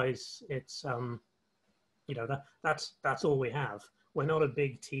otherwise, it's, that's all we have. We're not a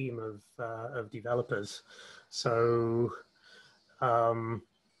big team of developers, so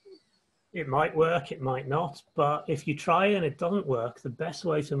it might work, it might not. But if you try and it doesn't work, the best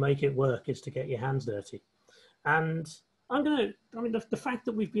way to make it work is to get your hands dirty. And the fact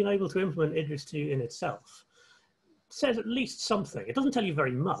that we've been able to implement Idris 2 in itself says at least something. It doesn't tell you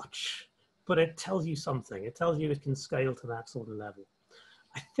very much, but it tells you something. It tells you it can scale to that sort of level.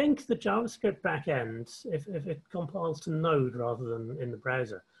 I think the JavaScript backend, if it compiles to Node rather than in the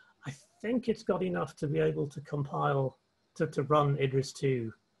browser, I think it's got enough to be able to compile to run Idris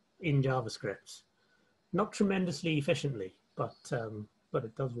 2 in JavaScript. Not tremendously efficiently, but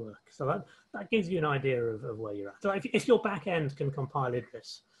it does work. So that gives you an idea of where you're at. So if your backend can compile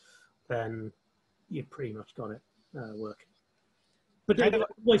Idris, then you've pretty much got it working. But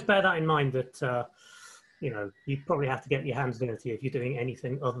always bear that in mind that you probably have to get your hands dirty if you're doing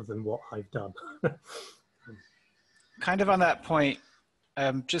anything other than what I've done. Kind of on that point,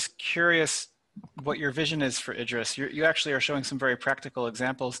 I'm just curious what your vision is for Idris. You actually are showing some very practical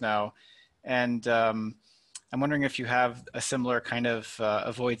examples now. And I'm wondering if you have a similar kind of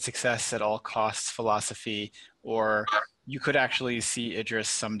avoid success at all costs philosophy, or you could actually see Idris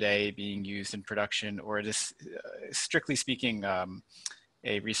someday being used in production, or it is strictly speaking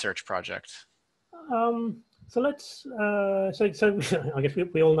a research project. So let's, so I guess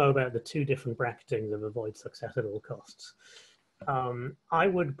we all know about the two different bracketings of avoid success at all costs. I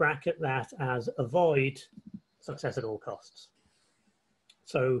would bracket that as avoid success at all costs.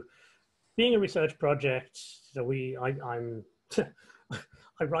 So being a research project, so I'm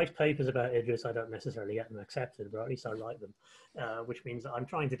I write papers about Idris. I don't necessarily get them accepted, but at least I write them, which means that I'm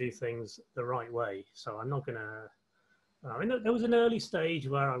trying to do things the right way. So I'm not going to, I mean, there was an early stage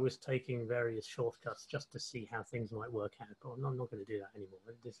where I was taking various shortcuts just to see how things might work out, but I'm not going to do that anymore.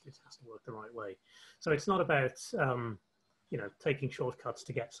 This has to work the right way. So it's not about, you know, taking shortcuts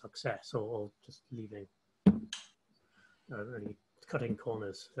to get success or just leaving, really cutting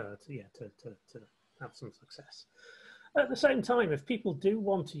corners to have some success. At the same time, if people do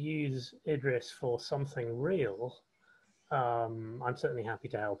want to use Idris for something real, I'm certainly happy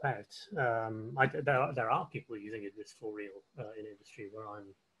to help out. There are people using Idris for real in industry where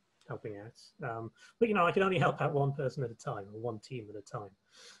I'm helping out. But you know, I can only help out one person at a time or one team at a time.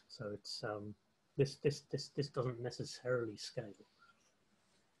 So it's this doesn't necessarily scale.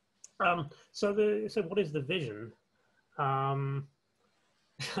 So what is the vision?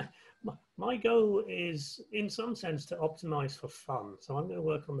 My goal is, in some sense, to optimize for fun. So I'm going to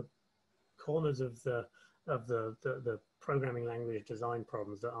work on the corners of the programming language design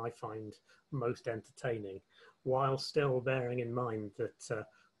problems that I find most entertaining, while still bearing in mind that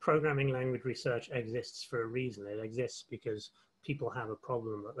programming language research exists for a reason. It exists because people have a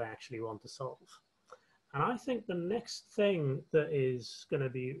problem that they actually want to solve. And I think the next thing that is going to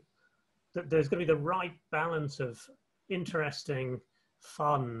be, that there's going to be the right balance of interesting,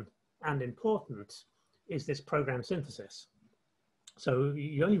 fun, and important, is this program synthesis. So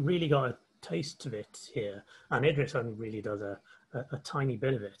you only really got a taste of it here, and Idris only really does a tiny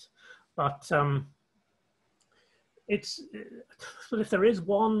bit of it. But if there is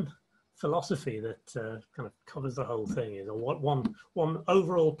one philosophy that kind of covers the whole thing, is, or what one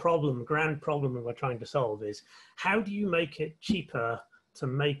overall problem, grand problem that we're trying to solve is, how do you make it cheaper to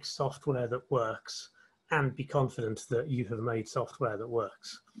make software that works and be confident that you have made software that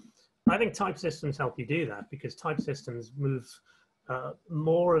works? I think type systems help you do that, because type systems move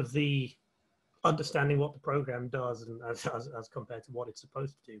more of the understanding what the program does and as compared to what it's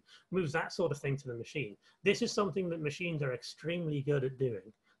supposed to do, moves that sort of thing to the machine. This is something that machines are extremely good at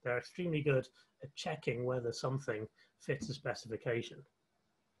doing. They're extremely good at checking whether something fits a specification.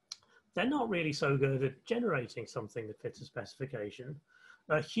 They're not really so good at generating something that fits a specification.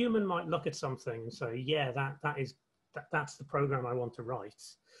 A human might look at something and say, yeah, that's the program I want to write.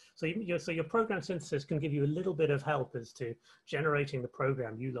 So your program synthesis can give you a little bit of help as to generating the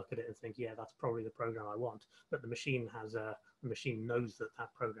program. You look at it and think, yeah, that's probably the program I want. But the machine knows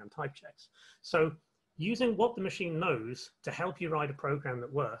that program type checks. So using what the machine knows to help you write a program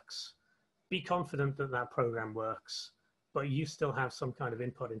that works, be confident that that program works, but you still have some kind of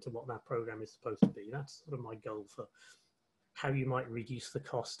input into what that program is supposed to be. That's sort of my goal for how you might reduce the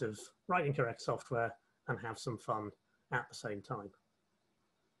cost of writing correct software and have some fun at the same time.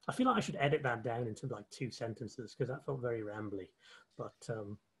 I feel like I should edit that down into like 2 sentences, because that felt very rambly, but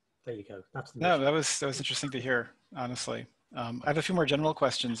there you go. That's the mission. No, that was interesting to hear, honestly. I have a few more general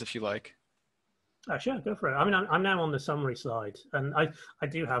questions if you like. Sure, go for it. I mean, I'm now on the summary slide, and I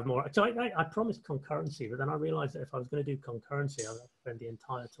do have more. So I promised concurrency, but then I realized that if I was going to do concurrency, I would spend the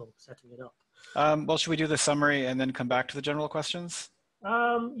entire talk setting it up. Well, should we do the summary and then come back to the general questions?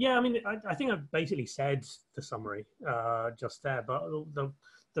 Yeah, I mean, I think I've basically said the summary just there, but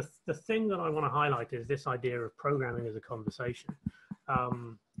the thing that I want to highlight is this idea of programming as a conversation,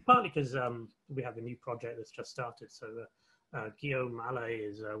 partly because we have a new project that's just started. So Guillaume Allais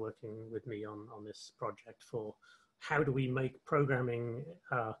is working with me on this project for how do we make programming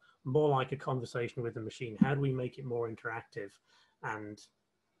more like a conversation with the machine? How do we make it more interactive, and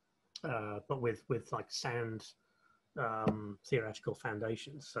but with like sound theoretical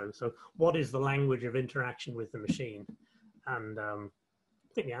foundations? So what is the language of interaction with the machine? And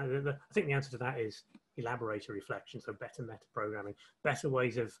I think the answer to that is elaborator reflection. So better meta programming, better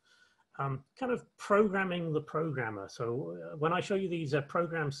ways of kind of programming the programmer. So when I show you these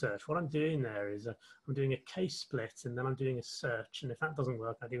program search, what I'm doing there is I'm doing a case split, and then I'm doing a search. And if that doesn't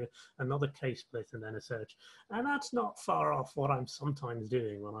work, I do another case split and then a search. And that's not far off what I'm sometimes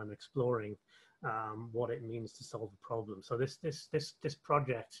doing when I'm exploring what it means to solve a problem. So this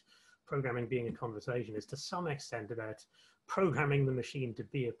project, Programming Being a Conversation, is to some extent about programming the machine to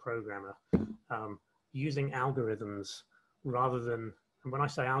be a programmer. using algorithms rather than, and when I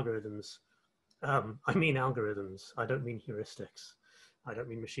say algorithms, I mean algorithms. I don't mean heuristics. I don't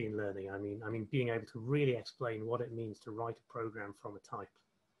mean machine learning. I mean being able to really explain what it means to write a program from a type.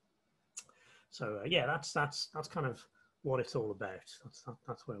 So yeah, that's kind of what it's all about.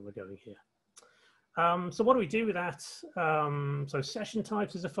 That's where we're going here. So what do we do with that? So session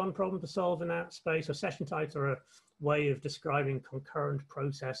types is a fun problem to solve in that space. So session types are a way of describing concurrent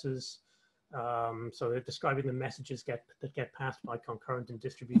processes. So they're describing the messages that get passed by concurrent and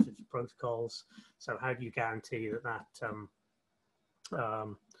distributed protocols. So how do you guarantee that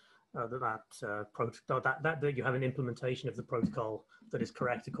that you have an implementation of the protocol that is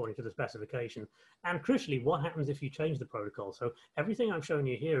correct according to the specification? And crucially, what happens if you change the protocol? So everything I'm showing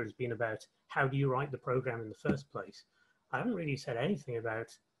you here has been about how do you write the program in the first place. I haven't really said anything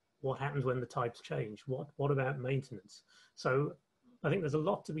about what happens when the types change. What about maintenance? So I think there's a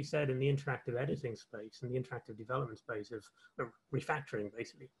lot to be said in the interactive editing space and the interactive development space of refactoring,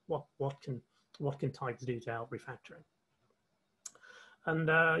 basically. What can types do to help refactoring? And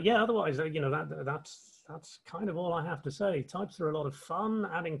yeah, otherwise, you know, that's kind of all I have to say. Types are a lot of fun.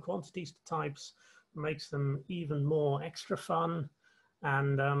 Adding quantities to types makes them even more extra fun.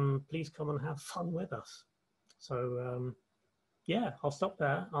 And please come and have fun with us. So yeah, I'll stop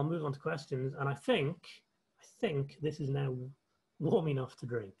there. I'll move on to questions. And I think this is now warm enough to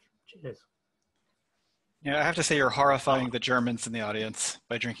drink. Cheers. Yeah, I have to say you're horrifying the Germans in the audience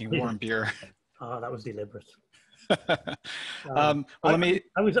by drinking warm beer. Oh, that was deliberate. Well,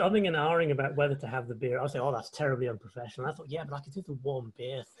 I was umming and ahhing about whether to have the beer. I was like, oh, that's terribly unprofessional. I thought, yeah, but I could do the warm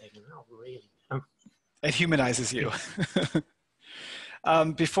beer thing. Not really. It humanizes you.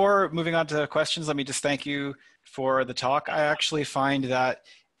 Before moving on to questions, let me just thank you for the talk. I actually find that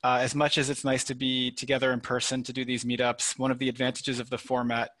as much as it's nice to be together in person to do these meetups, one of the advantages of the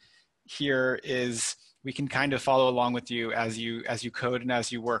format here is we can kind of follow along with you as you code and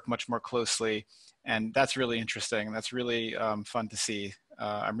as you work much more closely. And that's really interesting. That's really fun to see.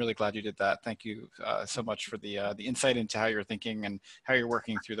 I'm really glad you did that. Thank you so much for the insight into how you're thinking and how you're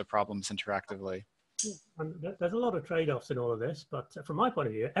working through the problems interactively. Yeah, there's a lot of trade-offs in all of this, but from my point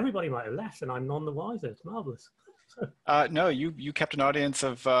of view, everybody might have left and I'm none the wiser. It's marvelous. No, you kept an audience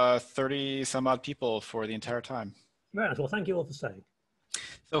of 30 some odd people for the entire time. Right, well, thank you all for staying.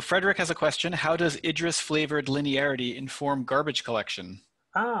 So Frederick has a question. How does Idris flavored linearity inform garbage collection?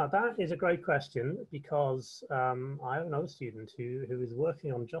 That is a great question because I have another student who is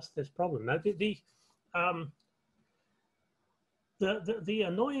working on just this problem. Now, the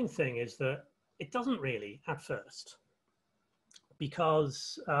annoying thing is that it doesn't really at first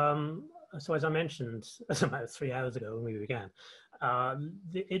because, so as I mentioned about 3 hours ago when we began,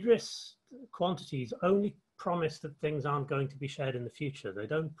 the Idris quantities only promise that things aren't going to be shared in the future. They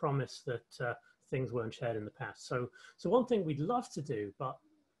don't promise that things weren't shared in the past. So one thing we'd love to do, but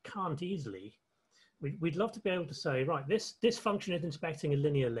can't easily, we'd love to be able to say, right, this function is inspecting a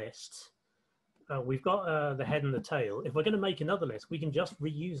linear list. We've got the head and the tail. If we're going to make another list, we can just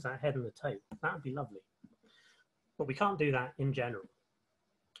reuse that head and the tail. That would be lovely. But we can't do that in general.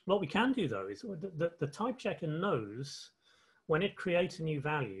 What we can do, though, is the type checker knows when it creates a new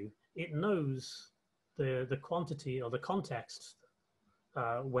value, it knows the quantity or the context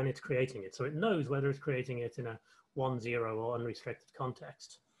when it's creating it. So it knows whether it's creating it in a 1-0 or unrestricted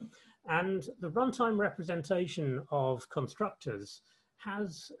context. And the runtime representation of constructors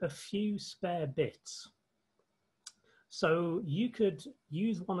has a few spare bits. So you could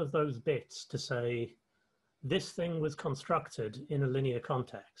use one of those bits to say, this thing was constructed in a linear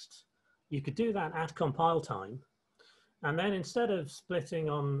context. You could do that at compile time. And then instead of splitting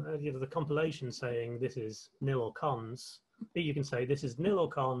on the compilation saying this is nil or cons, you can say this is nil or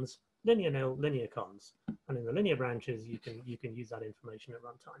cons, linear nil, linear cons. And in the linear branches, you can use that information at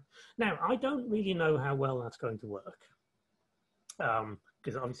runtime. Now, I don't really know how well that's going to work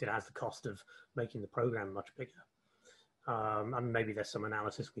because obviously it has the cost of making the program much bigger. And maybe there's some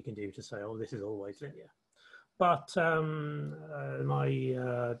analysis we can do to say, oh, this is always linear. But my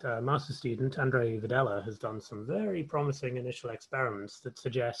master's student, Andre Videla, has done some very promising initial experiments that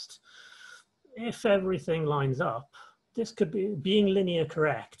suggest if everything lines up, this could be, being linear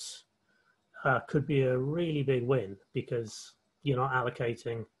correct, could be a really big win because you're not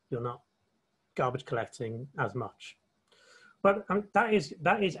allocating, you're not garbage collecting as much. But that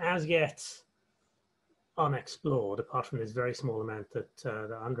is as yet unexplored, apart from this very small amount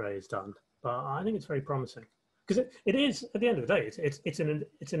that Andre has done. But I think it's very promising because it is, at the end of the day, it's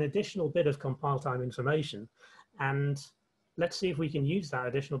an additional bit of compile time information, and let's see if we can use that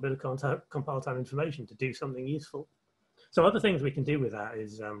additional bit of compile time information to do something useful. So other things we can do with that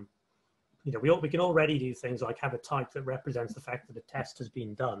is you know, we can already do things like have a type that represents the fact that a test has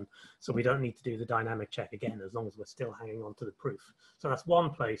been done, so we don't need to do the dynamic check again as long as we're still hanging on to the proof. So that's one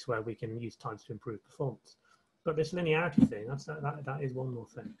place where we can use types to improve performance. But this linearity thing, that is one more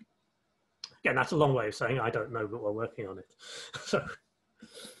thing. Again, that's a long way of saying I don't know, but we're working on it. So.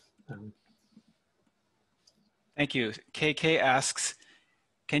 Thank you. KK asks,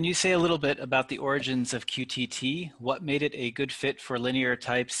 can you say a little bit about the origins of QTT? What made it a good fit for linear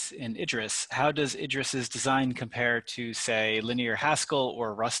types in Idris? How does Idris's design compare to, say, linear Haskell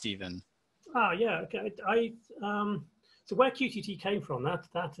or Rust even? Oh, yeah, okay. So where QTT came from,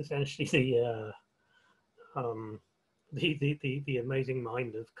 that's essentially the amazing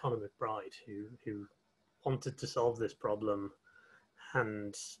mind of Conor McBride, who wanted to solve this problem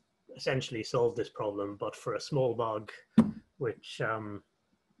and essentially solved this problem, but for a small bug, which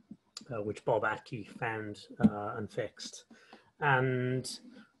Bob Aki found and fixed. And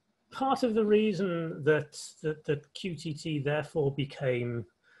part of the reason that QTT therefore became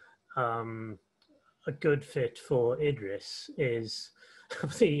a good fit for Idris is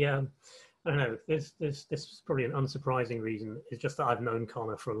the I don't know. This is probably an unsurprising reason. It's just that I've known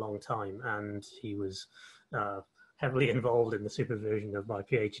Conor for a long time, and he was heavily involved in the supervision of my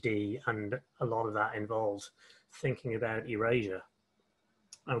PhD, and a lot of that involved thinking about erasure.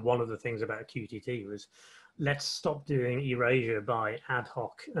 And one of the things about QTT was, let's stop doing erasure by ad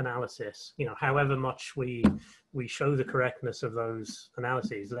hoc analysis. You know, however much we show the correctness of those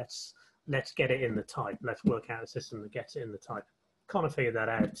analyses, let's get it in the type. Let's work out a system that gets it in the type. Conor figured that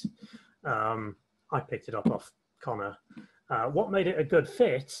out. I picked it up off Conor. What made it a good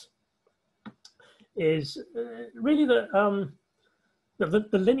fit is really the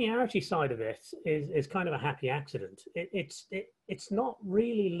linearity side of it is kind of a happy accident. It's not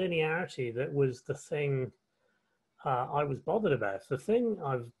really linearity that was the thing I was bothered about. The thing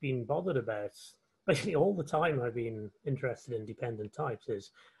I've been bothered about basically all the time I've been interested in dependent types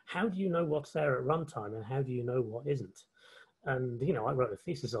is, how do you know what's there at runtime and how do you know what isn't? And, you know, I wrote a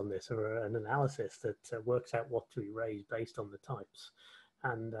thesis on this, or an analysis that works out what to erase based on the types.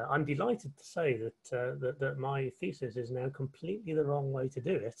 And I'm delighted to say that my thesis is now completely the wrong way to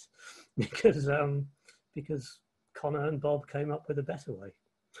do it, because Conor and Bob came up with a better way.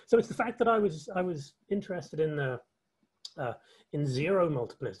 So it's the fact that I was interested in zero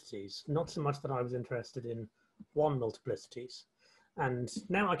multiplicities, not so much that I was interested in one multiplicities. And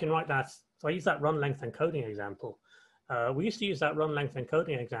now I can write that. So I use that run length encoding example. We used to use that run length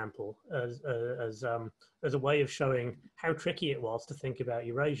encoding example as a way of showing how tricky it was to think about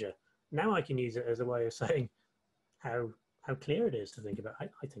erasure. Now I can use it as a way of saying how clear it is to think about. I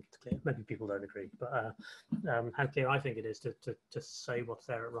think it's clear. Maybe people don't agree, but how clear I think it is to say what's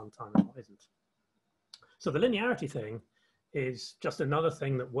there at runtime and what isn't. So the linearity thing is just another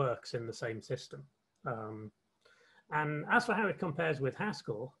thing that works in the same system. And as for how it compares with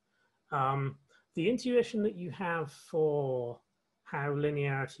Haskell, the intuition that you have for how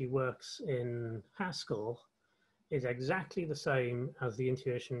linearity works in Haskell is exactly the same as the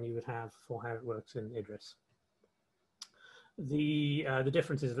intuition you would have for how it works in Idris. The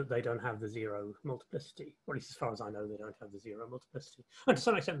difference is that they don't have the zero multiplicity, or at least as far as I know, they don't have the zero multiplicity. And to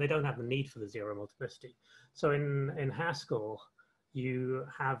some extent, they don't have the need for the zero multiplicity. So in Haskell, you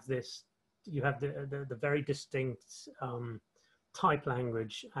have the very distinct type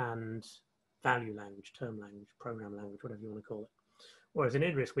language and value language, term language, program language, whatever you want to call it. Whereas in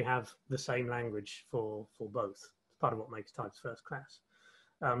Idris, we have the same language for both. It's part of what makes types first class.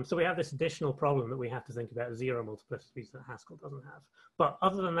 So we have this additional problem that we have to think about zero multiplicities that Haskell doesn't have. But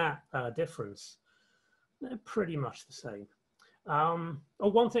other than that difference, they're pretty much the same.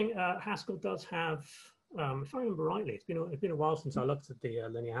 One thing Haskell does have, if I remember rightly, it's been a while since I looked at the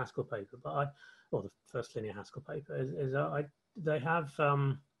linear Haskell paper, but or the first linear Haskell paper they have,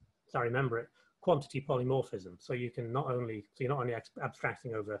 as I remember it, quantity polymorphism. So you're not only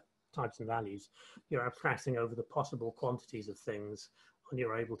abstracting over types and values, you're abstracting over the possible quantities of things, and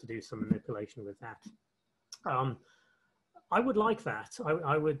you're able to do some manipulation with that. I would like that.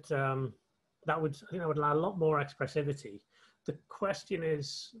 I would allow a lot more expressivity. The question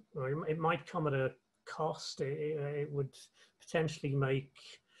is, it might come at a cost. It would potentially make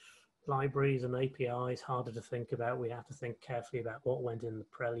libraries and APIs harder to think about. We have to think carefully about what went in the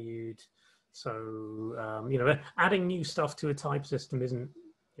prelude. So, adding new stuff to a type system isn't,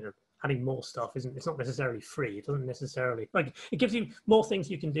 adding more stuff it's not necessarily free. It doesn't necessarily, it gives you more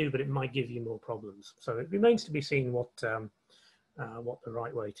things you can do, but it might give you more problems. So it remains to be seen what the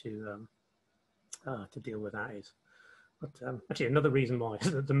right way to deal with that is. But actually, another reason why,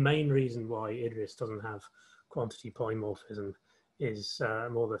 the main reason why Idris doesn't have quantity polymorphism is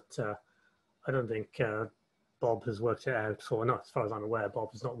more that I don't think Bob has worked it out for, not as far as I'm aware,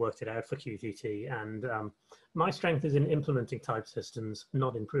 Bob has not worked it out for QTT. And my strength is in implementing type systems,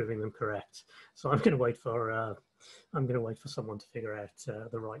 not improving them correct. So I'm going to wait for someone to figure out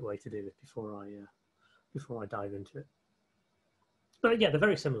the right way to do it before I dive into it. But yeah, they're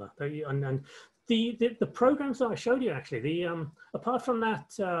very similar. And the programs that I showed you, actually, apart from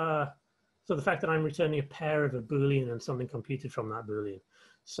that, so the fact that I'm returning a pair of a Boolean and something computed from that Boolean.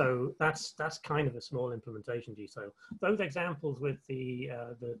 So that's kind of a small implementation detail. Those examples with the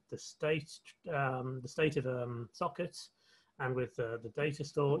state of sockets and with the data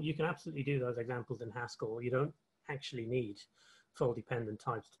store, you can absolutely do those examples in Haskell. You don't actually need full dependent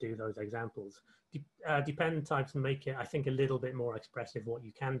types to do those examples. Dependent types make it, I think, a little bit more expressive what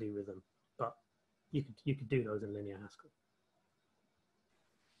you can do with them, but you could do those in linear Haskell.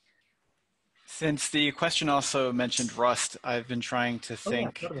 Since the question also mentioned Rust, I've been trying to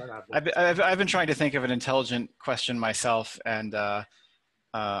think. Oh, yeah, I've been trying to think of an intelligent question myself, and I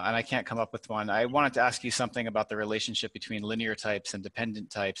can't come up with one. I wanted to ask you something about the relationship between linear types and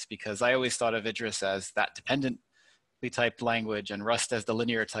dependent types, because I always thought of Idris as that dependently typed language and Rust as the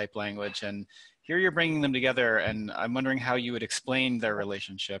linear type language. And here you're bringing them together, and I'm wondering how you would explain their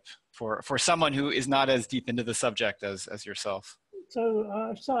relationship for someone who is not as deep into the subject as yourself. So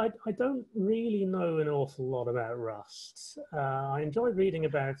I don't really know an awful lot about Rust. I enjoy reading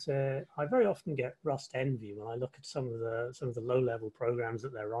about it. I very often get Rust envy when I look at some of the low-level programs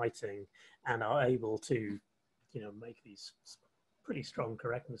that they're writing and are able to, make these pretty strong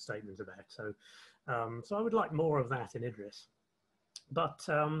correctness statements about. So I would like more of that in Idris. But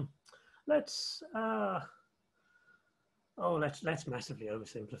let's massively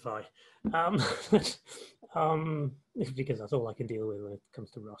oversimplify, because that's all I can deal with when it comes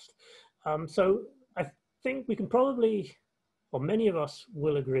to Rust. So I think we can probably, or many of us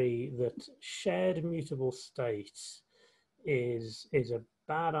will agree that shared mutable state is a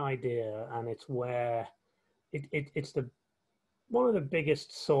bad idea, and it's where it's one of the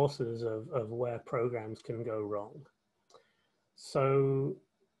biggest sources of where programs can go wrong. So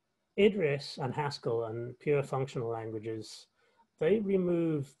Idris and Haskell and pure functional languages, they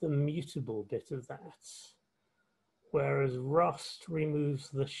remove the mutable bit of that, whereas Rust removes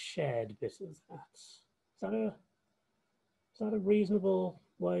the shared bit of that. Is that a reasonable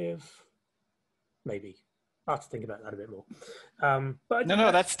way of, maybe? I'll have to think about that a bit more. But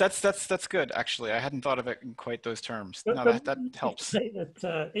no, that's good. Actually, I hadn't thought of it in quite those terms. No, that helps. Say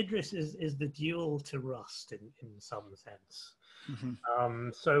that Idris is the dual to Rust in some sense. Mm-hmm.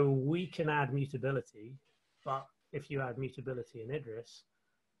 So we can add mutability, but if you add mutability in Idris,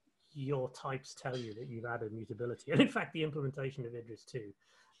 your types tell you that you've added mutability. And in fact, the implementation of Idris 2,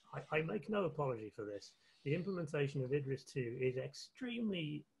 I make no apology for this. The implementation of Idris 2 is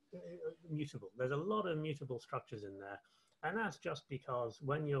extremely mutable. There's a lot of mutable structures in there. And that's just because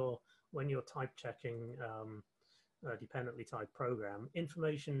when you're type checking a dependently typed program,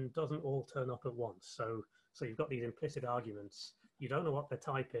 information doesn't all turn up at once. So you've got these implicit arguments. You don't know what the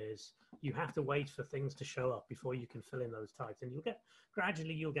type is. You have to wait for things to show up before you can fill in those types. And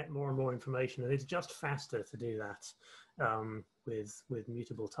gradually you'll get more and more information. And it's just faster to do that with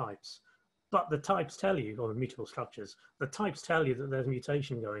mutable types. But the types tell you, or the mutable structures, the types tell you that there's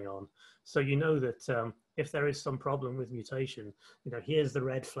mutation going on. So you know that if there is some problem with mutation, here's the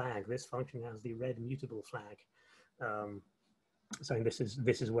red flag. This function has the red mutable flag, saying this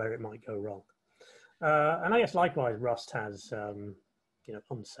is where it might go wrong. And I guess likewise, Rust has,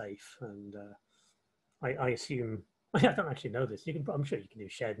 unsafe. And I assume, I don't actually know this. I'm sure you can do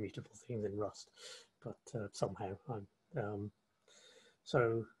shared mutable things in Rust, but somehow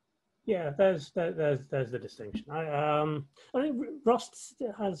so yeah, there's the distinction. I think Rust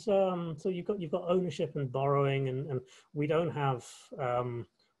has so you've got ownership and borrowing, and we don't have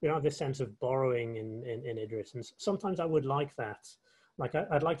this sense of borrowing in Idris. And sometimes I would like that. Like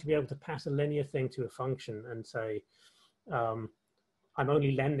I'd like to be able to pass a linear thing to a function and say, I'm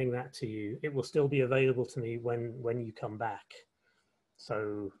only lending that to you. It will still be available to me when you come back.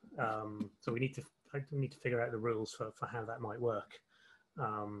 So we need to figure out the rules for how that might work.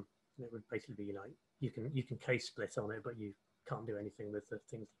 It would basically be, you can case split on it, but you can't do anything with the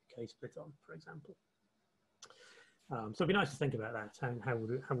things that you case split on, for example. So it'd be nice to think about that. And how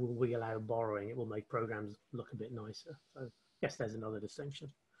will we allow borrowing? It will make programs look a bit nicer. So yes, there's another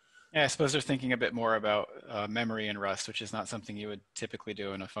distinction. Yeah, I suppose they're thinking a bit more about memory in Rust, which is not something you would typically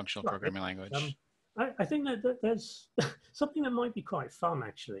do in a functional programming language. I think that there's something that might be quite fun,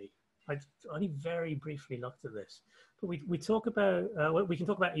 actually. I only very briefly looked at this, but we talk about, we can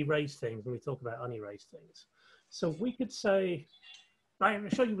talk about erased things and we talk about unerased things. So we could say, I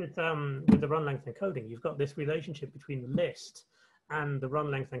show you with the run length encoding, you've got this relationship between the list and the run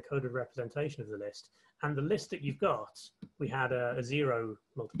length encoded representation of the list. And the list that you've got, we had a zero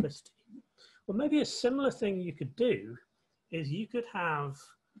multiplicity. Well, maybe a similar thing you could do is you could have,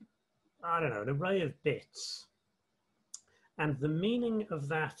 I don't know, an array of bits. And the meaning of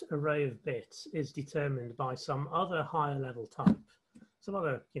that array of bits is determined by some other higher level type, some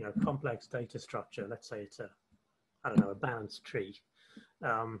other, you know, complex data structure. Let's say it's I don't know, a balanced tree.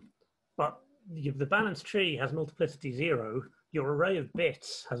 But the balanced tree has multiplicity 0. Your array of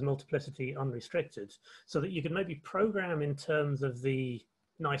bits has multiplicity unrestricted, so that you can maybe program in terms of the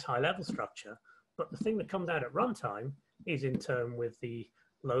nice high level structure, but the thing that comes out at runtime is in term with the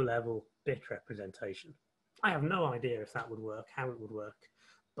low level bit representation. I have no idea if that would work, how it would work,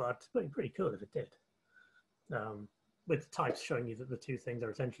 but it's pretty cool if it did. With types showing you that the two things are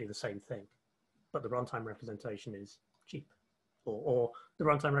essentially the same thing, but the runtime representation is cheap, or the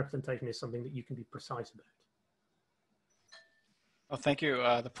runtime representation is something that you can be precise about. Well, thank you.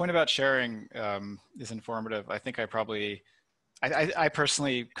 The point about sharing is informative. I think I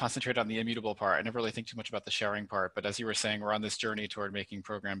personally concentrate on the immutable part. I never really think too much about the sharing part, but as you were saying, we're on this journey toward making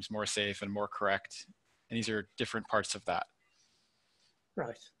programs more safe and more correct. And these are different parts of that.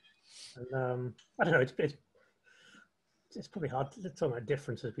 Right. And I don't know, it's probably hard to talk about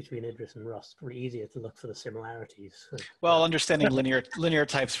differences between Idris and Rust. It's probably easier to look for the similarities. Well, understanding linear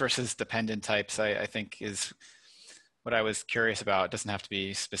types versus dependent types, I think is what I was curious about. It doesn't have to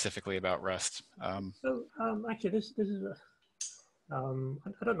be specifically about Rust. Actually, this is I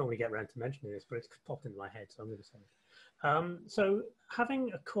don't normally get around to mentioning this, but it's popped into my head, so I'm going to say it. So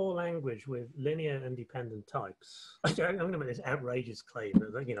having a core language with linear and dependent types, I'm going to make this outrageous claim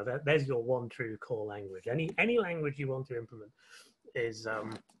that, you know, there's your one true core language. Any language you want to implement is,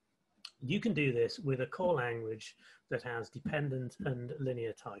 you can do this with a core language that has dependent and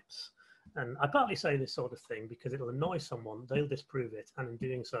linear types. And I partly say this sort of thing because it'll annoy someone, they'll disprove it, and in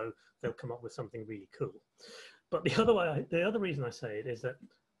doing so, they'll come up with something really cool. But the other reason I say it is that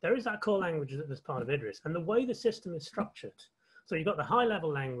there is that core language that's part of Idris, and the way the system is structured. So you've got the high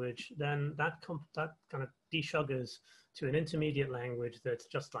level language, then that kind of desugars to an intermediate language that's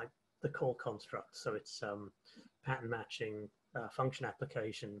just like the core construct. So it's pattern matching, function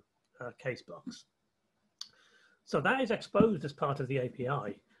application, case blocks. So that is exposed as part of the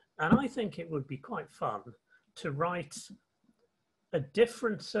API. And I think it would be quite fun to write a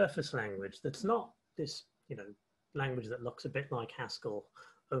different surface language that's not this, you know, language that looks a bit like Haskell,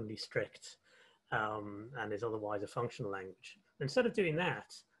 only strict, and is otherwise a functional language. Instead of doing that,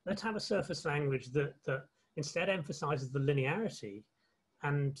 let's have a surface language that instead emphasizes the linearity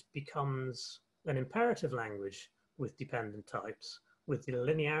and becomes an imperative language with dependent types, with the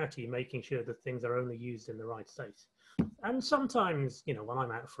linearity making sure that things are only used in the right state. And sometimes, you know, when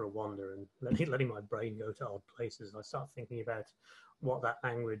I'm out for a wander and letting my brain go to odd places, I start thinking about what that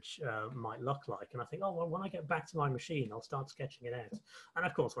language might look like. And I think, oh, well, when I get back to my machine, I'll start sketching it out. And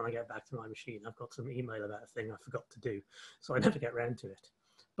of course, when I get back to my machine, I've got some email about a thing I forgot to do. So I never get around to it.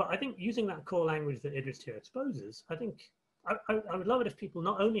 But I think using that core language that Idris 2 exposes, I think I would love it if people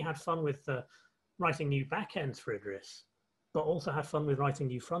not only had fun with writing new backends for Idris, but also have fun with writing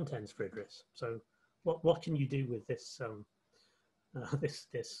new front ends for Idris. So what can you do with this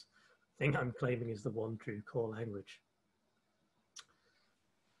this thing I'm claiming is the one true core language?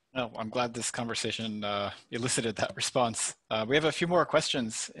 Oh, I'm glad this conversation elicited that response. We have a few more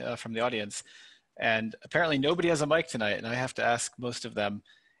questions from the audience, and apparently nobody has a mic tonight, and I have to ask most of them.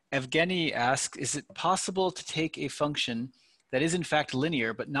 Evgeny asks, is it possible to take a function that is in fact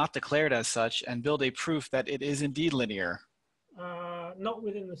linear but not declared as such and build a proof that it is indeed linear? Not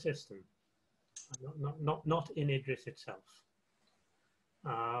within the system. Not in Idris itself.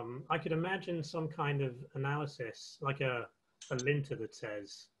 I could imagine some kind of analysis, like a linter that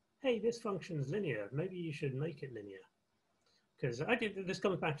says, hey, this function's linear, maybe you should make it linear. Because this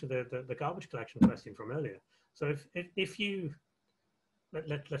comes back to the garbage collection question from earlier. So if you,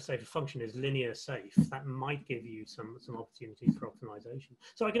 let's say if a function is linear safe, that might give you some opportunities for optimization.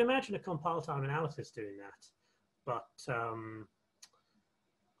 So I can imagine a compile time analysis doing that, but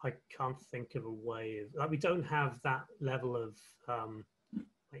I can't think of a way of, like, we don't have that level of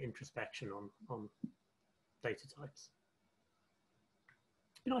introspection on data types.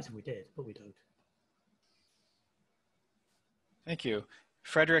 It'd be nice if we did, but we don't. Thank you.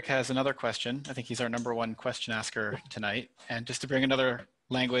 Frederick has another question. I think he's our #1 question asker tonight. And just to bring another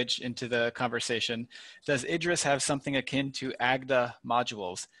language into the conversation, does Idris have something akin to AGDA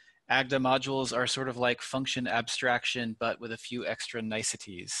modules? AGDA modules are sort of like function abstraction, but with a few extra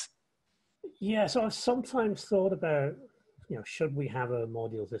niceties. Yeah, so I've sometimes thought about should we have a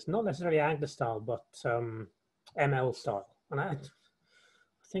modules list? Not necessarily Agda style, but ML style. And I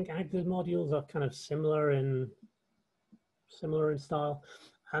think Agda's modules are kind of similar in style.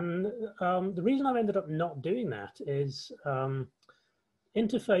 And the reason I've ended up not doing that is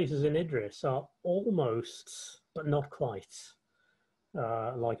interfaces in Idris are almost, but not quite,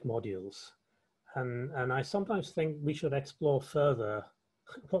 like modules. And I sometimes think we should explore further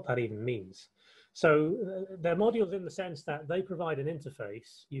what that even means. So they're modules in the sense that they provide an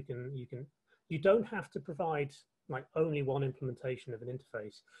interface. You don't have to provide like only one implementation of an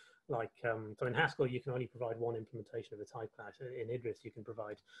interface. Like, so in Haskell, you can only provide one implementation of a type class. In Idris, you can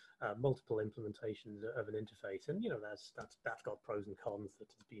provide multiple implementations of an interface. And, that's got pros and cons that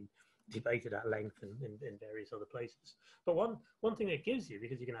has been debated at length in various other places. But one thing it gives you,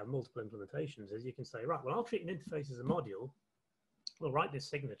 because you can have multiple implementations, is you can say, right, well, I'll treat an interface as a module. We'll write this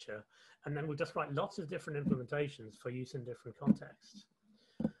signature, and then we'll just write lots of different implementations for use in different contexts.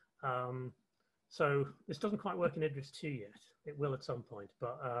 So this doesn't quite work in Idris 2 yet. It will at some point,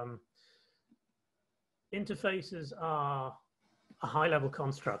 but interfaces are a high-level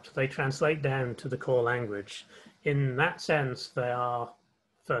construct. They translate down to the core language. In that sense, they are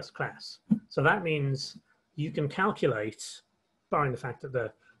first class. So that means you can calculate, barring the fact that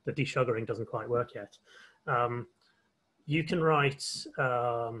the desugaring doesn't quite work yet, you can write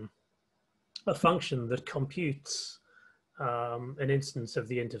a function that computes an instance of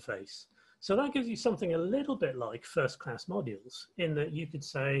the interface. So that gives you something a little bit like first-class modules, in that you could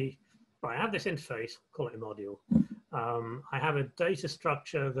say, right, I have this interface, call it a module. I have a data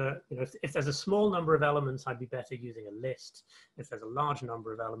structure that, if there's a small number of elements, I'd be better using a list. If there's a large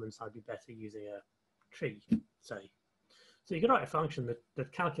number of elements, I'd be better using a tree, say. So you can write a function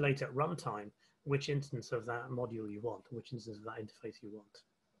that calculates at runtime which instance of that module you want, which instance of that interface you want.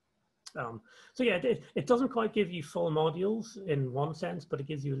 So yeah, it doesn't quite give you full modules in one sense, but it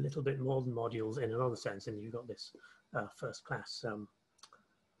gives you a little bit more than modules in another sense, and you've got this first-class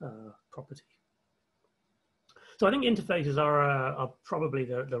property. So I think interfaces are probably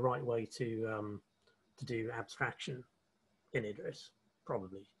the right way to do abstraction in Idris,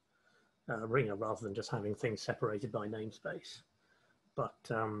 probably, rather than just having things separated by namespace. But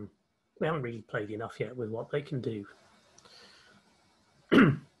we haven't really played enough yet with what they can do.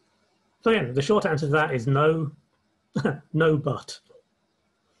 So yeah, the short answer to that is no, no but.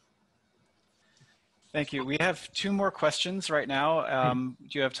 Thank you. We have 2 more questions right now. Do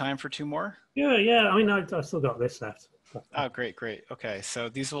you have time for 2 more? Yeah. I mean, I've still got this left. Oh, great. Okay, so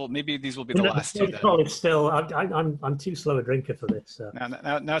these will be the last 2 then. It's still, I'm too slow a drinker for this.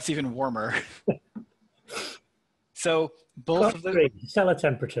 Now it's even warmer. So both of the cellar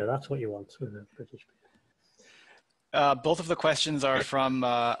temperature. That's what you want with a British beer. Both of the questions are from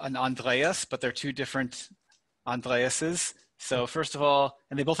an Andreas, but they're 2 different Andreases. So first of all,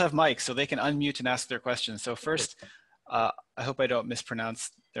 and they both have mics, so they can unmute and ask their questions. So first, I hope I don't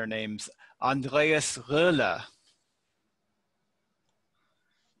mispronounce their names. Andreas Röhler.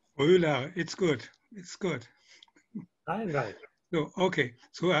 Röhler, it's good. It's good. I know. So, okay,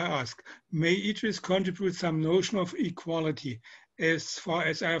 so I ask, may Idris contribute some notion of equality? As far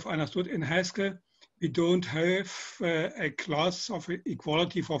as I have understood in Haskell, we don't have a class of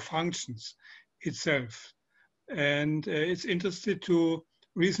equality for functions itself. And it's interesting to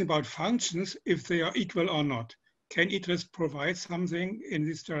reason about functions if they are equal or not. Can Idris provide something in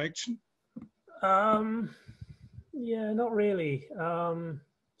this direction? Yeah, not really.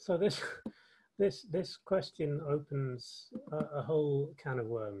 So this question opens a whole can of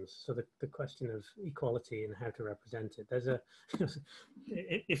worms. So the question of equality and how to represent it. There's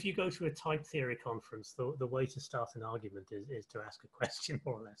if you go to a type theory conference, the way to start an argument is to ask a question,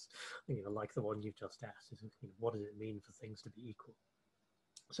 more or less, like the one you've just asked. Is, what does it mean for things to be equal?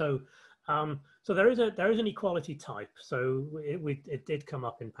 So so there is an equality type. So it did come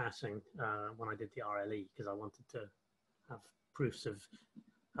up in passing when I did the RLE, because I wanted to have proofs of.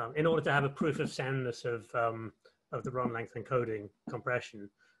 In order to have a proof of soundness of the run length encoding compression,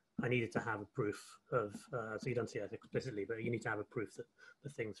 I needed to have a proof of, so you don't see that explicitly, but you need to have a proof that the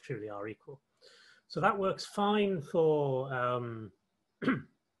things truly are equal. So that works fine for,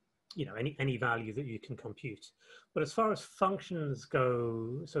 any value that you can compute. But as far as functions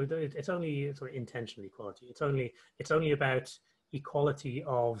go, so it's only sort of intentional equality. It's only about equality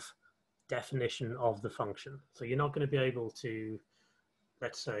of definition of the function. So you're not going to be able to,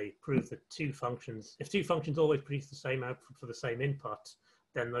 let's say, prove that 2 functions, if 2 functions always produce the same output for the same input,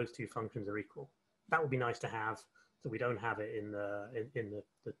 then those 2 functions are equal. That would be nice to have, so we don't have it in the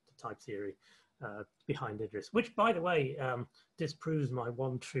type theory. behind Idris, which, by the way, disproves my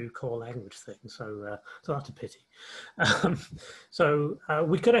one true core language thing. So that's a pity.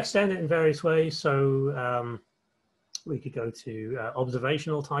 We could extend it in various ways. So we could go to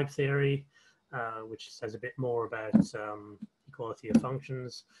observational type theory, which says a bit more about equality of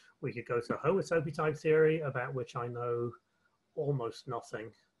functions. We could go to homotopy type theory, about which I know almost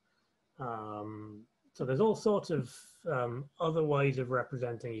nothing. So there's all sorts of other ways of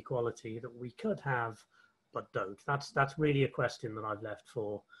representing equality that we could have, but don't. That's really a question that I've left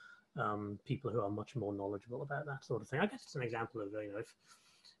for people who are much more knowledgeable about that sort of thing. I guess it's an example of, you know,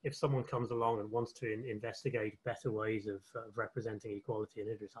 if someone comes along and wants to investigate better ways of representing equality in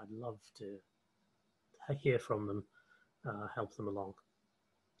Idris, I'd love to hear from them, help them along.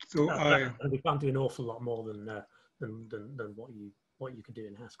 So we can't do an awful lot more than what you could do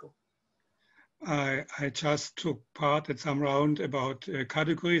in Haskell. I just took part at some round about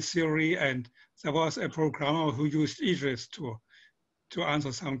category theory, and there was a programmer who used Idris to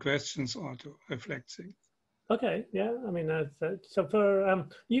answer some questions or to reflect things. Okay, yeah, I mean, so for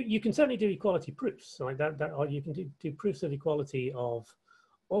you can certainly do equality proofs, so like that or you can do proofs of equality of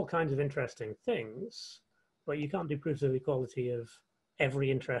all kinds of interesting things, but you can't do proofs of equality of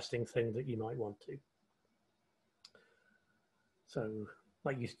every interesting thing that you might want to. So,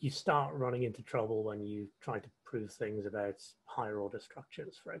 like you start running into trouble when you try to prove things about higher order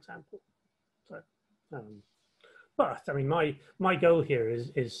structures, for example. So, but I mean, my goal here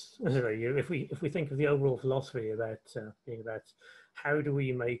is if we think of the overall philosophy about being about how do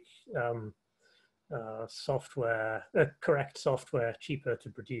we make correct software cheaper to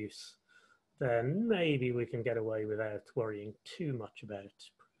produce, then maybe we can get away without worrying too much about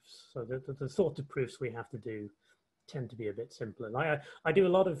proofs. So the sort of proofs we have to do tend to be a bit simpler. And I do a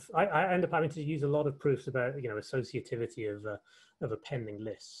lot of, I end up having to use a lot of proofs about, you know, associativity of appending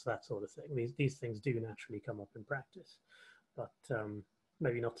lists, that sort of thing. These things do naturally come up in practice, but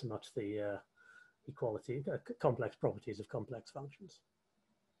maybe not so much the equality, complex properties of complex functions.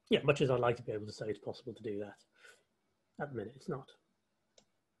 Yeah, much as I'd like to be able to say it's possible to do that. At the minute, it's not.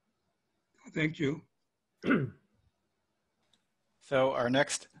 Thank you. So our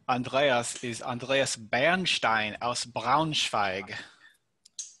next Andreas is Andreas Bernstein aus Braunschweig.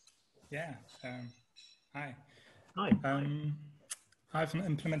 Yeah, hi. Hi. I have an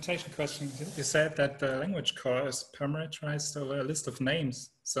implementation question. You said that the language core is parameterized over a list of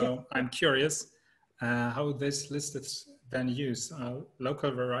names. So I'm curious how this list is then used. Are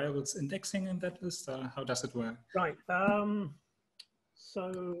local variables indexing in that list, or how does it work? Right. So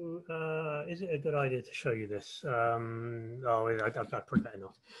is it a good idea to show you this? I'd prefer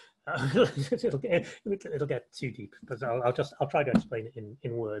not. It'll get too deep, because I'll try to explain it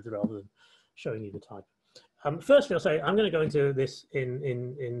in words rather than showing you the type. Firstly, I'll say I'm going to go into this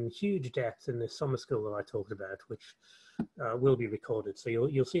in huge depth in this summer school that I talked about, which will be recorded. So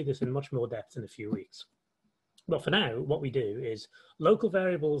you'll see this in much more depth in a few weeks. But for now, what we do is local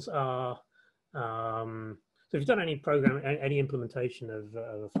variables are. So if you've done any implementation of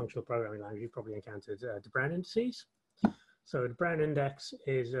a functional programming language, you've probably encountered de Bruijn indices. So the Bruijn index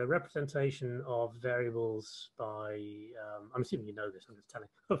is a representation of variables by, I'm assuming you know this, I'm just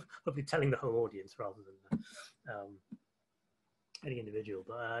hopefully telling the whole audience rather than any individual.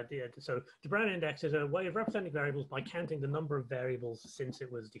 But so de Bruijn index is a way of representing variables by counting the number of variables since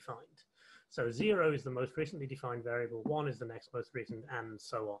it was defined. So 0 is the most recently defined variable, 1 is the next most recent, and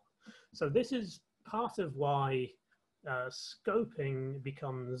so on. So this is part of why scoping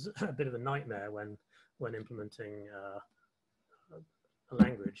becomes a bit of a nightmare when implementing a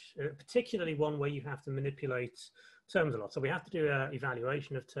language, particularly one where you have to manipulate terms a lot. So we have to do an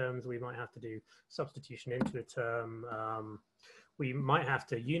evaluation of terms. We might have to do substitution into a term. We might have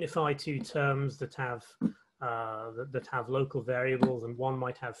to unify two terms that have local variables, and one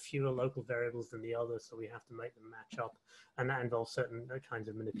might have fewer local variables than the other, so we have to make them match up, and that involves certain kinds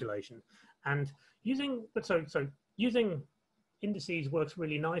of manipulation. And using indices works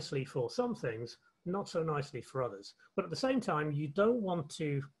really nicely for some things, not so nicely for others. But at the same time, you don't want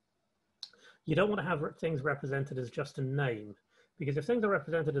to have things represented as just a name, because if things are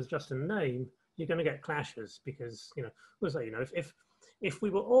represented as just a name, you're going to get clashes. Because if we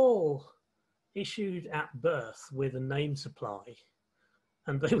were all issued at birth with a name supply,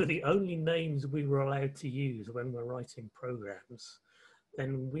 and they were the only names we were allowed to use when we're writing programs,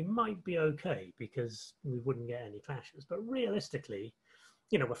 then we might be okay because we wouldn't get any clashes. But realistically,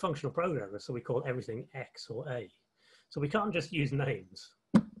 we're functional programmers, so we call everything X or A. So we can't just use names.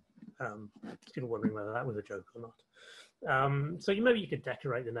 People wondering whether that was a joke or not. So maybe you could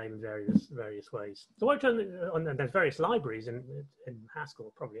decorate the name in various ways. So I've done, and there's various libraries in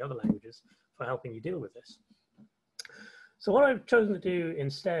Haskell, probably other languages, for helping you deal with this. So what I've chosen to do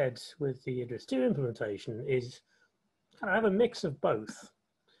instead with the Idris 2 implementation is kind of have a mix of both.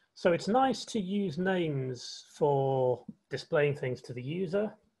 So it's nice to use names for displaying things to the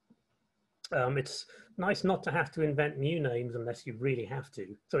user. It's nice not to have to invent new names unless you really have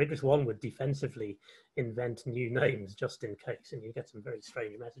to. So Idris 1 would defensively invent new names just in case, and you get some very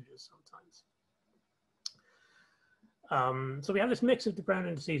strange messages sometimes. So we have this mix of the Brown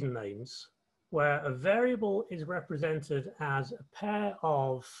interseason names where a variable is represented as a pair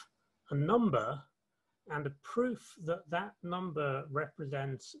of a number and a proof that that number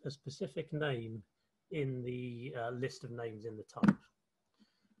represents a specific name in the list of names in the type.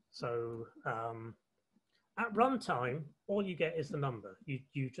 So at runtime, all you get is the number.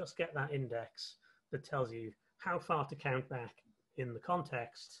 You just get that index that tells you how far to count back in the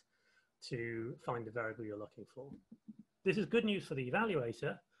context to find the variable you're looking for. This is good news for the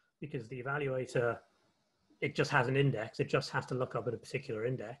evaluator, because the evaluator, it just has an index. It just has to look up at a particular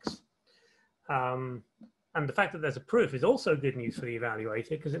index. And the fact that there's a proof is also good news for the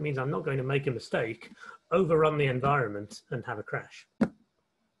evaluator, because it means I'm not going to make a mistake, overrun the environment, and have a crash.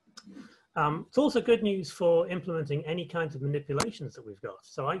 It's also good news for implementing any kinds of manipulations that we've got.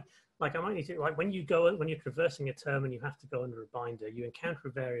 So I might need to, like when you're traversing a term and you have to go under a binder, you encounter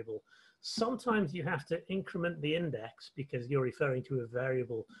a variable. Sometimes you have to increment the index because you're referring to a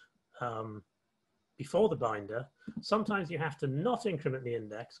variable before the binder. Sometimes you have to not increment the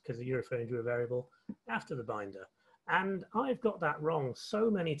index because you're referring to a variable after the binder. And I've got that wrong so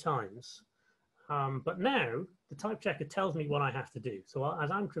many times. But now the type checker tells me what I have to do. So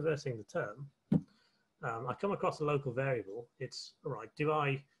as I'm traversing the term, I come across a local variable. It's all right. Do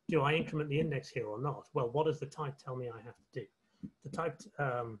I increment the index here or not? Well, what does the type tell me I have to do? The type,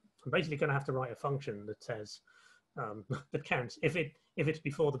 I'm basically going to have to write a function that says that counts if it's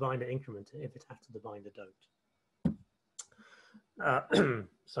before the binder, increment it. If it's after the binder, don't.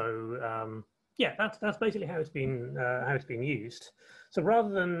 Yeah, that's basically how it's been used. So rather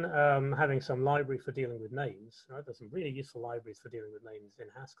than having some library for dealing with names, right, there's some really useful libraries for dealing with names in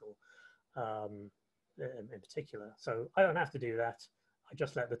Haskell, in particular. So I don't have to do that. I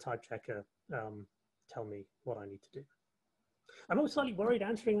just let the type checker tell me what I need to do. I'm always slightly worried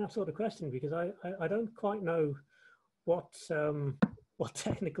answering that sort of question because I don't quite know what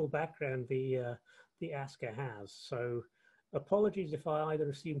technical background the asker has. So apologies if I either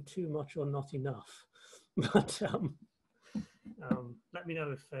assume too much or not enough, but let me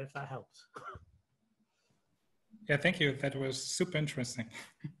know if that helps. Yeah, thank you. That was super interesting.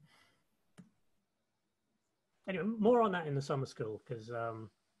 Anyway, more on that in the summer school because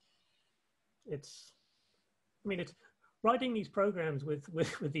it's writing these programs with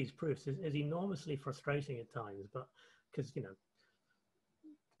these proofs is enormously frustrating at times, but because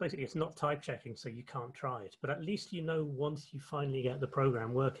basically it's not type checking, so you can't try it. But at least once you finally get the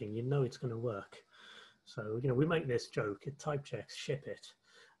program working, it's going to work. So we make this joke: it type checks, ship it.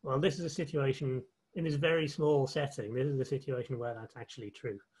 Well, this is a situation in this very small setting. This is a situation where that's actually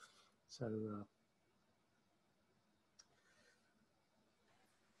true. So.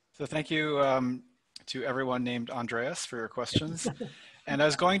 So thank you to everyone named Andreas for your questions. And I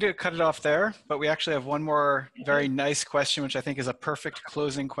was going to cut it off there, but we actually have one more very nice question, which I think is a perfect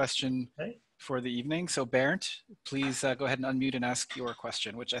closing question for the evening. So Bernd, please go ahead and unmute and ask your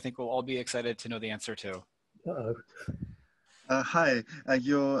question, which I think we'll all be excited to know the answer to. Uh-oh. Hi,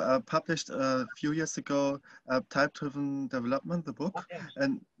 you published a few years ago Type-Driven Development, the book,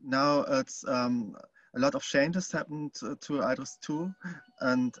 and now it's a lot of changes happened to Idris 2,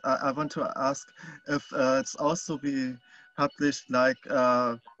 and I want to ask if it's also be published like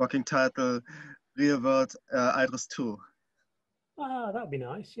working title Real World Idris 2. Ah, that'd be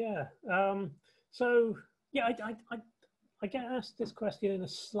nice, yeah. So yeah, I get asked this question in a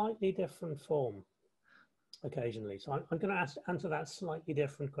slightly different form occasionally. So I'm going to answer that slightly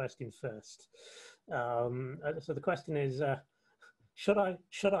different question first. So the question is, should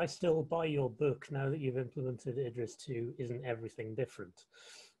I still buy your book now that you've implemented Idris 2? Isn't everything different?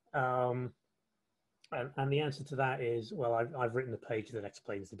 And the answer to that is, well, I've written a page that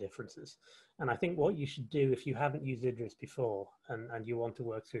explains the differences. And I think what you should do if you haven't used Idris before and you want to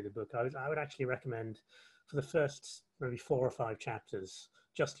work through the book, I would actually recommend for the first maybe 4 or 5 chapters,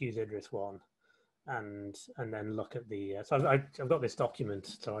 just use Idris 1 and then look at the, so I've got this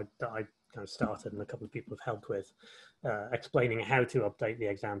document that I kind of started and a couple of people have helped with explaining how to update the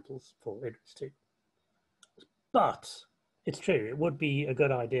examples for Idris 2. But it's true. It would be a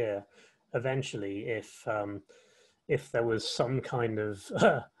good idea eventually if there was some kind of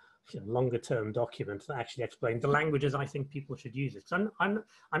longer term document that actually explained the languages I think people should use it. So I'm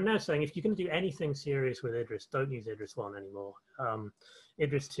now saying if you're going to do anything serious with Idris, don't use Idris 1 anymore.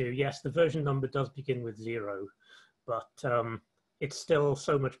 Idris 2, yes, the version number does begin with 0, but it's still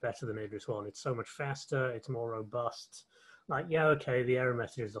so much better than Idris 1. It's so much faster, it's more robust. Like, yeah, okay, the error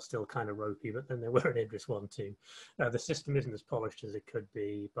messages are still kind of ropey, but then they were in Idris 1 too. The system isn't as polished as it could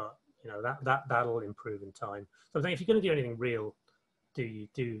be, but you know that'll improve in time. So I'm saying if you're going to do anything real, do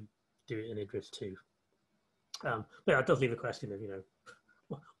it in Idris 2. But yeah, it does leave the question of, you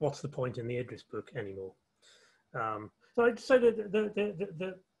know, what's the point in the Idris book anymore? So I'd say that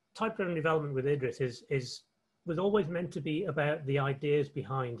the type-driven development with Idris was always meant to be about the ideas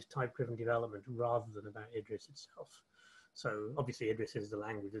behind type-driven development rather than about Idris itself. So obviously Idris is the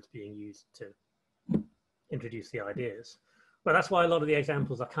language that's being used to introduce the ideas. But that's why a lot of the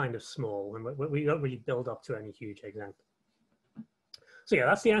examples are kind of small, and we don't really build up to any huge example. So yeah,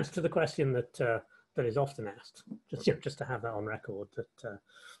 that's the answer to the question that that is often asked. Just to have that on record. That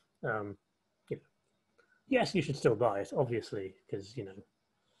you know, yes, you should still buy it, obviously, because you know,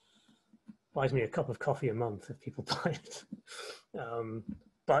 buys me a cup of coffee a month if people buy it.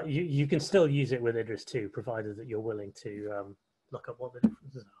 But you can still use it with Idris 2, provided that you're willing to look up what the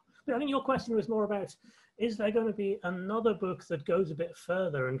differences are. But I think your question was more about, is there going to be another book that goes a bit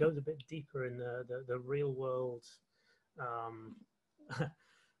further and goes a bit deeper in the real world?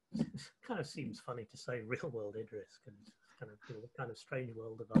 Kind of seems funny to say real world Idris, because it's kind of strange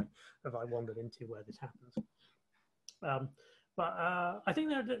world have I wandered into where this happens. But I think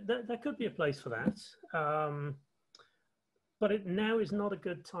there could be a place for that. But now is not a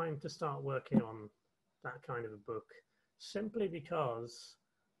good time to start working on that kind of a book, simply because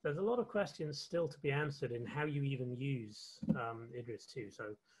there's a lot of questions still to be answered in how you even use Idris 2.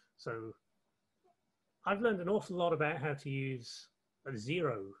 So I've learned an awful lot about how to use a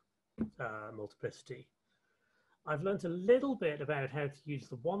 0 multiplicity. I've learned a little bit about how to use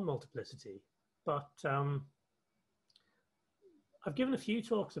the 1 multiplicity, but I've given a few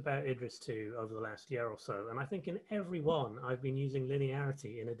talks about Idris 2 over the last year or so, and I think in every one I've been using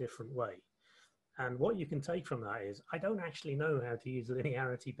linearity in a different way. And what you can take from that is I don't actually know how to use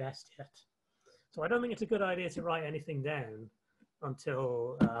linearity best yet. So I don't think it's a good idea to write anything down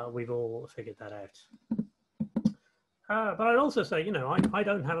until we've all figured that out. But I'd also say, you know, I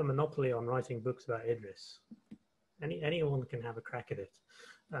don't have a monopoly on writing books about Idris. Anyone can have a crack at it.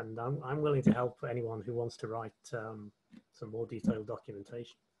 And I'm willing to help anyone who wants to write some more detailed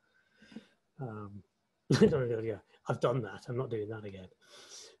documentation. Yeah, I've done that. I'm not doing that again.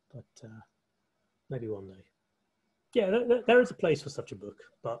 But maybe one day. Yeah, there is a place for such a book,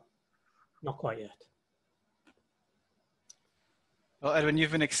 but not quite yet. Well, Edwin,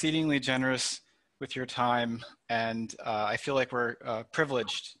 you've been exceedingly generous with your time, and I feel like we're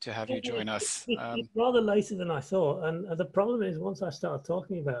privileged to have you join us. It's rather later than I thought, and the problem is once I start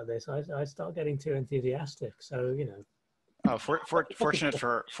talking about this, I start getting too enthusiastic. So you know. Oh, fortunate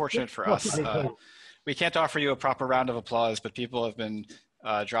for us. We can't offer you a proper round of applause, but people have been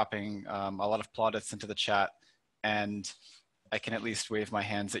dropping a lot of plaudits into the chat, and I can at least wave my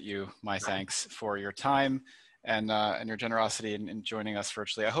hands at you. My thanks for your time and your generosity in joining us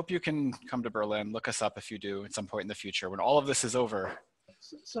virtually. I hope you can come to Berlin. Look us up if you do at some point in the future when all of this is over.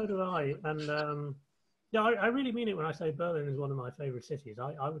 So do I, and yeah, I really mean it when I say Berlin is one of my favorite cities.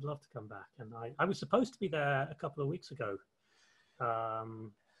 I would love to come back, and I was supposed to be there a couple of weeks ago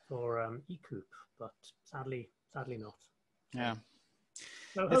for eCoop, but sadly not. Yeah.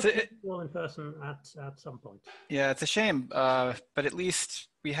 So hopefully all in person at some point. Yeah, it's a shame, but at least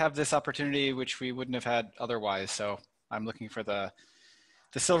we have this opportunity which we wouldn't have had otherwise. So I'm looking for the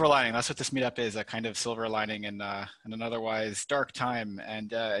silver lining. That's what this meetup is, a kind of silver lining in an otherwise dark time.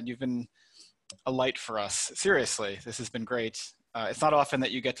 And you've been a light for us. Seriously, this has been great. It's not often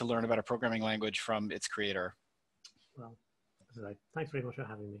that you get to learn about a programming language from its creator. Well, thanks very much for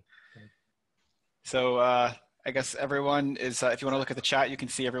having me. So I guess everyone is, if you want to look at the chat, you can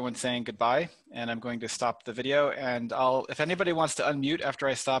see everyone saying goodbye, and I'm going to stop the video, and if anybody wants to unmute after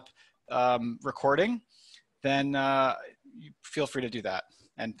I stop recording, then feel free to do that.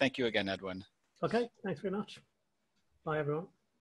 And thank you again, Edwin. Okay, thanks very much. Bye, everyone.